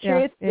 right?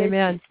 Truth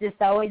Amen. Is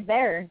just always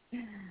there.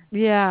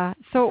 Yeah.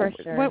 So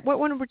sure.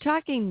 when we're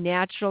talking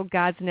natural,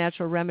 God's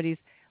natural remedies,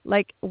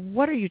 like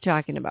what are you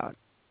talking about?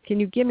 Can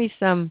you give me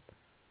some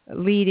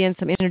lead in,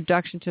 some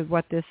introduction to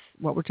what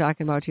we're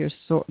talking about here,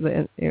 so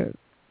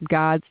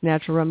God's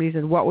natural remedies,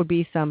 and what would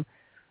be some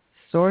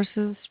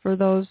sources for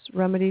those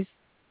remedies?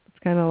 It's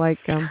kind of like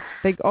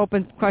big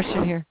open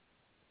question here.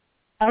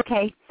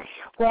 Okay.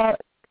 Well,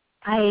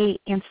 I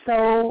am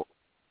so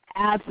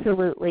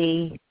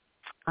absolutely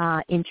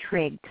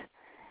intrigued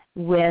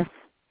with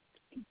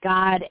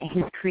God,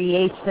 His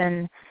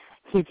creation,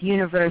 His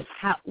universe,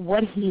 how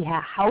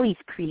He's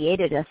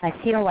created us. I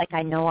feel like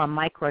I know a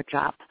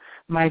microdrop,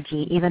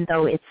 Margie, even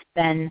though it's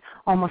been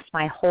almost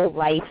my whole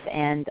life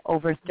and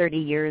over 30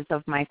 years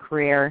of my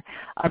career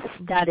of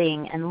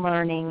studying and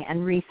learning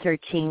and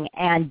researching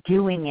and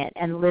doing it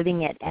and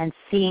living it and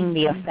seeing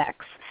the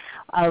effects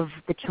of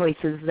the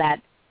choices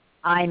that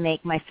I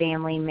make, my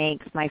family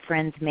makes, my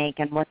friends make,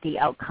 and what the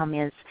outcome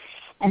is.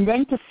 And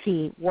then to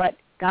see what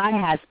God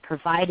has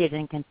provided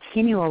and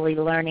continually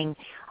learning.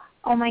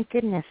 Oh, my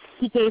goodness,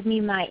 He gave me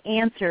my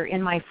answer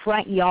in my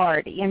front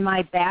yard, in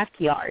my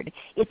backyard.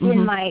 It's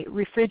in my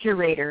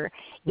refrigerator.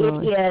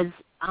 Really? It is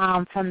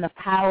from the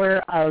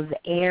power of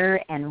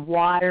air and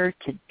water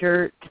to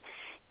dirt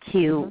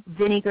to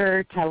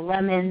vinegar to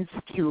lemons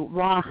to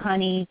raw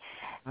honey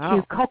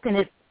to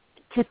coconut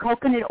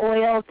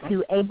oil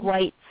to egg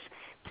whites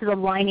to the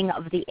lining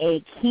of the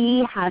egg.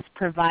 He has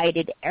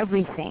provided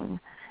everything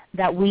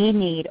that we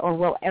need or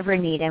will ever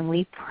need, and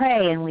we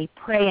pray and we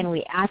pray and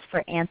we ask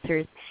for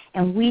answers,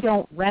 and we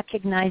don't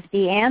recognize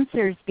the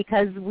answers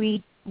because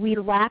we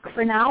lack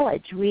for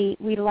knowledge. We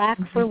lack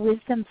for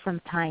wisdom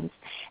sometimes.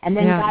 And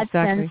then God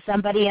sends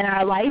somebody in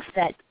our life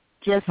that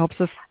just helps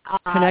us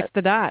connect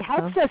the dots.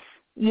 Helps us,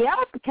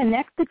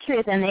 connect the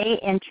truth,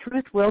 and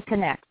truth will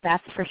connect.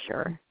 That's for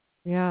sure.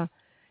 Yeah.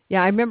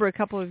 Yeah, I remember a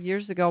couple of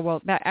years ago,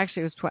 well,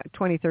 actually it was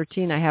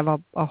 2013, I have a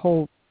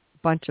whole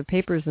bunch of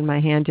papers in my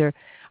hand here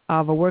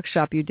of a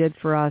workshop you did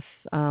for us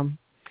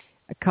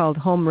called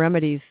Home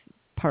Remedies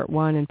Part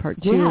 1 and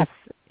Part 2. Yes.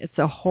 It's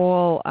a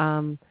whole,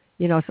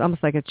 it's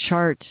almost like a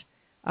chart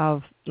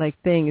of like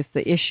things,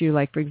 the issue,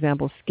 like for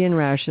example, skin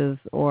rashes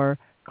or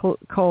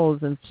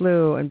colds and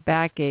flu and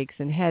backaches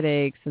and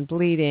headaches and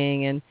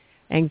bleeding and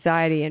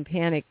anxiety and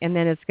panic. And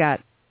then it's got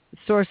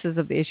sources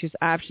of the issues,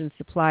 options,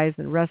 supplies,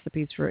 and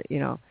recipes for,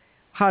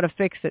 how to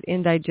fix it,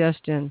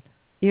 indigestion,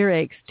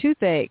 earaches,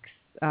 toothaches.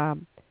 A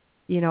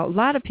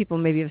lot of people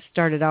maybe have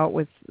started out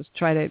with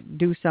try to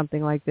do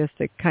something like this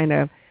to kind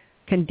of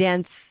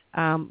condense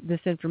this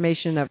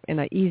information in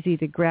an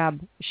easy-to-grab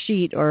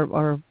sheet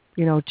or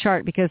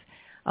chart, because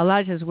a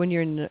lot of times when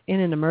you're in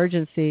an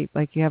emergency,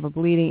 like you have a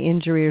bleeding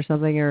injury or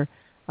something, or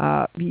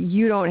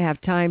you don't have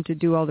time to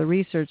do all the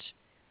research,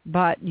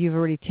 but you've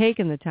already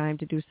taken the time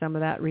to do some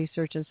of that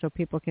research, and so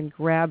people can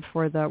grab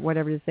for the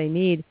whatever it is they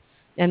need.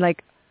 And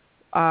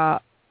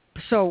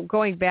so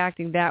going back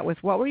to that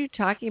with what were you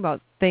talking about,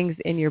 things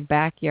in your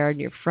backyard,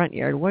 your front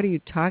yard, what are you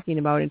talking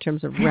about in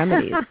terms of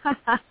remedies?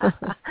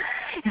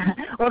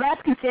 Well,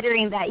 that's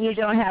considering that you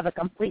don't have a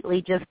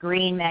completely just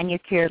green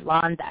manicured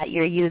lawn that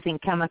you're using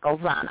chemicals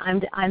on.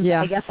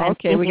 I guess I'm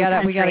okay, we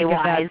gotta get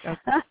wise.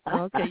 that.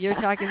 Okay, you're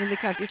talking in the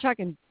country. You're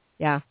talking,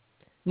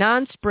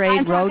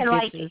 non-sprayed road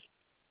ditches.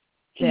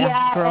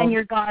 And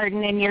your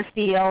garden and your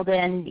field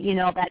and,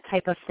 that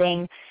type of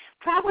thing.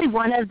 Probably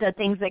one of the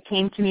things that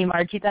came to me,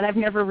 Margie, that I've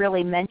never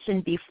really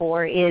mentioned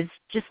before is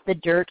just the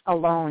dirt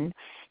alone.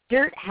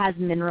 Dirt has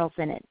minerals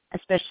in it,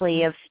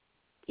 especially if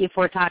if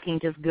we're talking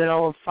just good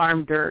old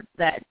farm dirt.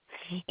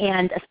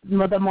 And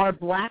the more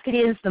black it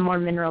is, the more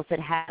minerals it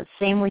has.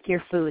 Same with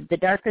your food. The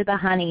darker the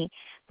honey,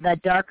 the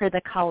darker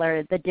the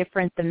color, the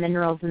different the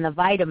minerals and the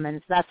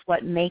vitamins. That's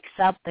what makes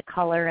up the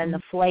color and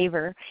the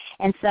flavor.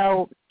 And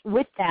so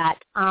with that,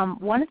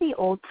 one of the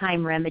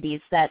old-time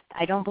remedies that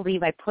I don't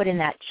believe I put in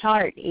that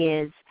chart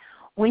is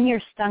when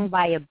you're stung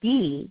by a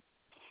bee,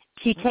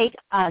 to take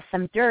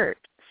some dirt,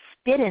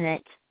 spit in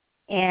it,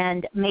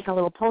 and make a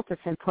little poultice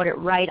and put it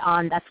right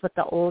on. That's what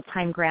the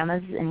old-time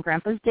grandmas and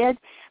grandpas did,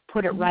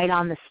 put it right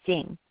on the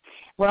sting.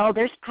 Well,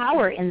 there's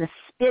power in the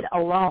spit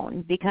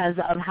alone because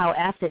of how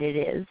acid it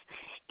is,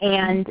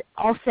 and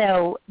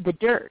also the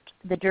dirt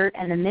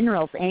and the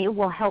minerals, and it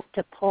will help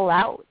to pull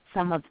out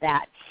some of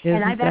that.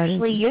 And I've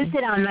actually used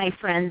it on my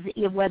friends,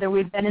 whether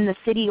we've been in the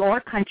city or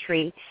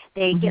country,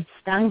 they get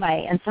stung by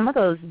it. And some of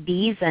those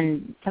bees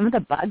and some of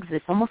the bugs,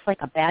 it's almost like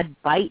a bad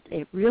bite.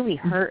 It really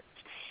hurts.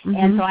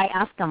 And so I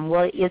asked them,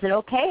 well, is it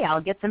okay?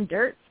 I'll get some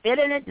dirt, spit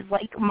in it, just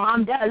like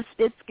Mom does.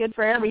 Spit's good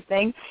for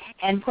everything.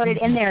 And put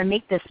it in there and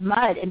make this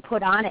mud and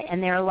put on it.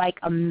 And they're like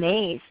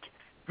amazed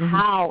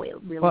how it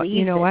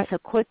relieves it so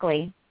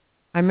quickly.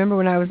 I remember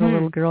when I was a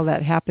little girl,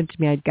 that happened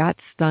to me. I got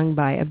stung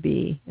by a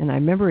bee, and I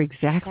remember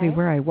exactly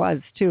where I was,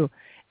 too.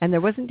 And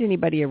there wasn't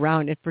anybody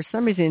around. And for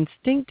some reason,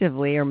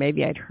 instinctively, or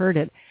maybe I'd heard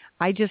it,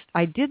 I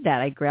did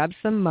that. I grabbed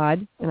some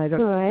mud, and I don't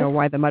know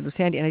why the mud was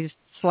handy, and I just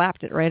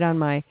slapped it right on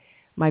my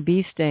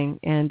bee sting.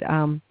 And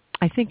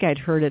I think I'd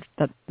heard it,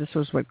 that this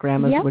was what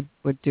grandmas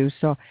would do.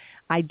 So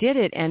I did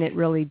it, and it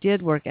really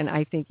did work. And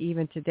I think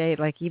even today,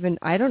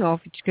 I don't know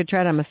if you could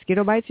try it on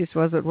mosquito bites. You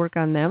suppose it would work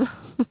on them?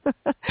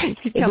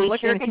 We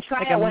sure can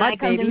try it when I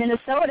come to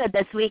Minnesota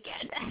this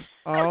weekend.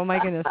 Oh, my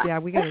goodness. Yeah,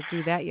 we got to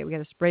do that yet. We got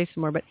to spray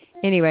some more. But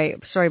anyway,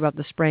 sorry about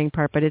the spraying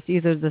part, but it's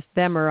either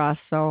them or us,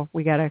 so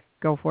we got to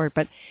go for it.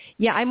 But,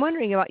 yeah, I'm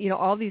wondering about,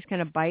 all these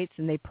kind of bites,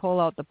 and they pull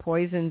out the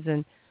poisons,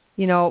 and,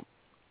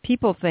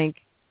 people think,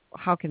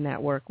 how can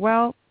that work?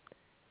 Well,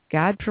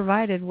 God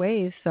provided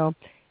ways, so...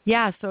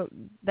 Yeah, so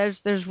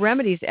there's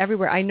remedies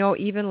everywhere. I know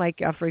even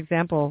for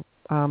example,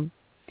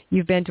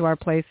 you've been to our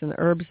place and the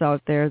herbs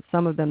out there,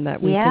 some of them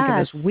that we think of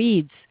as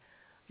weeds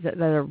that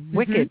are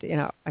wicked,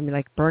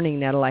 like burning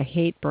nettle. I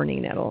hate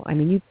burning nettle. I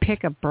mean, you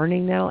pick a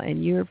burning nettle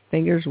and your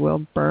fingers will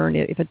burn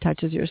if it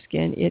touches your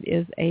skin. It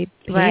is a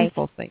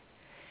painful thing.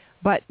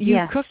 But you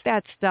cook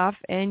that stuff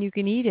and you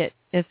can eat it.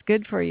 It's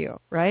good for you,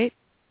 right?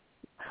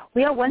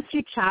 Well, once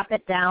you chop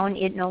it down,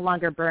 it no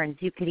longer burns.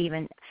 You could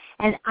even,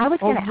 and I was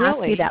going to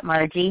ask you that,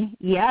 Margie.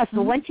 Yeah,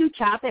 so once you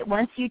chop it,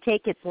 once you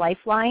take its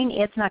lifeline,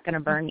 it's not going to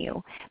burn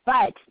you.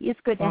 But it's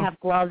good to have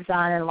gloves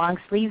on and long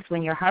sleeves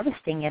when you're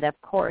harvesting it, of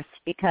course,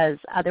 because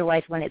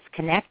otherwise when it's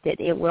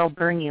connected, it will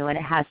burn you, and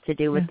it has to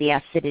do with the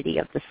acidity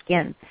of the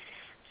skin.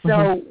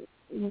 So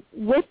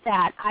with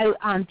that,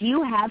 do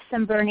you have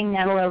some burning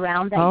nettle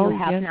around that you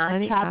have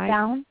not chopped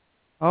down?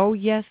 Oh,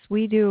 yes,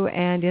 we do,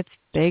 and it's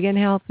big and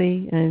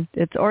healthy, and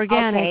it's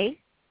organic. Okay.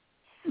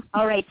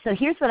 All right, so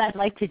here's what I'd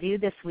like to do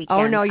this weekend.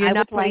 Oh, no, you're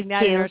not putting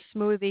that in our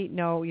smoothie?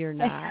 No, you're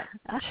not.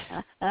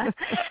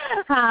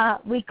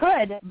 We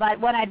could, but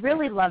what I'd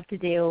really love to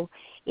do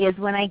is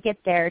when I get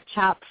there,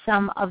 chop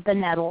some of the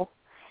nettle.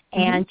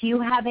 And do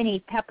you have any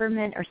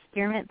peppermint or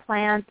spearmint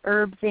plants,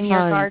 herbs in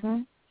your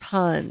garden?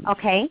 Tons.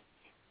 Okay.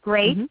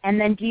 Great. And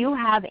then do you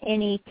have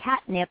any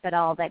catnip at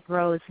all that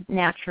grows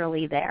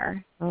naturally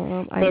there?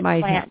 I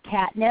might have.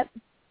 Catnip?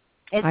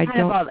 It's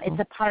it's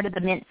a part of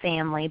the mint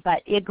family,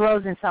 but it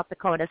grows in South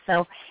Dakota.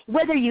 So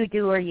whether you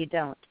do or you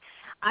don't,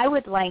 I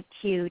would like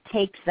to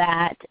take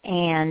that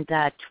and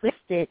twist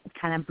it,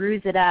 kind of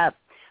bruise it up,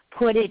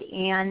 put it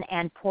in,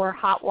 and pour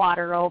hot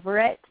water over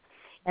it.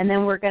 And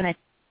then we're gonna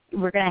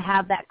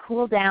have that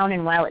cool down.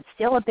 And while it's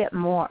still a bit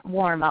more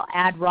warm, I'll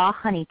add raw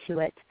honey to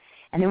it,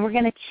 and then we're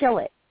gonna chill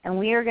it. And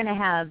we are going to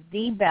have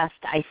the best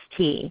iced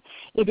tea.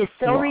 It is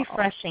so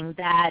refreshing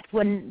that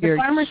when the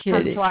farmers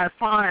come to our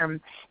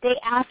farm, they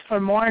ask for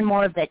more and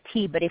more of that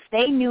tea. But if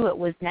they knew it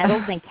was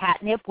nettles and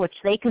catnip, which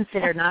they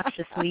consider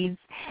noxious weeds,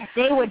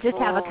 they would just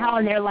have a cow,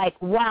 and they're like,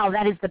 wow,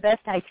 that is the best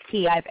iced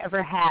tea I've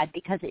ever had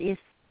because it is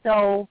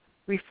so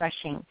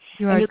refreshing.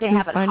 And you can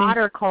have it hot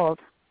or cold.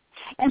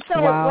 And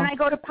so when I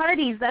go to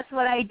parties, that's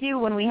what I do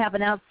when we have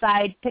an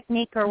outside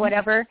picnic or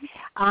whatever.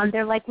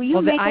 They're like, will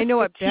you make us I know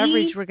what tea?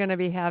 Beverage we're going to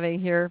be having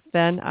here,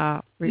 Ben.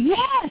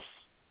 Yes,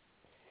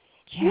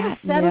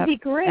 that would be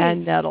great.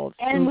 And nettles.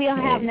 And we'll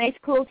have nice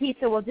cool tea,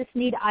 so we'll just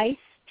need ice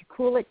to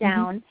cool it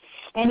down.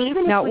 And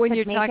even now, if we when could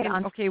you're make talking, it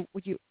on... okay,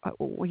 would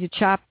you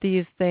chop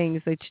these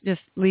things? They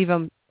just leave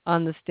them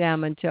on the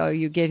stem until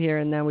you get here,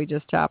 and then we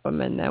just chop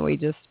them, and then we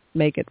just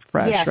make it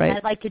fresh, right? Yes,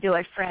 I'd like to do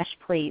it fresh,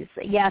 please.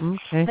 Yes,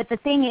 but the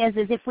thing is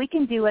if we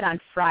can do it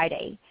on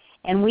Friday,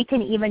 and we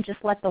can even just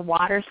let the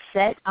water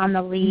sit on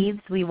the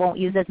leaves, we won't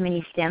use as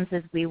many stems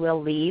as we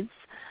will leaves,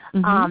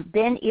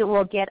 then it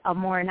will get a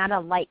more, not a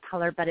light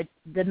color, but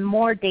the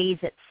more days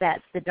it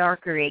sets, the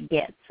darker it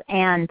gets.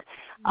 And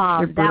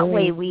that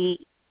way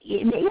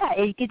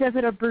it does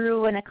it a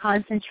brew and a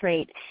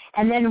concentrate,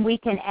 and then we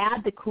can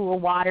add the cool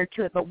water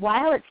to it. But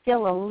while it's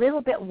still a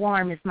little bit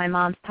warm, as my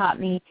mom's taught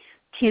me,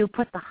 to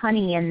put the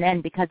honey in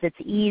then because it's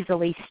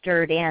easily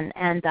stirred in.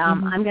 And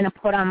I'm going to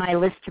put on my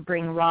list to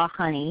bring raw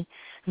honey.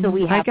 So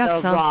we have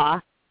the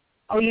raw.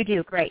 Oh, you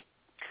do? Great.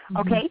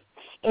 Okay.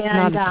 And,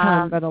 not a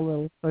ton, but a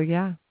little. So,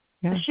 yeah.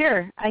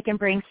 Sure, I can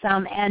bring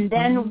some. And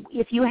then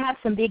if you have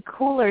some big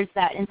coolers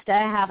that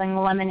instead of having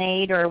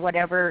lemonade or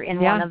whatever in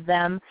one of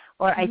them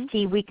or iced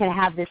tea, we could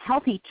have this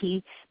healthy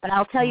tea. But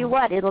I'll tell you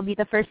what, it'll be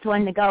the first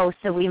one to go,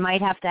 so we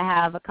might have to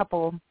have a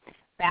couple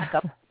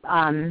backup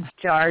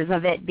jars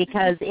of it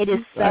because it is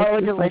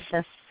so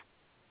delicious.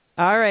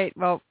 All right.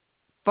 Well,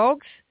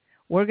 folks,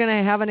 we're going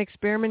to have an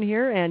experiment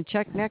here and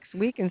check next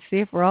week and see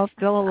if we're all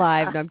still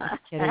alive. No, I'm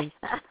just kidding.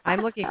 I'm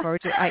looking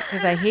forward to it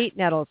because I hate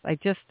nettles.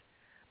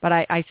 But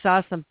I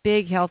saw some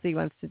big healthy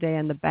ones today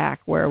in the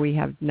back where we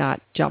have not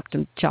chopped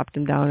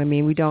them down. I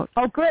mean, we don't.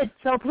 Oh, good.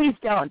 So please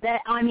don't. They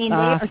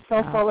are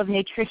so full of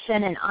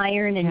nutrition and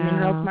iron and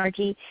minerals,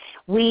 Margie.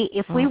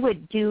 If we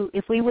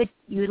would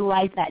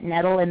utilize that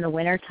nettle in the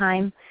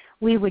wintertime,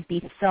 we would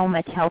be so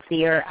much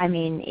healthier. I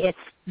mean, it's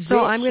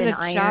so I'm going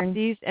to chop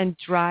these and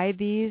dry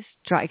these,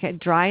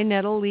 dry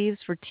nettle leaves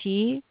for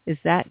tea. Is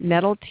that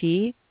nettle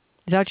tea?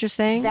 Is that what you're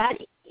saying?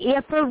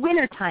 Yeah, for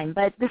wintertime,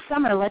 but this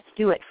summer, let's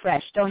do it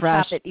fresh. Don't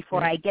chop it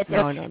before I get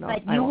there. No.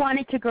 But you want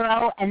it to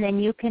grow, and then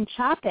you can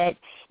chop it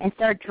and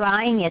start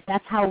drying it.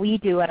 That's how we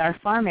do at our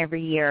farm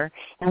every year.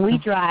 And we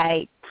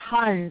dry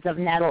tons of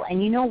nettle.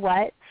 And you know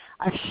what?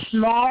 A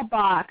small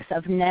box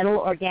of nettle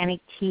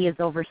organic tea is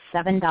over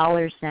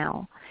 $7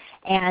 now.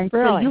 And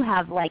so you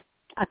have like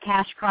a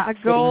cash crop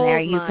sitting there.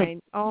 You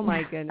could. Oh,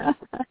 my goodness.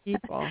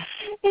 People.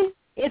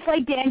 It's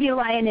like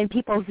dandelion in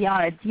people's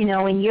yards. You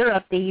know, in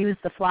Europe, they use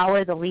the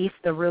flower, the leaf,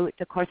 the root.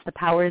 Of course, the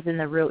power is in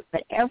the root.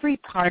 But every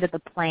part of the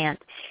plant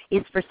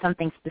is for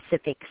something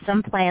specific.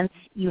 Some plants,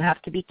 you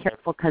have to be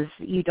careful because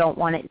you don't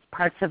want it.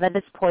 Parts of it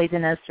is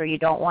poisonous, or you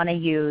don't want to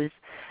use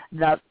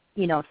the,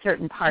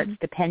 certain parts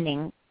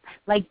depending.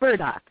 Like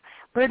burdock.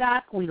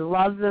 Burdock, we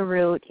love the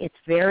root. It's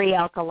very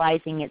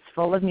alkalizing. It's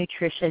full of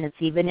nutrition. It's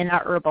even in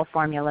our herbal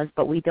formulas,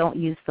 but we don't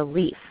use the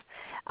leaf.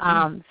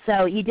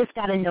 So you just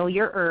got to know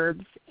your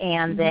herbs,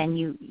 and then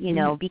you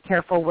be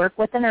careful. Work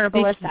with an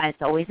herbalist.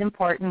 It's always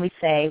important. We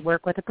say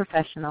work with a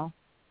professional.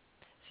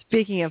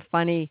 Speaking of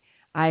funny,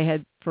 I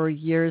had for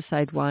years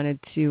I'd wanted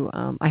to.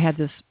 I had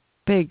this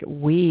big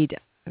weed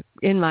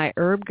in my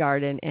herb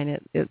garden, and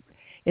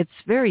it's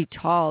very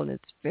tall and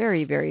it's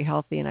very, very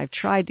healthy. And I've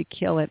tried to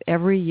kill it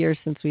every year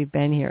since we've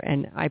been here.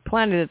 And I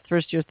planted it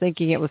first year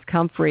thinking it was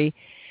comfrey.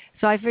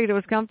 So I figured it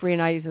was comfrey,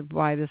 and I said,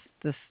 why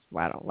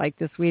I don't like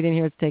this weed in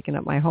here. It's taking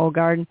up my whole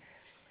garden.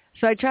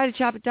 So I tried to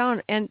chop it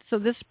down. And so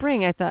this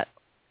spring I thought,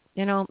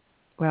 I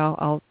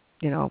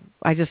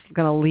just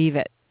going to leave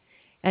it.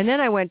 And then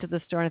I went to the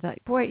store and I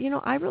thought, boy,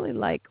 I really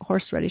like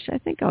horseradish. I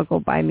think I'll go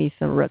buy me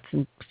some roots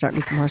and start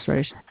me some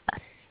horseradish.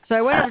 So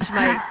I went over to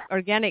my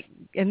organic,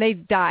 and they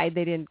died.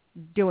 They didn't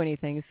do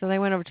anything. So I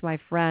went over to my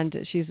friend.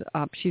 She's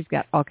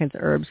got all kinds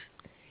of herbs.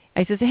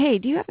 I said, hey,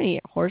 do you have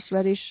any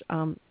horseradish?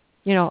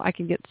 I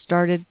can get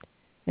started.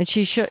 And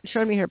she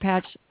showed me her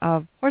patch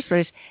of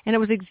horseradish, and it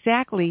was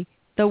exactly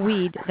the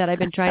weed that I've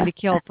been trying to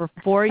kill for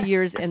 4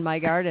 years in my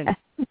garden.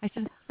 I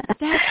said,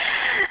 that's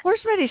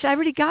horseradish. I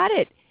already got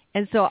it.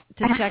 And so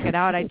to check it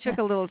out, I took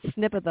a little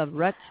snip of the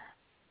roots,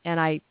 and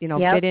I,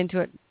 bit into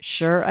it.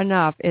 Sure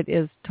enough, it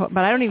is, but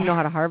I don't even know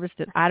how to harvest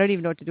it. I don't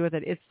even know what to do with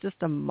it. It's just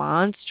a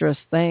monstrous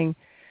thing.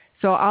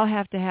 So I'll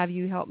have to have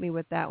you help me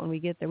with that when we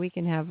get there. We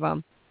can have,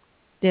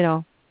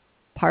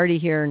 party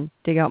here and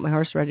dig out my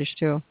horseradish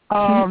too.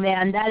 Oh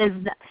man, that is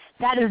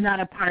not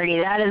a party.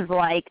 That is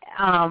like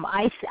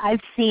I've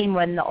seen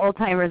when the old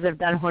timers have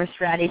done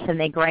horseradish and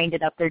they grind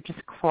it up, they're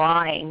just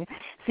crying.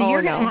 So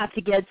you're going to have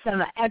to get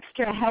some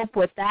extra help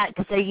with that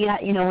because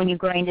when you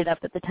grind it up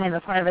at the time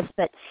of harvest.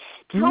 But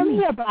tell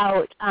me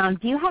about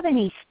do you have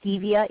any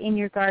stevia in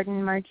your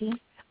garden, Margie?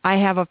 I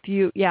have a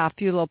few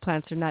little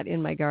plants. They're not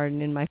in my garden.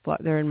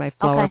 They're in my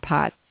flower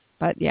pot.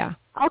 But yeah.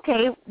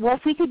 Okay, well,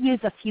 if we could use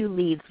a few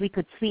leaves, we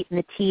could sweeten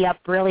the tea up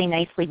really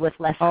nicely with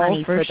less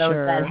honey for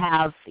those that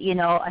have,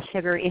 a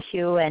sugar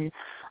issue and,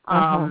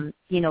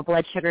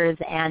 blood sugars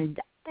and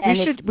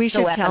we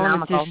should so tell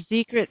them it's a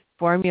secret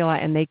formula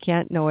and they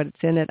can't know what's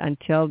in it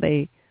until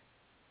they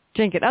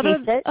drink it.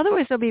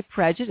 Otherwise, they'll be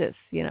prejudiced,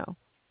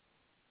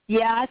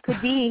 Yeah, it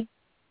could be.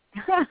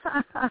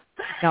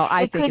 No,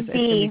 I think it's going to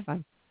be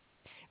fun.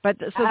 But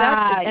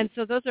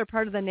so those are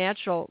part of the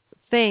natural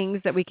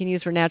things that we can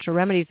use for natural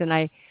remedies.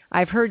 And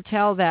I've heard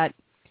tell that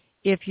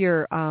if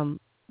you're,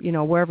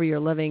 wherever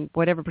you're living,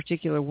 whatever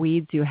particular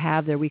weeds you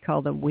have there, we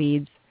call them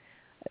weeds.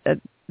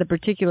 The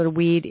particular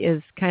weed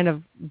is kind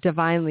of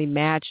divinely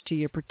matched to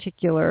your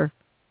particular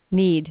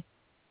need.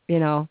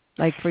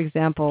 Like for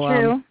example,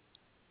 True.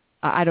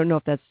 I don't know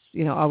if that's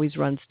always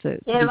runs to.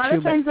 Yeah, a lot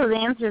of times those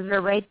answers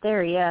are right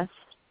there. Yes.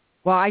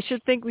 Well, I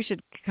think we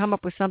should come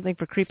up with something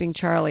for Creeping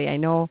Charlie. I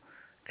know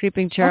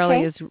Creeping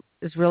Charlie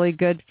is really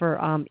good for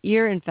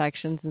ear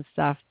infections and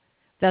stuff,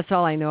 That's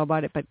all I know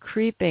about it. But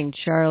creeping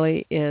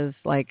Charlie is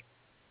like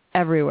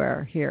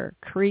everywhere here.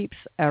 Creeps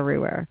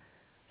everywhere.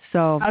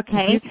 So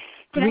okay.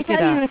 Can I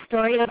tell you a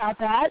story about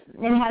that?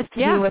 It has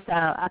to do with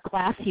a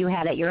class you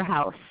had at your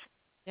house.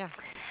 Yeah.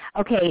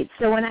 Okay,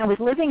 so when I was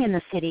living in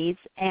the cities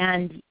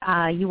and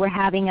you were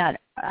having a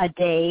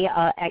day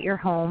at your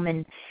home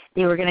and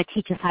they were going to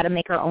teach us how to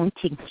make our own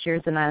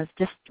tinctures, and I was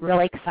just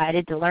really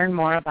excited to learn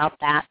more about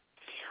that.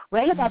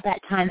 Right about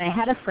that time, I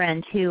had a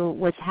friend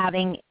who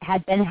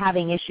had been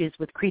having issues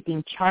with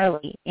creeping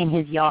Charlie in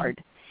his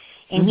yard.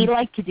 And he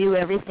liked to do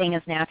everything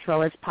as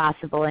natural as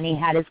possible, and he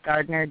had his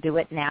gardener do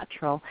it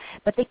natural.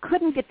 But they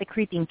couldn't get the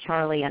creeping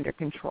Charlie under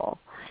control.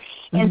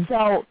 And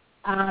so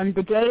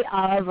the day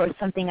of or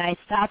something, I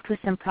stopped with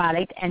some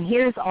product, and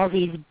here's all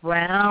these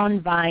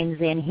brown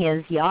vines in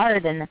his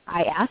yard, and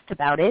I asked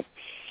about it.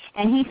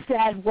 And he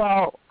said,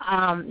 well,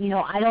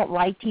 I don't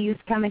like to use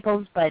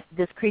chemicals, but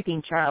this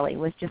creeping Charlie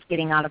was just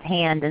getting out of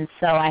hand, and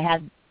so I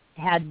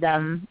had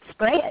them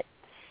spray it.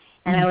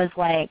 And I was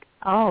like,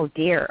 oh,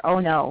 dear, oh,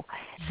 no.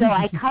 So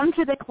I come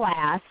to the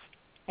class,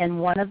 and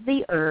one of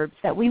the herbs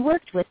that we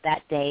worked with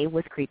that day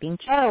was creeping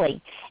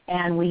Charlie.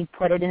 And we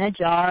put it in a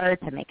jar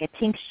to make a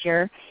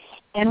tincture.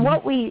 And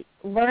what we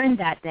learned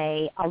that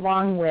day,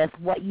 along with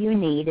what you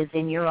need, is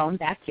in your own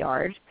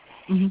backyard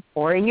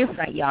or in your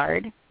front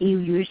yard.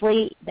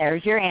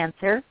 There's your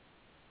answer.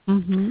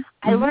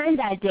 I learned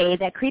that day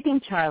that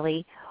creeping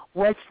Charlie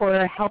was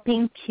for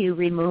helping to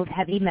remove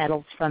heavy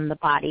metals from the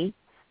body,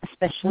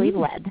 especially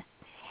lead.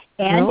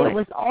 And it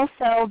was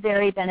also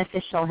very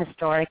beneficial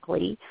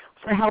historically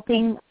for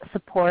helping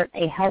support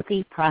a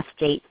healthy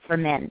prostate for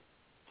men.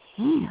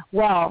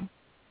 Well,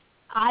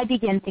 I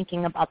began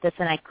thinking about this,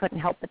 and I couldn't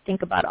help but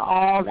think about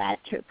all that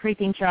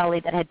creeping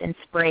Charlie that had been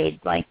sprayed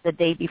like the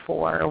day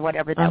before or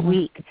whatever that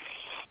week.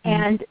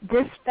 And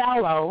this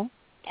fellow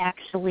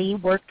actually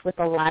worked with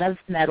a lot of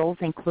metals,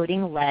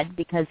 including lead,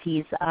 because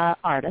he's an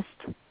artist.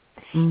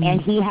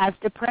 And he has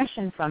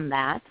depression from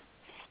that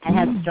and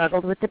has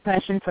struggled with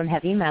depression from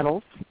heavy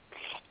metals.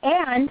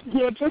 And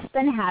he had just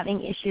been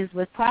having issues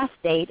with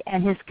prostate,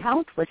 and his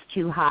count was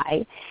too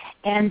high.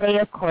 And they,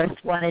 of course,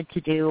 wanted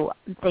to do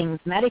things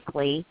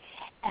medically.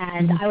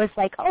 And I was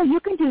like, oh, you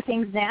can do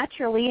things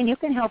naturally, and you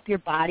can help your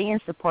body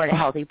and support a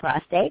healthy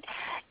prostate.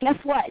 Guess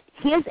what?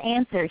 His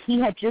answer, he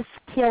had just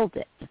killed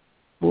it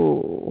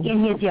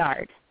in his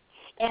yard.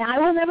 And I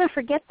will never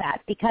forget that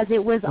because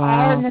it was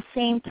all in the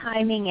same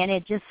timing, and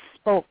it just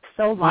spoke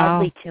so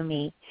loudly to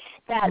me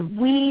that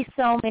we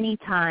so many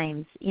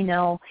times,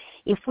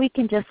 if we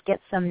can just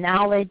get some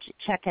knowledge,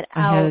 check it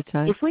out,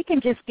 if we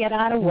can just get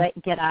out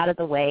of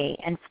the way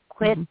and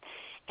quit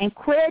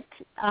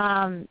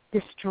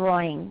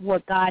destroying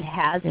what God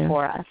has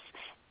for us,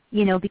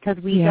 because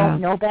we don't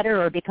know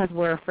better or because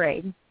we're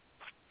afraid.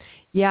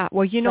 Yeah,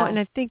 well, and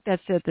I think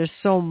that's it. There's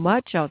so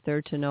much out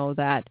there to know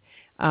that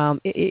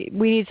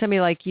we need somebody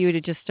like you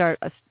to just start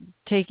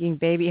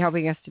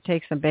helping us to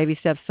take some baby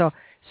steps. So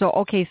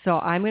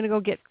I'm going to go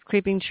get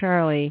creeping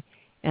Charlie,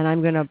 and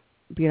I'm going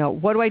to,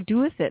 what do I do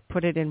with it?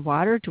 Put it in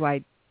water? Do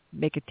I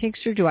make a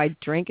tincture? Do I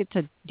drink it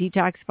to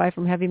detoxify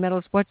from heavy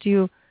metals?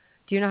 Do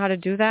you know how to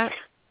do that?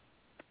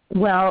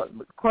 Well,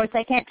 of course,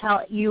 I can't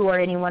tell you or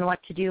anyone what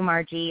to do,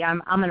 Margie.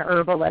 I'm an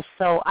herbalist,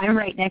 so I'm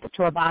right next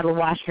to a bottle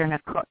washer and a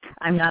cook.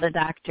 I'm not a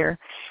doctor.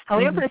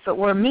 However, if it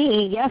were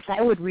me, yes,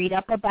 I would read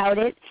up about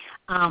it.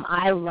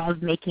 I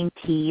love making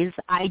teas.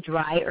 I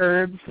dry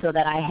herbs so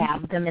that I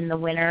have them in the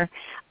winter,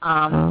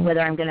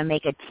 whether I'm going to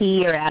make a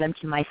tea or add them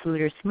to my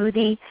food or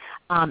smoothie.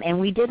 And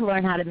we did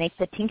learn how to make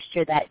the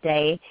tincture that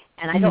day,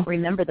 and I don't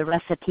remember the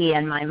recipe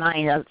in my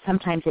mind.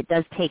 Sometimes it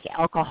does take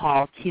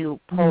alcohol to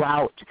pull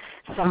out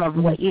some of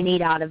what you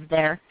need out of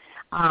there.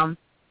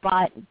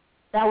 But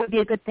that would be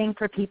a good thing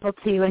for people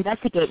to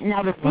investigate.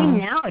 Now, the thing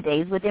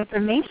nowadays with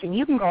information,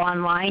 you can go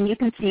online, you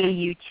can see a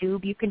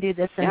YouTube, you can do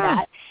this and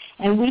that,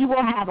 and we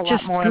will have a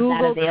lot more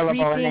Google of that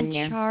available.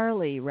 Creeping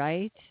Charlie,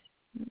 right?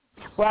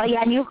 Well,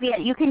 yeah, and you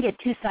can get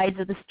two sides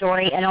of the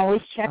story and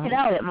always check it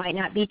out. It might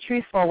not be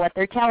truthful what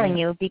they're telling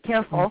you. Be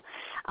careful.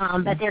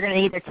 But they're going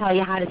to either tell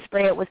you how to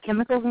spray it with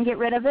chemicals and get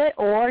rid of it,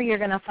 or you're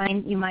going to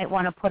find you might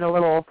want to put a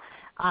little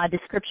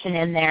description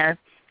in there,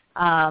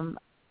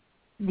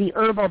 the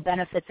herbal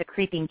benefits of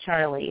creeping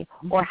Charlie,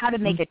 or how to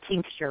make a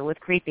tincture with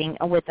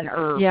an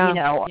herb,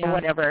 or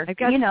whatever,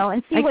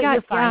 and see what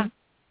you find.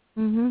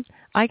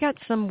 I got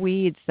some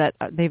weeds that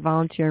they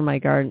volunteer in my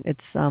garden.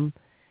 It's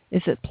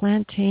is it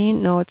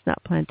plantain? No, it's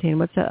not plantain.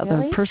 What's that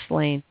other?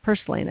 Purslane.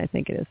 Purslane, I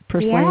think it is.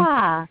 Purslane.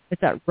 Yeah.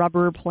 It's that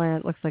rubber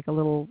plant. Looks like a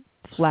little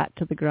flat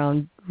to the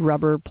ground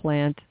rubber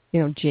plant.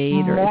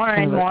 Jade or more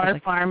and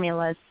more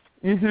formulas.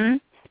 Well,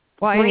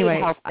 great anyway,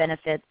 health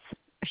benefits.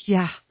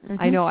 Yeah,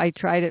 I know. I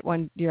tried it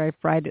one year. I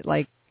fried it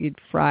like you'd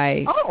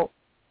fry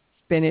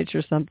spinach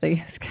or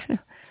something. It's kind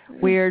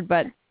of weird,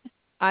 but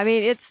I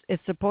mean,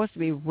 it's supposed to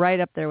be right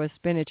up there with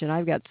spinach, and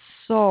I've got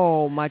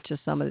so much of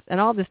some of this, and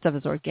all this stuff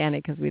is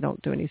organic because we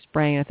don't do any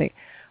spraying. I think,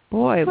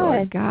 boy,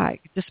 Lord God,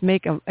 just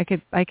make them. I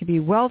could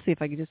be wealthy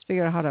if I could just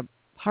figure out how to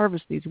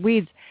harvest these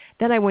weeds.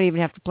 Then I wouldn't even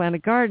have to plant a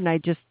garden. I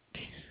just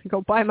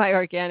go buy my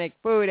organic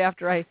food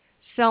after I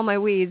sell my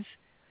weeds,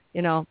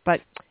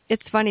 But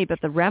it's funny, but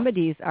the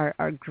remedies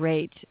are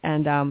great.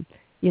 And,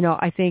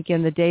 I think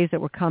in the days that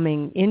we're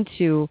coming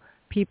into,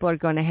 people are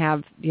going to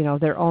have,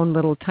 their own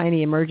little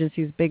tiny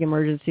emergencies, big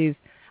emergencies.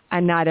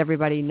 And not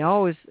everybody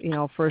knows,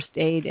 first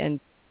aid. And,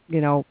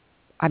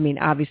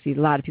 obviously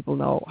a lot of people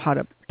know how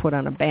to put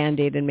on a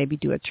Band-Aid and maybe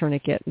do a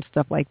tourniquet and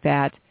stuff like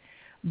that.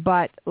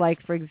 But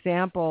like, for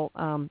example,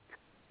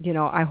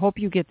 I hope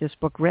you get this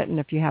book written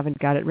if you haven't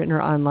got it written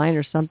or online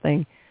or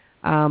something,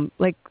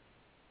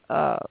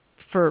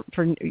 for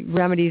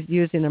remedies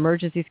used in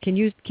emergencies. Can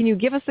you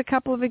give us a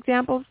couple of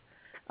examples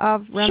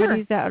of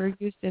remedies that are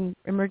used in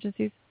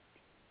emergencies?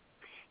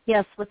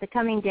 Yes, with the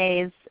coming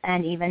days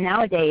and even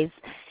nowadays,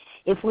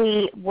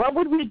 what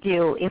would we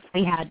do if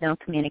we had no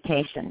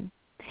communication?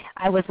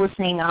 I was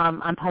listening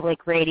on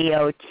public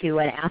radio to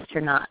an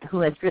astronaut who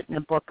has written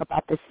a book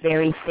about this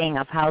very thing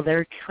of how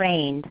they're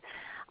trained,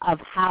 of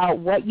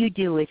what you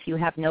do if you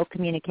have no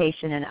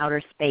communication in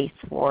outer space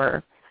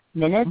for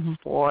minutes,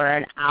 for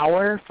an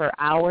hour, for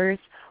hours.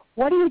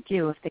 What do you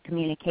do if the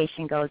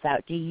communication goes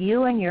out? Do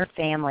you and your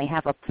family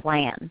have a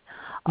plan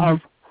of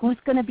who's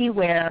going to be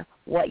where,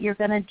 what you're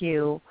going to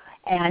do,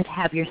 and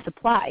have your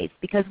supplies?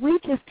 Because we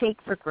just take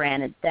for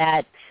granted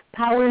that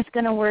power is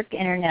going to work,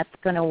 Internet's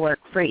going to work,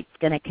 freight's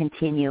going to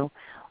continue.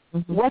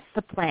 What's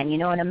the plan?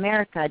 In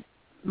America,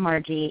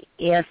 Margie,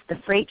 if the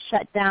freight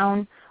shut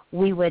down,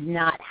 we would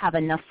not have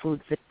enough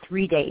food for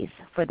 3 days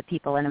for the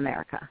people in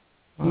America.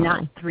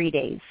 Not 3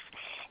 days.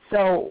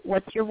 So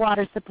what's your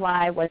water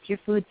supply? What's your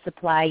food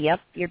supply?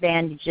 Yep, your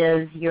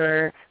bandages,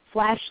 your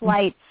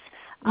flashlights,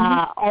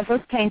 all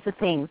those kinds of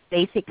things,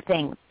 basic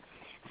things.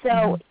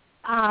 So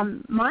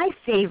my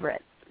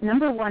favorite,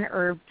 number one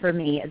herb for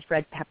me is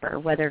red pepper,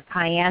 whether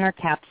cayenne or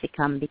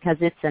capsicum, because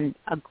it's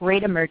a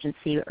great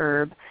emergency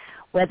herb.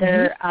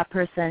 Whether a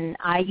person,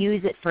 I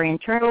use it for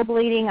internal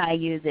bleeding, I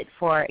use it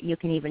for, you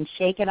can even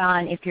shake it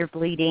on if you're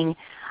bleeding.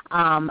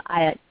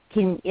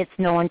 It's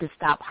known to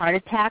stop heart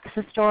attacks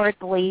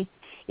historically.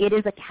 It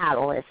is a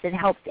catalyst. It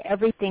helps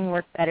everything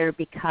work better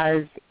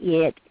because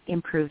it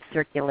improves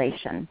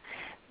circulation.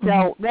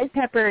 So red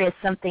pepper is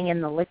something in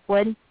the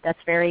liquid that's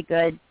very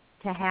good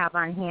to have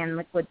on hand.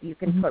 Liquid you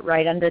can put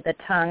right under the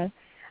tongue.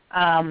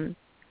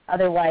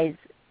 Otherwise,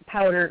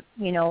 powder,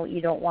 you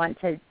don't want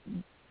to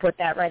put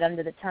that right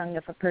under the tongue.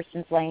 If a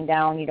person's laying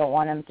down, you don't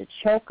want them to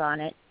choke on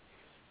it.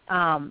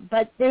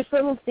 But there's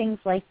little things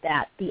like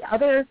that. The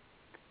other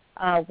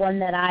one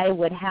that I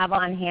would have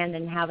on hand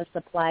and have a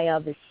supply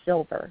of is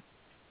silver,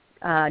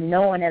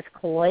 known as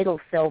colloidal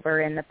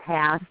silver in the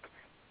past.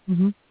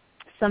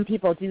 Some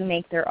people do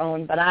make their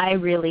own, but I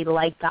really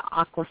like the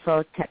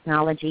Aquaflow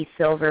technology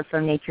silver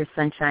from Nature's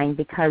Sunshine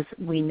because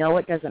we know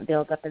it doesn't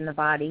build up in the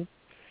body,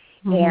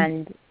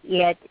 and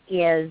it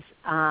is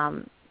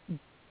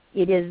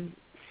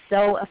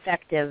so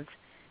effective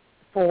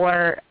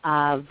for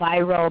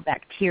viral,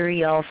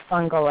 bacterial,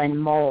 fungal, and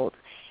mold.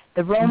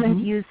 The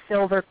Romans used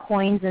silver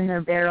coins in their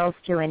barrels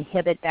to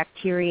inhibit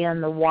bacteria in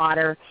the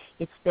water.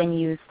 It's been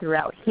used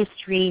throughout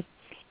history,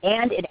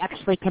 and it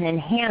actually can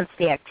enhance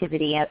the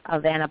activity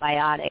of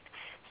antibiotics.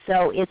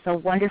 So it's a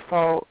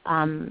wonderful,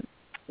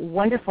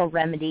 wonderful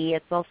remedy.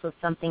 It's also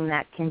something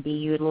that can be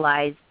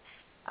utilized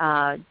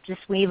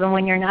just even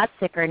when you're not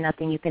sick or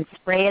nothing. You can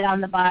spray it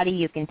on the body.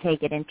 You can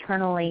take it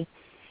internally.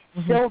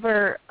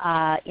 Silver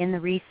in the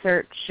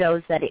research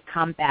shows that it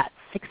combats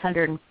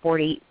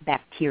 640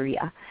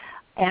 bacteria.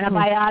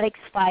 Antibiotics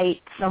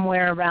fight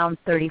somewhere around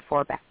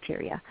 34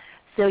 bacteria.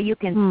 So you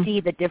can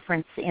see the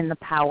difference in the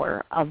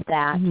power of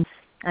that.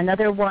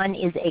 Another one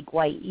is egg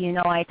white.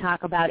 I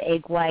talk about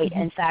egg white.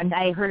 In fact,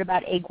 I heard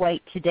about egg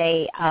white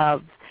today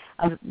of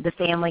the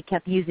family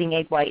kept using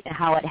egg white and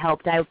how it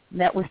helped. I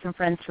met with some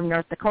friends from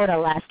North Dakota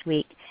last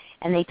week,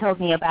 and they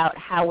told me about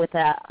how with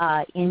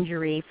a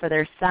injury for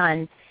their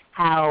son,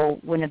 how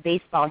when a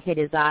baseball hit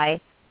his eye,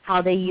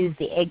 how they used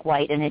the egg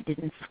white and it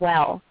didn't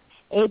swell.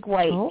 Egg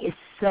white is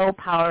so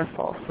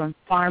powerful, from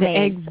farm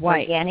eggs,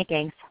 organic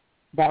eggs,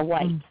 the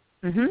white.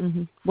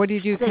 What do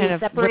you do? So kind you of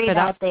separate whip it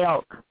out up? the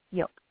yolk.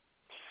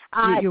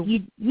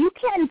 You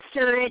can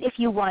stir it if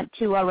you want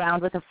to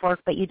around with a fork,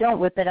 but you don't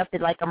whip it up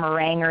like a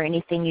meringue or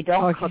anything. You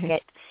don't cook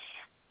it.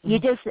 You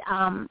just,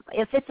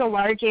 if it's a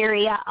large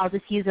area, I'll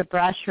just use a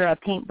brush or a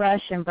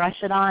paintbrush and brush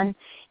it on.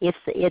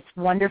 It's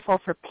wonderful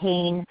for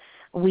pain.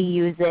 We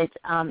use it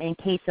in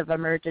case of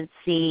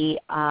emergency,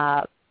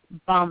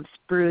 bumps,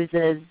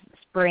 bruises,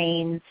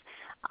 sprains,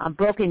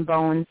 broken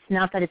bones.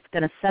 Not that it's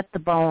going to set the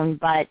bone,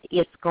 but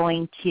it's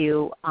going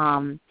to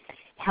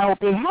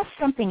help. It has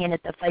something in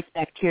it that fights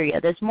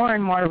bacteria. There's more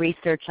and more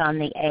research on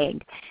the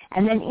egg.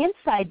 And then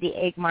inside the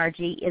egg,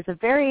 Margie, is a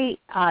very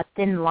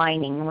thin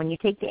lining. When you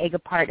take the egg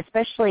apart,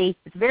 especially,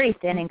 it's very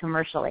thin in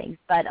commercial eggs,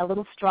 but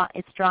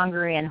it's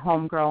stronger in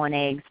homegrown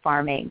eggs,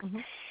 farm eggs.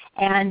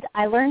 And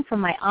I learned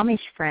from my Amish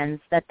friends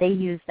that they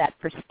use that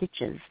for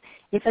stitches.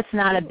 If it's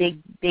not a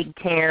big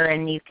tear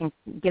and you can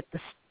get the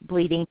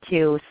bleeding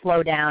to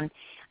slow down,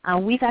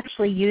 we've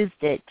actually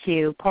used it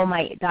to pull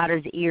my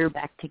daughter's ear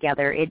back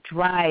together. It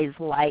dries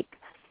like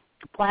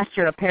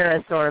plaster of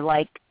Paris or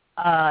like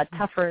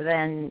tougher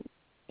than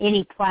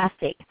any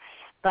plastic.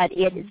 But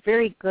it is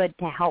very good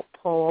to help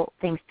pull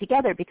things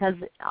together because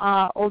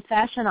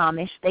old-fashioned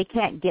Amish, they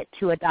can't get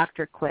to a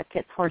doctor quick.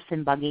 It's horse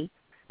and buggy,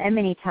 and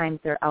many times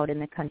they're out in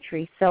the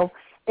country. So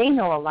they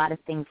know a lot of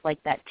things like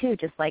that, too,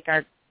 just like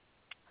our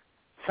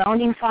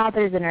founding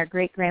fathers and our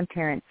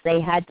great-grandparents.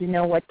 They had to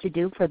know what to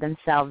do for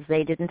themselves.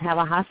 They didn't have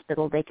a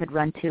hospital they could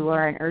run to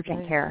or an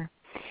urgent care.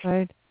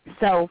 Right.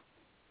 So,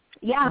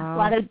 yeah,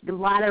 a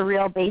lot of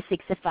real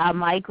basics. If a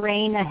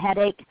migraine, a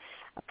headache,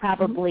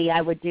 probably I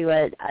would do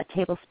a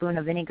tablespoon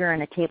of vinegar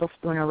and a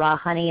tablespoon of raw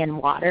honey and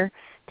water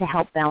to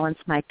help balance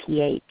my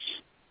pH.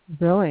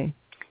 Really?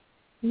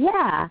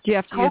 Yeah. Do you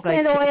have to use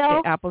like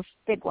oil,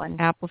 big one.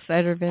 Apple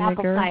cider vinegar?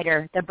 Apple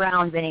cider, the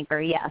brown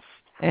vinegar, yes.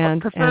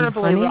 And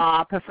preferably and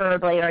raw,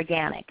 preferably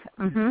organic.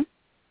 Mm-hmm.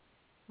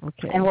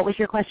 Okay. And what was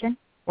your question?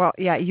 Well,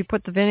 yeah, you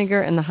put the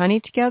vinegar and the honey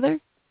together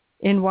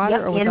in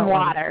water or without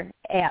water?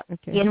 Yeah,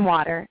 in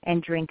water,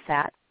 and drink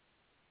that.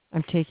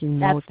 I'm taking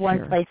notes. That's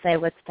one place I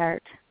would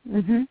start.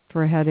 Mm-hmm.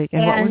 For a headache.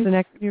 And what was the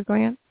next you're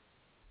going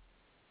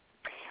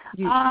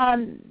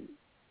on?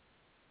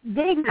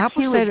 Vinegar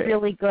too is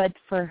really good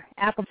for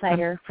apple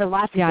cider for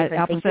lots of different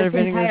apple things. Cider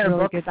There's vinegar entire is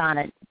really books good on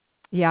it.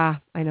 Yeah,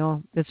 I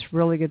know. It's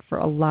really good for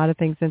a lot of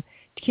things. And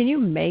can you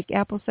make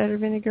apple cider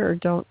vinegar or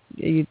don't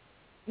you?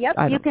 Yep,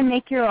 you can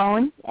make your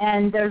own,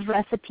 and there's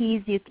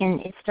recipes.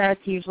 It starts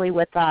usually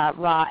with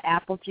raw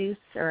apple juice,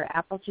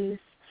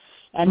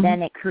 and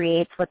then it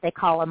creates what they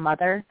call a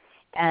mother,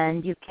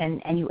 and you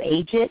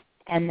age it,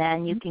 and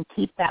then you can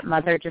keep that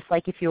mother just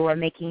like if you were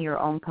making your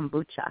own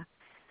kombucha,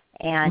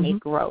 and it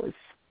grows.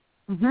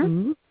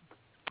 Mm-hmm.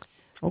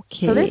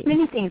 Okay. So there's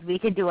many things we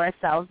could do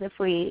ourselves if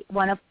we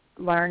want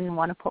to learn and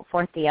want to put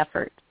forth the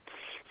effort.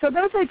 So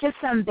those are just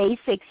some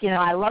basics.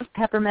 I love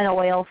peppermint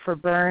oil for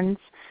burns.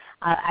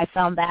 I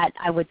found that,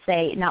 I would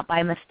say, not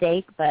by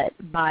mistake, but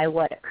by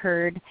what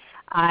occurred.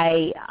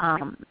 I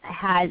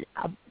had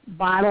a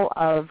bottle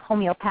of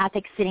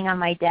homeopathic sitting on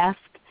my desk,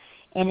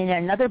 and in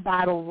another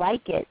bottle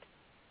like it,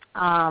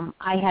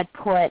 I had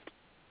put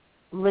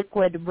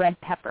liquid red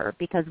pepper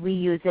because we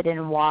use it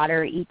in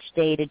water each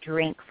day to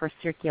drink for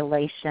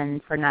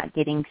circulation, for not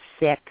getting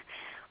sick,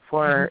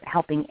 for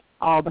helping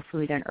all the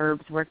food and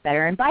herbs work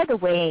better. And by the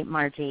way,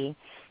 Margie,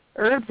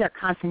 herbs are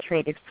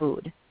concentrated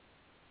food.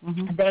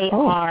 Mm-hmm. They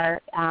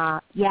are,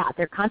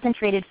 they're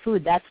concentrated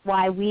food. That's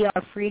why we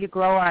are free to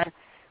grow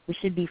we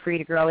should be free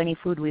to grow any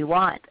food we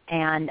want.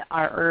 And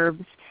our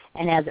herbs,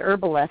 and as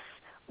herbalists,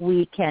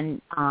 we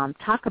can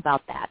talk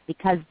about that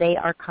because they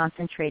are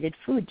concentrated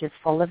food, just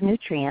full of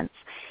nutrients.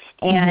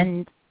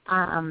 And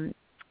even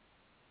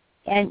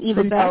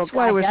so though that's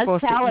why God we're does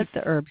supposed tell to us, eat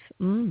the herbs.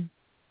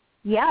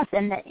 Yes,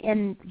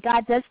 and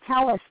God does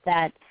tell us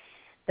that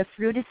the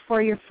fruit is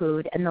for your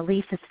food and the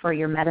leaf is for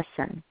your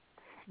medicine.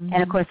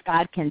 And, of course,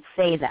 God can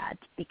say that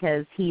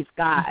because he's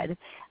God.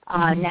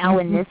 Now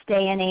in this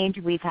day and age,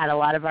 we've had a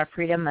lot of our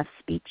freedom of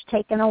speech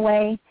taken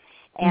away.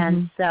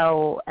 And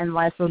so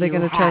unless they're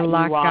going to try to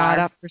lock God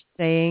up for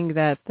saying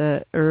that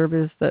the herb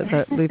is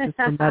the leaf is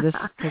for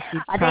medicine because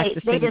he's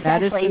practicing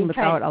medicine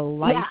without a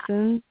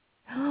license.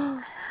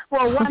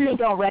 Well, one, they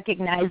don't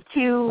recognize.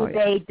 Two,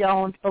 they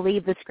don't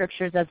believe the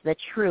scriptures as the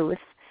truth.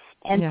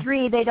 And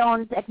three, they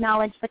don't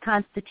acknowledge the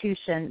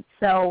Constitution.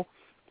 So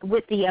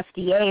with the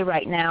FDA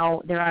right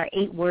now, there are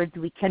 8 words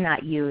we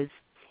cannot use,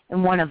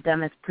 and one of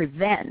them is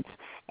prevent.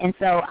 And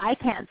so I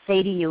can't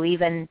say to you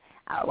even,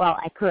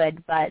 I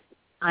could, but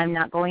I'm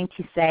not going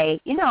to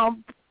say,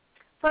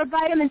 for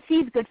vitamin C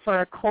is good for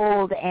a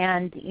cold,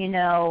 and,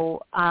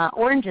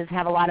 oranges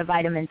have a lot of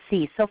vitamin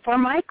C. So for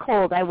my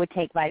cold, I would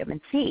take vitamin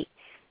C.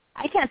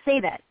 I can't say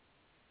that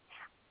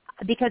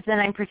because then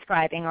I'm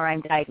prescribing or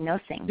I'm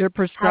diagnosing. You're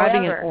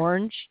prescribing an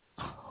orange?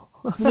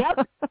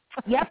 Yep.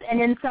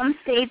 And in some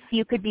states,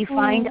 you could be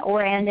fined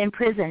and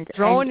imprisoned.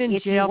 Thrown in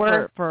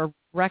jail for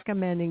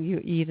recommending you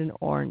eat an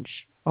orange.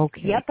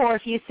 Okay. Yep, or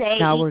if you say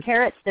eat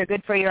carrots, they're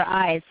good for your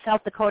eyes.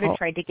 South Dakota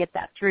tried to get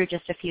that through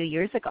just a few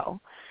years ago.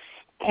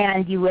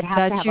 And you would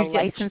have to have a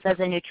license as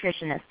a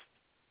nutritionist.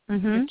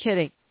 You're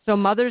kidding. So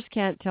mothers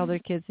can't tell their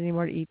kids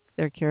anymore to eat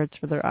their carrots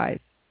for their eyes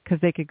because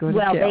they could go to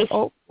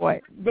jail.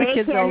 They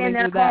can in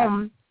their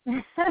home.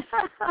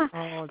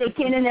 They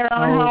can in their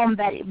own home.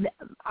 But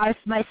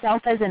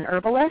myself as an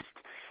herbalist,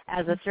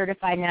 as a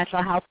certified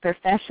natural health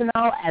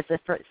professional, as a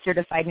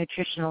certified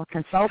nutritional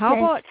consultant.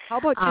 How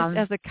about just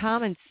as a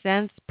common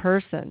sense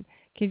person?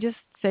 Can you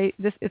just say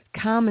this? It's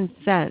common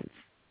sense.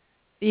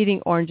 Eating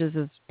oranges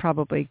is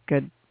probably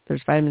good.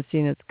 There's vitamin C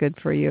and it's good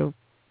for you.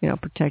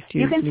 Protect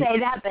you. You can say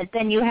that, but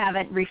then you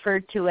haven't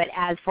referred to it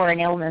as for an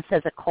illness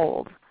as a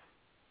cold.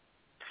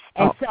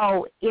 And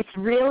so it's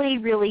really,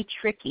 really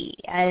tricky.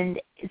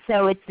 And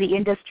so it's the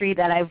industry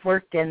that I've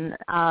worked in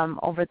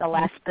over the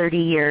last 30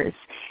 years.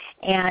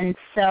 And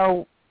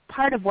so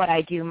part of what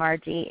I do,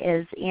 Margie,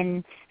 is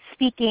in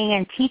speaking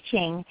and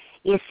teaching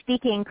is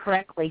speaking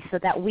correctly so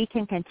that we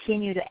can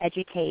continue to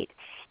educate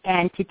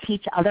and to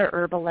teach other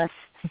herbalists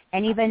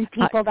and even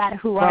people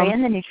who are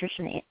in the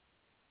nutrition.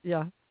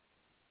 Yeah.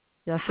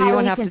 Yeah, so you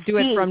won't have to do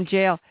it from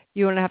jail.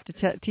 You won't have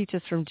to teach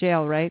us from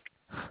jail, right?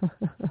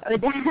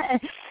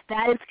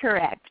 That is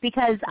correct,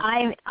 because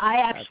I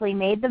actually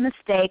made the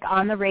mistake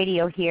on the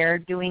radio here,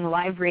 doing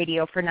live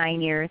radio for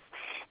 9 years,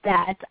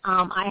 that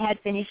I had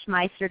finished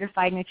my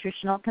certified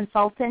nutritional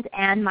consultant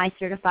and my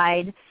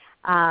certified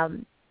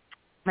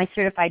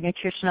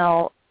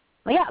nutritional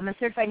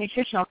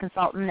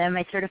consultant and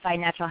my certified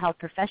natural health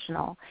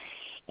professional.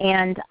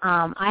 And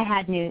I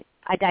had a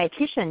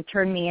dietitian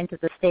turn me into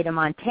the state of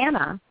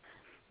Montana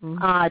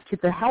to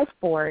the health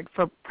board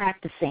for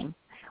practicing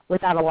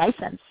without a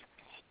license.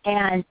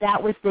 And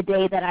that was the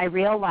day that I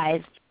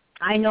realized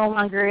I no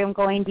longer am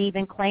going to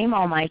even claim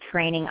all my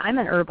training. I'm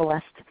an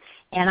herbalist,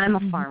 and I'm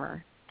a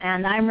farmer,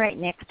 and I'm right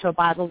next to a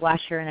bottle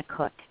washer and a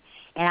cook.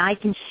 And I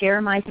can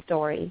share my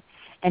story.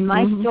 And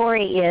my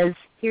story is,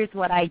 here's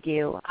what I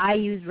do. I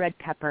use red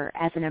pepper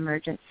as an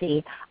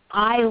emergency.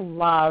 I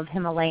love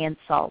Himalayan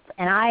salt,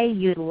 and I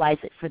utilize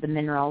it for the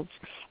minerals.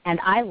 And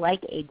I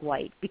like egg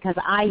white because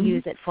I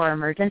use it for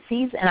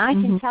emergencies, and I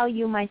can tell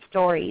you my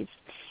stories.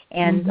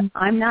 And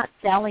I'm not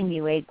selling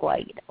you egg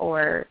white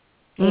or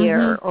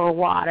air or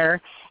water.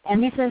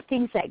 And these are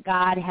things that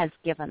God has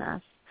given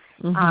us.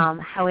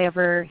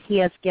 However, he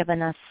has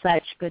given us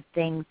such good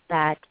things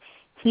that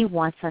he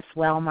wants us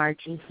well,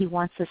 Margie. He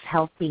wants us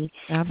healthy.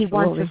 Absolutely. He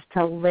wants us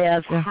to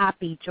live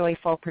happy,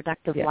 joyful,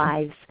 productive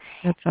lives.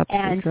 That's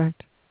absolutely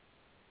correct.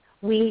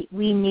 We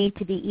need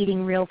to be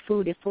eating real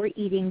food. If we're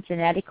eating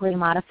genetically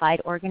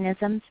modified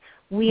organisms,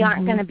 we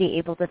aren't going to be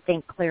able to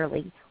think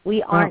clearly.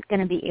 We aren't going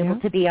to be able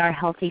to be our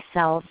healthy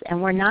selves,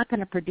 and we're not going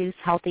to produce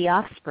healthy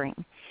offspring.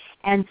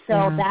 And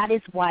so that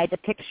is why the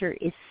picture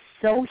is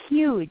so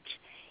huge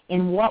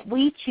in what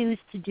we choose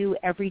to do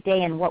every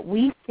day and what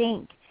we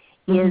think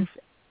is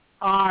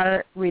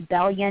our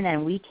rebellion,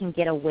 and we can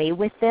get away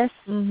with this.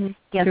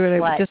 Guess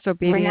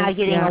what? We're not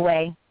getting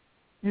away.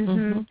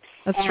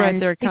 That's right.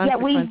 There are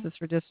consequences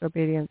for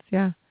disobedience.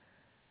 Yeah.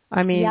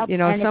 I mean,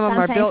 some of them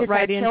are built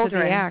right into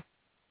the act.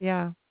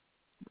 Yeah.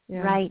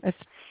 Right. It's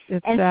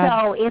and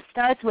so it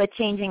starts with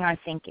changing our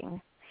thinking.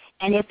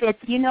 And if it's,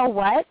 you know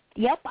what,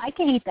 yep, I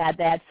can eat that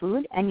bad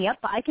food, and yep,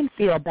 I can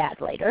feel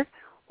bad later.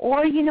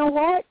 Or, you know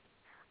what,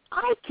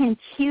 I can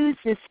choose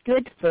this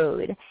good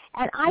food,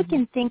 and I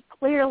can think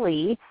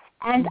clearly,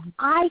 and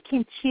I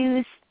can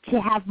choose to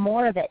have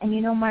more of it. And,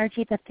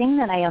 Margie, the thing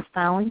that I have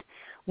found,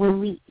 when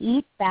we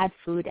eat bad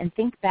food and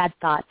think bad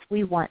thoughts,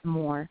 we want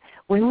more.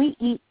 When we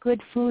eat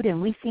good food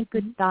and we think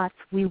good thoughts,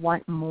 we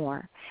want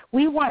more.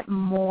 We want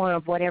more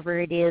of whatever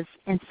it is.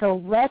 And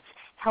so let's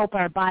help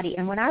our body.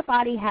 And when our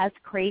body has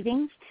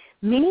cravings,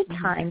 many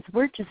times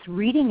we're just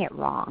reading it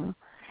wrong.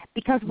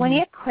 Because when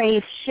it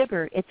craves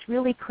sugar, it's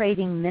really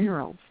craving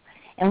minerals.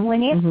 And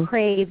when it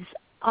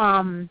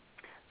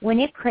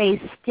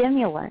craves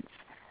stimulants,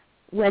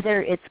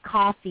 whether it's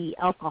coffee,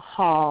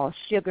 alcohol,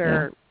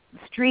 sugar,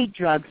 street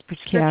drugs,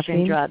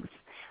 prescription drugs,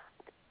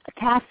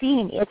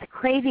 caffeine, it's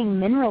craving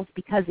minerals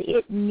because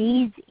it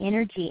needs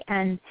energy.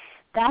 And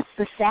that's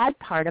the sad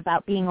part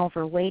about being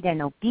overweight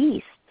and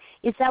obese,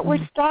 is that we're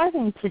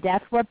starving to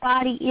death. Our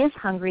body is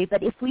hungry,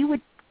 but if we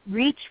would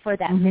reach for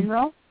that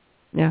mineral,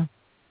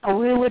 or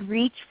we would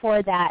reach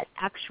for that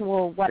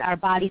actual, what our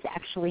body's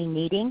actually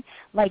needing,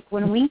 like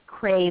when we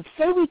crave,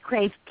 say we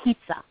crave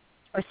pizza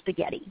or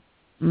spaghetti,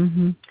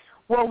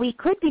 what we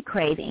could be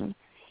craving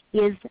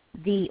is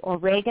the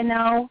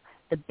oregano,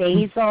 the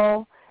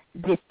basil,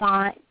 the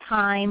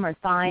thyme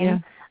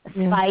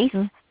spice,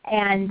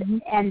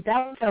 and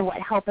those are what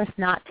help us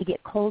not to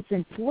get colds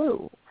and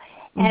flu.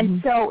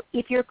 And so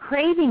if you're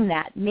craving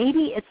that,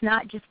 maybe it's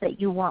not just that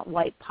you want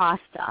white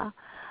pasta.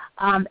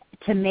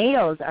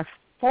 Tomatoes are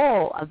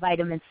full of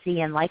vitamin C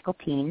and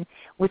lycopene,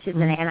 which is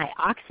an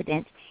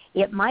antioxidant.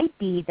 It might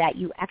be that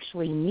you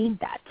actually need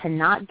that to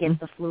not get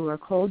the flu or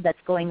cold that's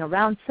going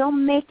around. So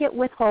make it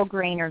with whole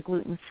grain or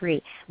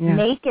gluten-free.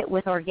 Make it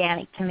with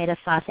organic tomato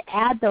sauce.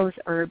 Add those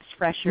herbs,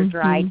 fresh or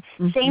dried.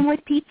 Same with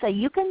pizza.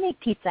 You can make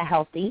pizza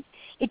healthy.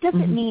 It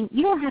doesn't mean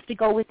you don't have to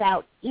go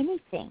without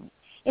anything.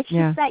 It's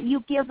just that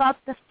you give up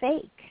the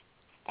fake.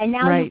 And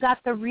now you've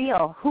got the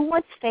real. Who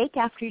wants fake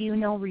after you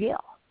know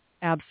real?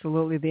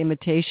 Absolutely, the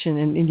imitation.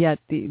 And yet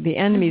the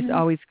enemy's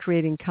always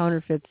creating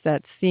counterfeits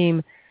that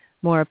seem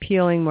more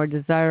appealing, more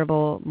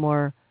desirable,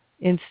 more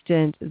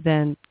instant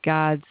than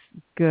God's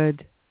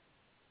good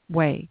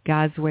way.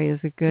 God's way is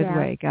a good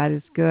way. God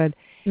is good.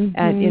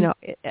 And,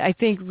 I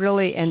think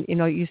really, and,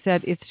 you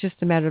said it's just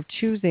a matter of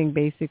choosing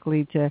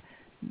basically to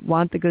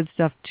want the good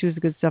stuff, choose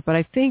the good stuff. But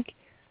I think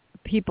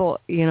people,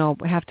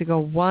 have to go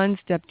one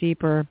step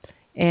deeper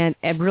and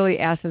really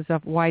ask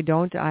themselves, why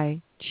don't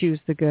I choose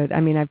the good?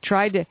 I mean, I've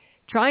trying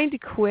to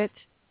quit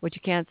what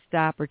you can't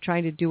stop or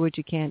trying to do what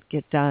you can't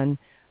get done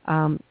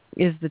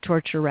is the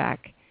torture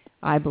rack,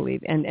 I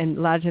believe. And a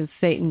lot of times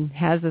Satan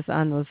has us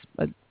on those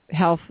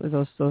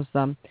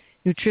those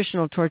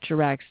nutritional torture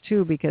racks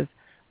too, because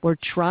we're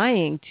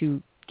trying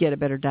to get a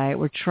better diet.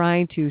 We're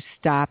trying to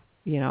stop,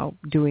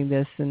 doing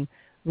this and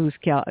lose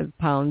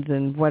pounds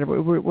and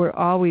whatever. We're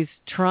always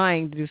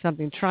trying to do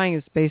something. Trying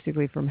is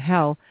basically from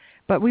hell.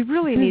 But we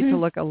really need to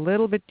look a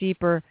little bit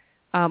deeper.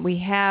 We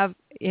have,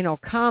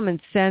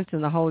 common sense,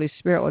 and the Holy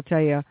Spirit will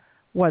tell you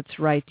what's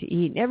right to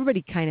eat. And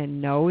everybody kind of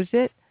knows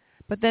it.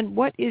 But then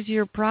what is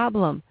your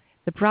problem?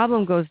 The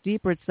problem goes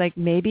deeper. It's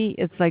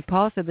like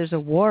Paul said, there's a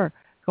war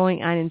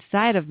going on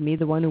inside of me,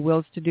 the one who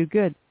wills to do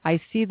good. I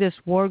see this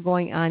war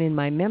going on in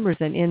my members.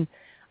 And in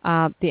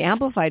the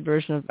Amplified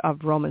version of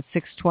Romans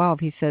 6:12,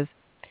 he says,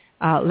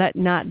 let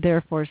not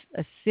therefore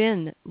a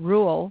sin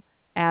rule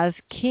as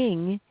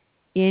king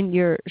in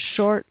your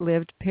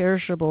short-lived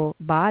perishable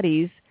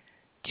bodies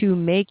to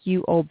make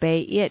you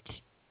obey it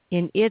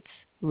in its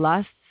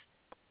lusts,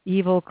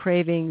 evil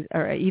cravings,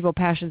 or evil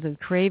passions and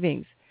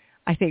cravings.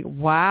 I think,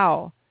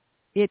 wow,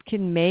 it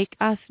can make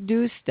us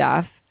do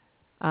stuff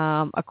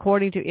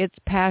according to its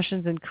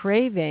passions and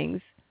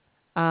cravings,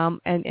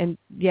 and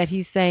yet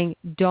he's saying,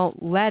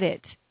 don't let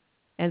it.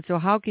 And so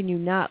how can you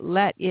not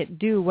let it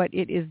do what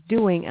it is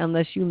doing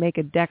unless you make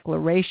a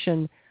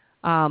declaration,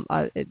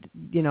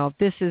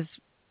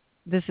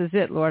 this is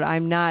it, Lord.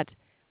 I'm not,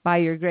 by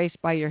your grace,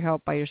 by your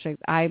help, by your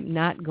strength, I'm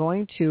not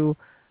going to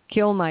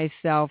kill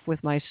myself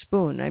with my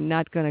spoon. I'm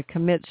not going to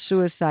commit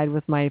suicide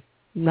with my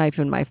knife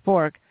and my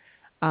fork,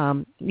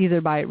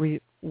 either by, going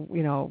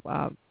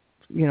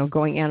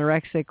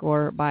anorexic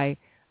or by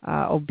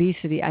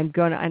obesity. I'm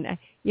going to, and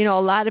a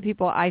lot of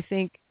people, I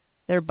think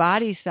their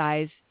body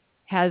size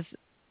has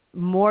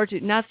more to,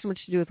 not so much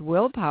to do with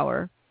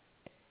willpower,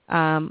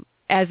 as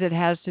it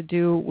has to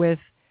do with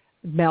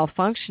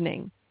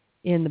malfunctioning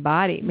in the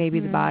body. Maybe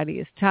the body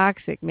is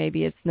toxic.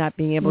 Maybe it's not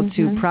being able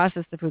to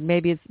process the food.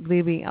 Maybe it's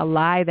believing a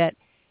lie that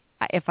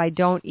if I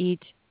don't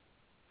eat,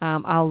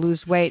 I'll lose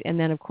weight. And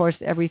then, of course,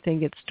 everything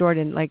gets stored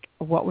in, like,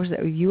 what was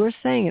it? You were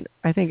saying it,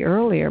 I think,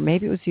 earlier.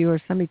 Maybe it was you or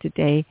somebody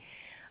today,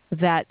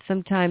 that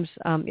sometimes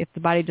if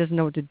the body doesn't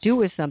know what to do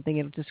with something,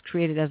 it'll just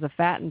create it as a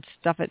fat and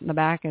stuff it in the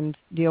back and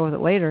deal with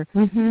it later.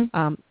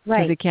 Because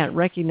it can't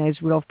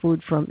recognize real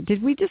food from.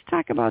 Did we just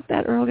talk about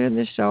that earlier in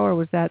this show, or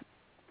was that?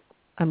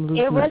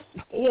 It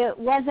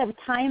was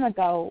a time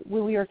ago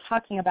when we were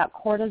talking about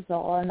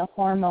cortisol and the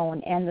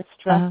hormone and the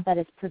stress that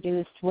is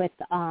produced with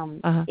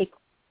it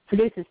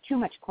produces too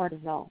much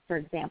cortisol, for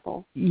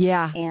example.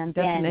 Yeah, and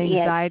that's then an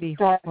anxiety it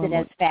stores hormone. it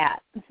as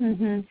fat.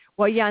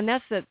 Well, yeah, and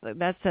that's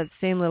that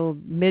same little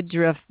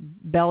midriff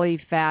belly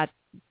fat,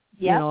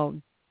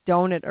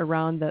 donut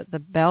around the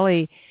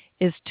belly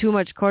is too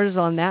much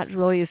cortisol, and that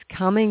really is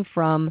coming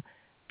from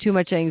too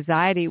much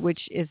anxiety,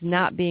 which is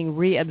not being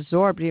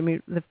reabsorbed. I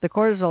mean, if the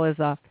cortisol is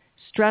a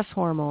stress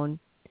hormone,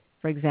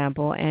 for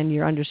example, and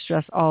you're under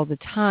stress all the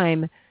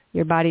time,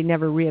 your body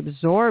never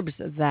reabsorbs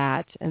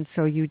that, and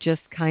so you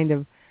just kind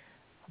of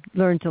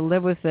learn to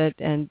live with it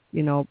and,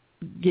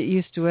 get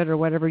used to it or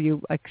whatever,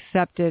 you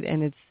accept it,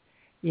 and it's,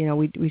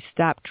 we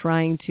stop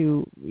trying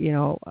to,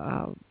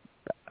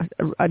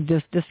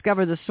 just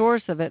discover the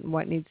source of it and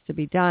what needs to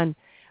be done.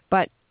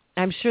 But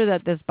I'm sure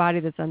that this body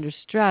that's under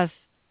stress,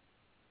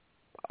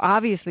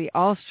 obviously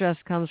all stress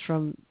comes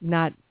from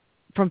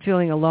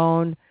feeling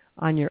alone,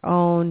 on your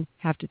own,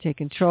 have to take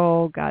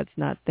control, God's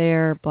not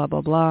there, blah,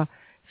 blah, blah.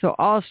 So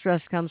all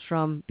stress comes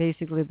from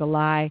basically the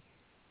lie,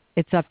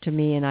 it's up to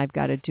me and I've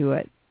got to do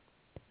it.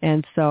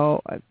 And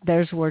so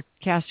there's where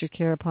cast your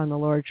care upon the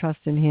Lord, trust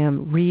in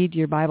him, read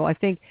your Bible. I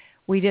think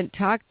we didn't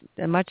talk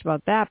much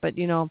about that, but,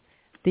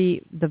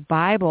 the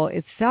Bible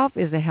itself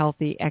is a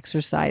healthy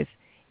exercise.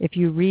 If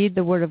you read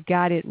the Word of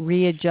God, it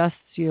readjusts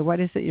your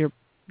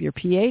your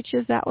pH,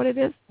 is that what it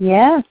is?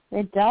 Yes,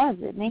 it does.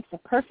 It makes a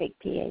perfect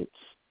pH.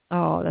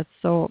 Oh, that's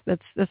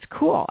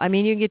cool. I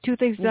mean, you can get two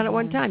things done at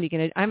one time.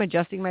 I'm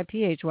adjusting my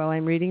pH while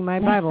I'm reading my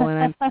Bible,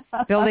 and I'm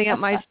building up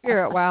my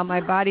spirit while my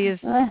body is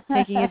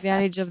taking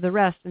advantage of the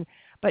rest.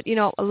 But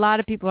a lot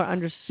of people are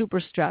under super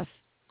stress,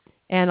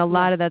 and a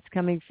lot of that's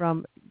coming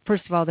from,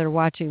 first of all, they're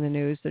watching the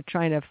news. They're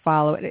trying to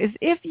follow it. As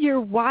if you're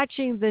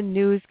watching the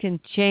news can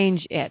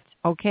change it,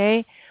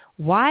 okay?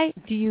 Why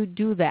do you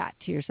do that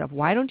to yourself?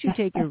 Why don't you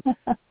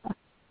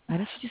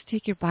just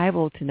take your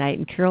Bible tonight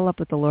and curl up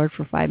with the Lord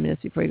for 5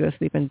 minutes before you go to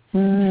sleep and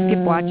skip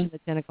watching the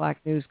 10 o'clock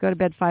news. Go to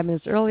bed 5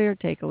 minutes earlier,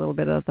 take a little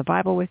bit of the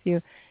Bible with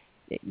you,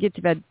 get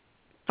to bed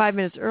 5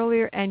 minutes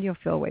earlier, and you'll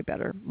feel way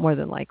better, more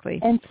than likely.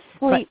 And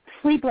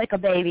sleep like a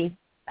baby.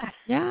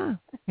 Yeah.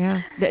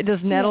 Does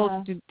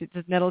nettle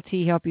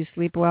tea help you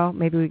sleep well?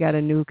 Maybe we got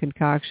a new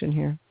concoction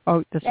here.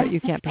 Oh, that's right,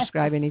 you can't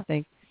prescribe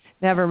anything.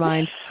 Never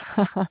mind.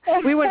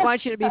 We wouldn't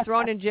want you to be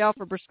thrown in jail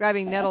for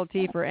prescribing nettle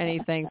tea for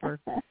anything.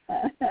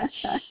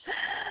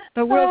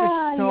 The world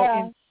is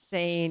so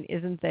insane,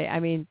 isn't they?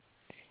 I mean,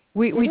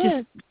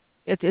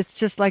 it's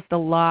just like the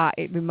law.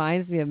 It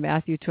reminds me of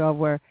Matthew 12,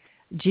 where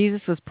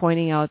Jesus was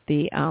pointing out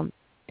the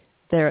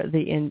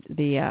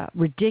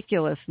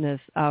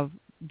ridiculousness of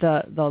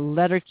the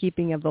letter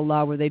keeping of the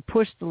law, where they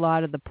pushed the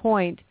law to the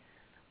point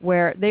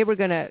where they were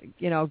going to,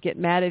 get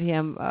mad at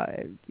him,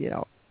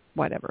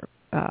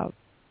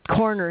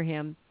 corner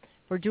him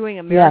for doing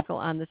a miracle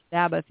on the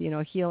Sabbath,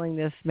 healing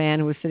this man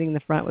who was sitting in the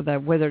front with a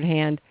withered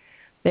hand.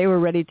 They were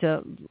ready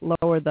to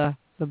lower the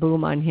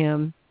boom on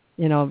him,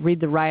 read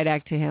the riot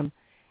act to him.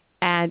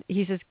 And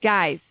he says,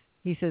 guys,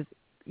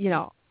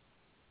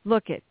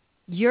 look at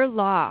your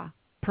law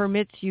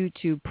permits you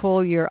to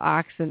pull your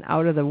oxen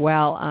out of the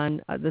well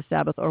on the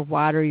Sabbath or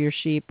water your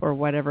sheep or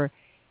whatever,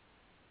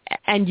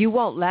 and you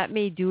won't let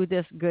me do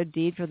this good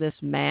deed for this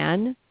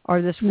man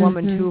or this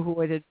woman too, who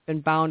had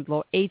been bound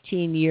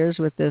 18 years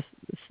with this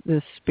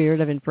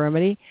spirit of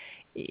infirmity.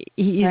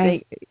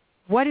 Right.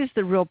 What is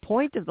the real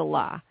point of the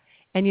law?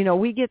 And,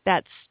 we get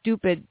that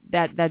stupid,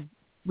 that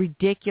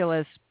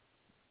ridiculous,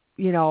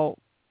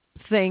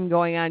 thing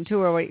going on too,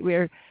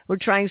 where we're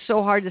trying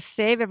so hard to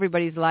save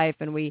everybody's life,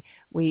 and we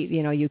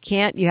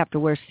you have to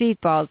wear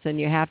seatbelts, and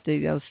you have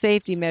to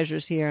safety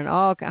measures here, and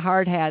all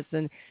hard hats,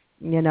 and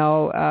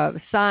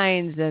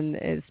signs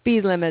and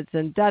speed limits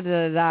and da da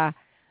da da.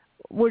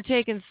 We're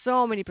taking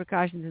so many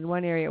precautions in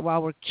one area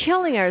while we're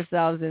killing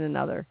ourselves in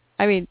another.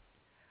 I mean,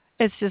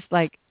 it's just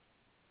like,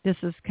 this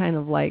is kind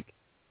of like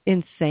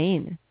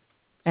insane.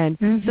 And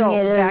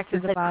so back to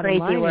the bottom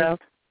line. World.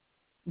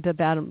 The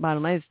bottom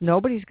line is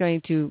nobody's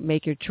going to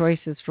make your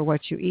choices for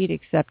what you eat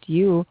except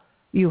you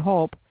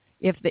hope.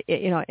 And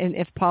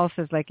if Paul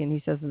says, and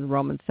he says in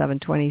Romans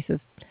 7:20, he says,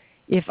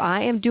 if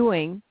I am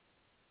doing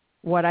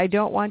what I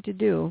don't want to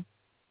do,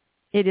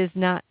 it is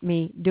not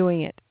me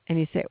doing it. And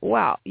you say,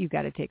 well, you've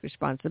got to take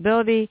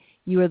responsibility.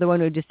 You are the one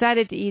who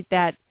decided to eat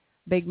that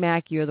Big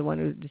Mac. You're the one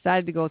who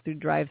decided to go through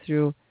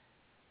drive-through.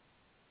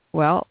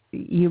 Well,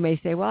 you may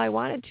say, well, I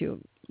wanted to.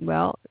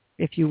 Well,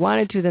 if you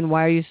wanted to, then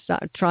why are you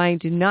trying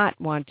to not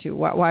want to?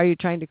 Why are you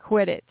trying to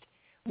quit it?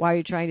 Why are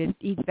you trying to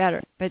eat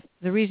better? But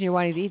the reason you're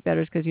wanting to eat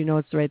better is because you know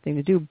it's the right thing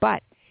to do.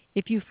 But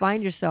if you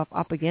find yourself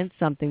up against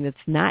something that's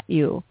not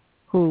you,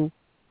 who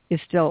is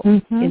still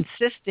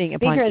insisting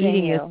upon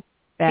eating this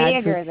bad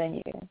bigger food, than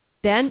you,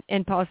 then,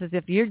 and Paul says,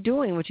 if you're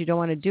doing what you don't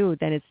want to do,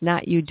 then it's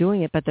not you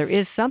doing it, but there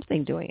is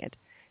something doing it.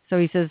 So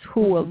he says,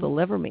 who will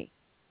deliver me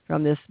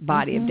from this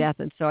body of death?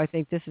 And so I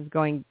think this is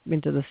going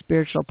into the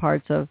spiritual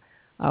parts of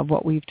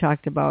what we've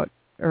talked about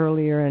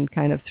earlier and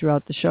kind of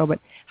throughout the show. But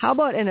how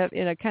about in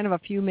a kind of a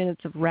few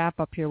minutes of wrap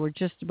up here? We're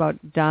just about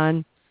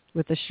done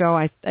with the show.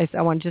 I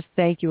want to just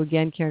thank you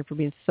again, Karen, for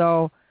being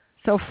so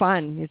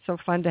fun. It's so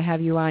fun to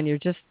have you on.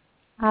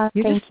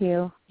 Thank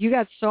you. You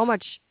got so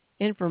much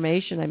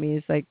information. I mean,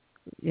 it's like,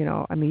 you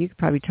could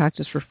probably talk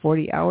to us for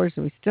 40 hours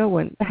and we still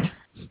wouldn't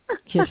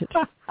get it.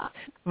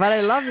 But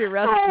I love your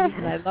recipes,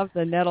 and I love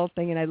the nettle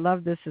thing, and I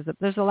love this.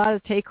 There's a lot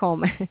of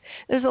take-home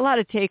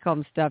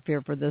stuff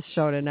here for this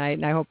show tonight,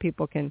 and I hope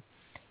people can,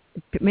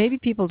 maybe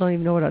people don't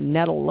even know what a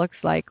nettle looks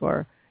like,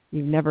 or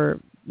you've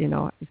never,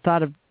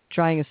 thought of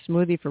trying a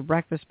smoothie for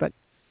breakfast, but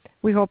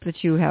we hope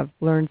that you have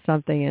learned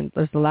something, and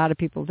there's a lot of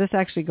people. This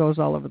actually goes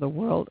all over the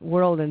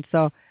world, and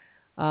so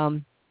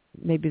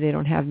maybe they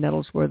don't have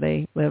nettles where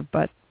they live,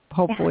 but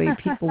hopefully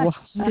people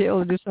will be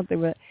able to do something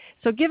with it.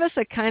 So give us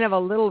a kind of a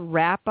little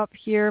wrap-up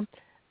here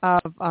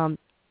of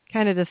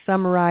kind of to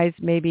summarize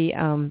maybe.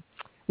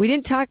 We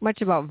didn't talk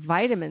much about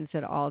vitamins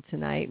at all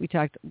tonight. We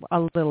talked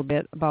a little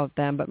bit about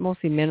them, but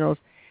mostly minerals.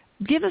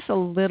 Give us a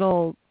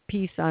little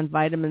piece on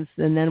vitamins,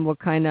 and then we'll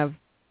kind of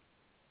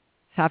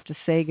have to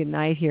say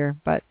goodnight here.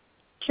 But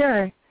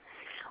sure.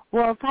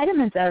 Well,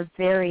 vitamins are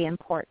very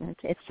important.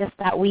 It's just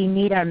that we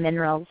need our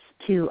minerals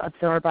to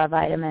absorb our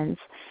vitamins.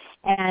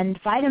 And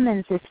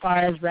vitamins, as far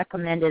as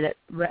recommended,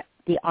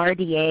 the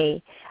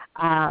RDA,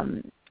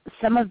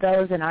 some of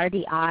those in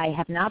RDI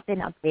have not been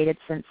updated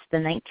since the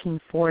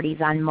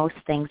 1940s on most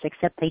things,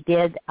 except they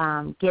did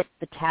get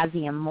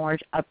potassium more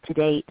up to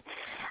date.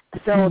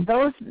 So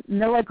those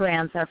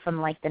milligrams are from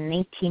like the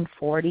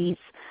 1940s,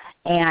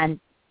 and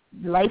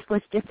life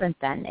was different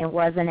then. It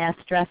wasn't as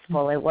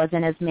stressful. It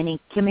wasn't as many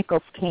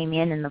chemicals came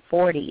in the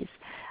 40s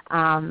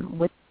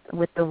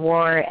with the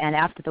war and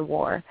after the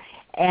war.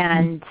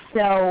 And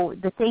so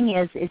the thing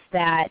is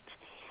that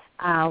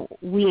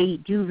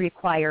we do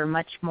require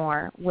much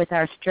more with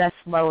our stress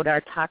load,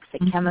 our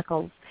toxic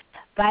chemicals.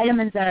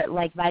 Vitamins are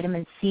like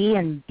vitamin C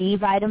and B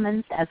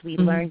vitamins, as we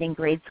learned in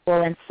grade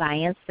school in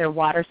science. They're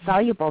water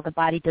soluble. The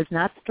body does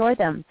not store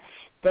them.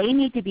 They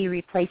need to be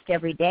replaced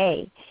every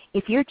day.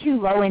 If you're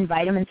too low in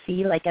vitamin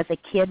C, like as a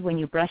kid when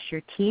you brush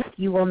your teeth,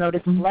 you will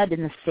notice blood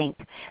in the sink,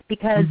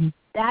 because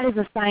that is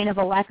a sign of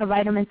a lack of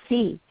vitamin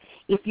C.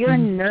 If you're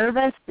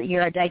nervous,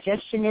 your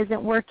digestion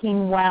isn't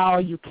working well,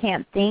 you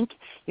can't think,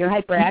 you're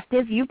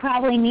hyperactive, you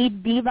probably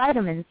need B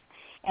vitamins,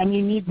 and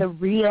you need the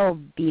real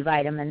B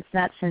vitamins,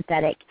 not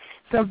synthetic.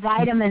 So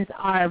vitamins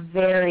are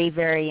very,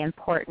 very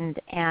important,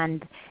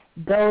 and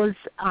those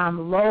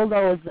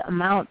low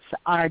amounts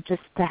are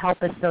just to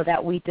help us so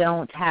that we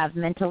don't have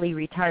mentally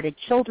retarded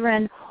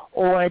children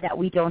or that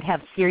we don't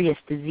have serious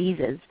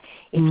diseases.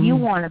 If you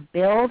want to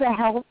build a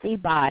healthy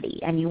body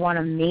and you want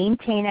to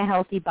maintain a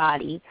healthy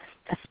body,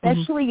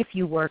 especially if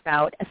you work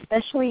out,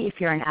 especially if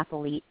you're an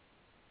athlete,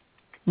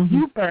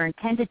 you burn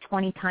 10 to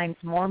 20 times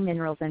more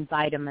minerals and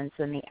vitamins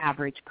than the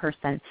average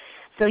person.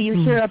 So you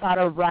hear about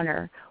a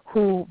runner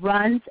who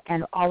runs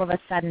and all of a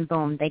sudden,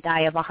 boom, they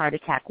die of a heart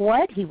attack.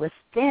 What? He was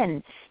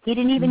thin. He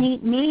didn't even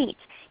eat meat.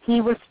 He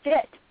was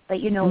fit.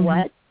 But you know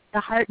what? The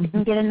heart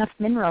didn't get enough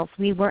minerals.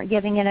 We weren't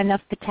giving it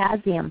enough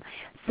potassium.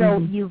 So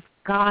you've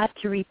got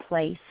to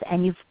replace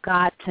and you've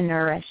got to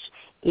nourish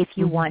if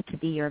you want to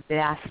be your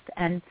best.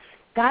 And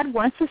God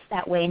wants us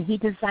that way, and he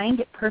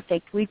designed it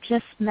perfect. We've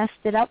just messed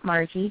it up,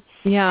 Margie.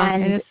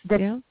 Yeah.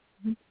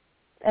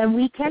 And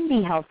we can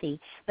be healthy.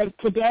 But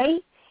today,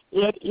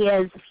 it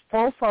is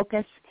full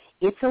focus,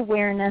 it's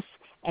awareness,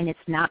 and it's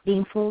not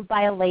being fooled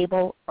by a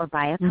label or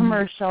by a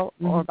commercial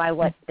or by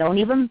what. Don't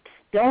even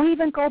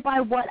go by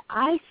what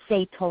I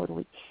say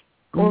totally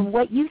or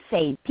what you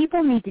say.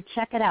 People need to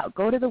check it out.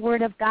 Go to the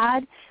Word of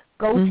God.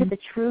 Go to the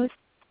truth.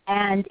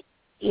 And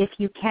if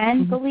you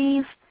can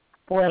believe,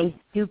 boy,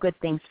 do good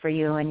things for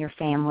you and your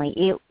family.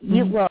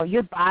 You will.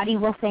 Your body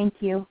will thank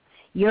you.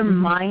 Your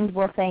mind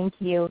will thank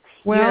you.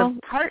 Your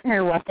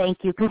partner will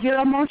thank you because your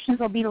emotions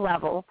will be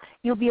level.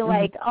 You'll be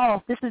like,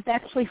 oh, this is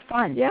actually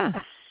fun. Yeah.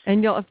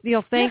 And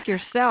you'll thank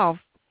yourself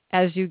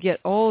as you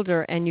get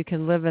older and you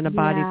can live in a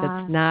body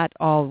that's not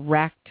all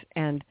wrecked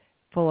and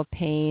full of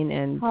pain.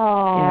 And,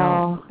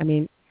 I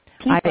mean,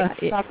 people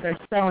suffer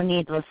so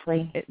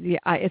needlessly.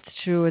 It's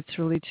true. It's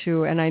really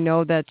true. And I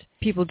know that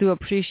people do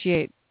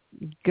appreciate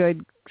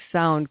good,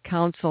 sound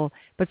counsel,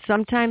 but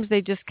sometimes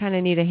they just kind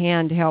of need a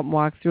hand to help them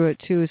walk through it,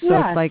 too. So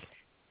it's like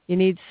you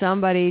need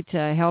somebody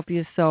to help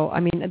you. So, I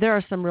mean, there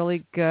are some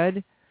really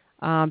good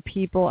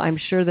people. I'm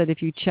sure that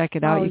if you check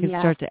it out, you can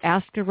start to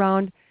ask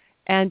around.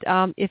 And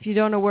if you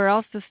don't know where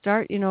else to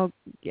start,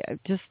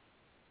 just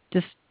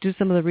do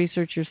some of the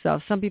research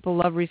yourself. Some people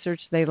love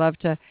research. They love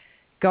to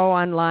go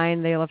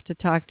online. They love to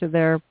talk to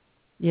their,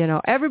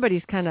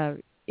 everybody's kind of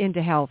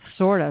into health,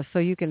 sort of. So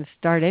you can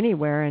start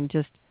anywhere and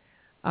just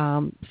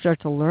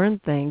start to learn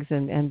things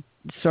and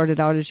sort it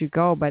out as you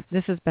go. But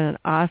this has been an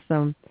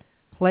awesome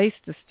place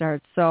to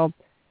start. So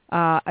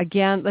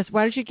again,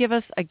 why don't you give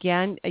us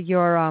again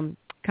your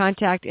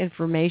contact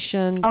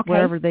information,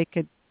 wherever they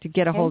could to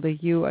get a hold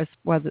of you as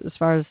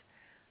far as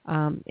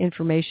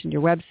information,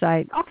 your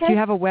website. Okay. Do you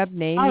have a web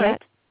name yet?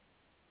 Right.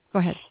 Go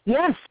ahead.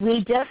 Yes,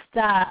 we just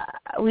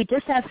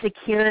have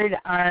secured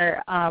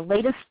our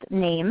latest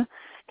name,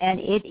 and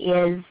it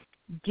is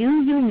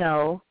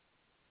DoYouKnow.tips,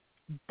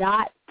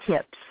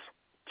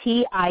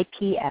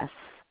 TIPS.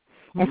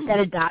 Instead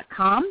of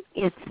 .com,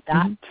 it's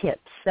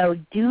 .tips. So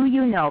do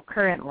you know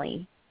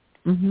currently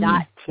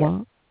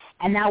 .tips,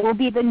 and that will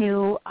be the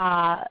new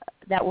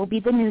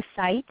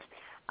site.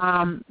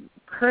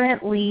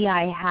 Currently,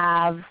 I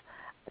have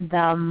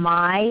the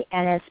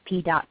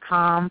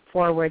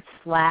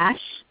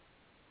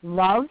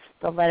mynsp.com/love,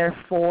 the letter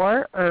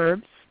 4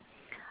 herbs.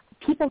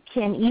 People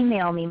can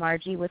email me,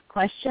 Margie, with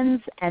questions,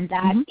 and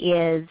that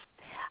is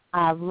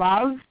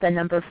love, the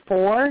number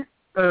 4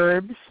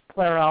 herbs,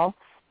 plural,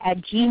 at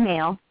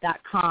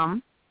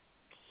gmail.com.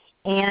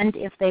 And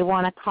if they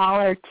want to call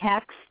or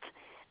text,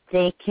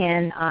 they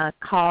can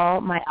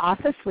call my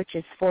office, which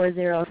is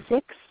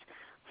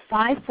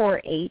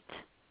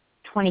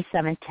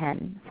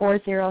 406-548-2710,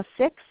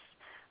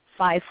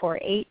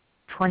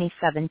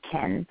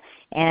 406-548-2710.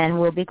 And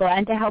we'll be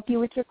glad to help you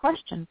with your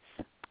questions.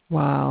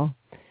 Wow.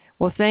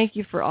 Well, thank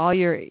you for all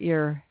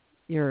your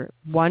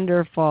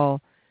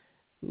wonderful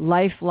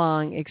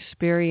lifelong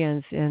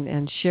experience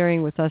and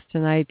sharing with us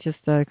tonight just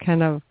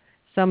kind of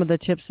some of the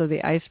tips of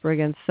the iceberg.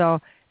 And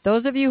so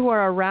those of you who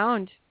are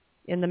around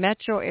in the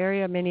metro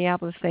area,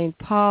 Minneapolis, St.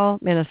 Paul,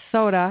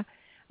 Minnesota,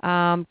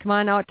 come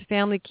on out to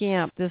family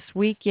camp this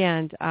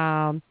weekend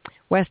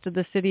west of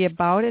the city,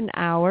 about an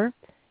hour,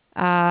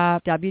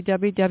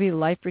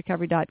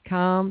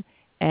 www.liferecovery.com,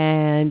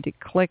 and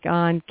click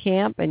on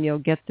camp and you'll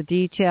get the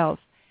details.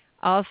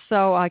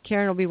 Also,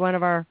 Karen will be one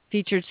of our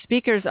featured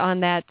speakers on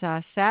that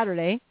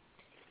Saturday,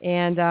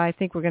 and I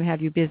think we're going to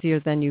have you busier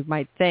than you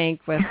might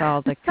think with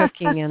all the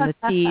cooking and the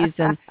teas.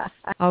 And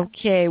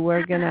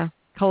we're going to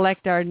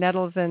collect our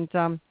nettles and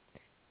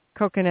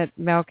coconut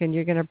milk, and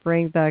you're going to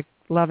bring the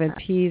love and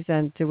peas.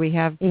 And do we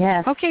have?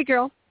 Yes. Okay,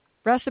 girl,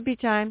 recipe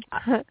time.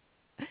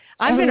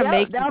 I'm going to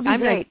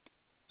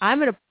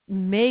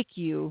make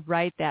you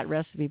write that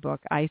recipe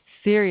book.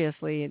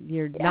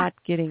 You're not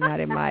getting that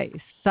in my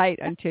sight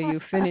until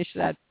you finish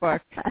that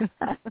book. All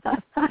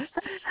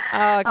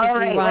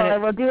right,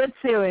 we'll do it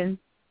soon.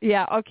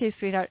 Yeah, okay,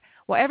 sweetheart.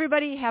 Well,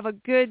 everybody have a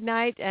good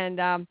night and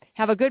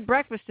have a good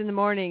breakfast in the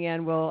morning,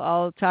 and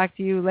I'll talk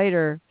to you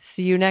later.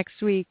 See you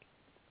next week.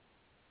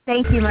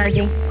 Thank you,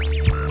 Margie.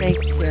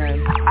 Thanks,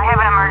 Karen. I have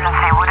an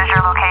emergency. What is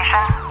your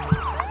location?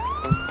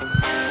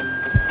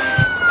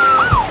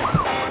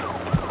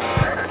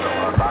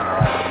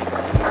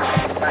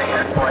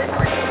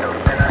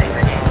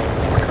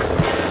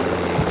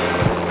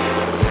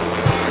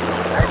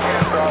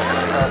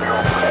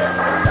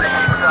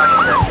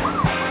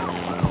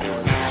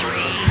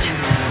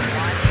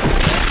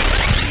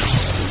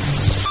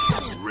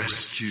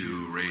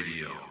 Rescue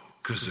Radio,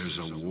 because there's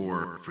a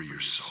war for your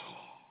soul.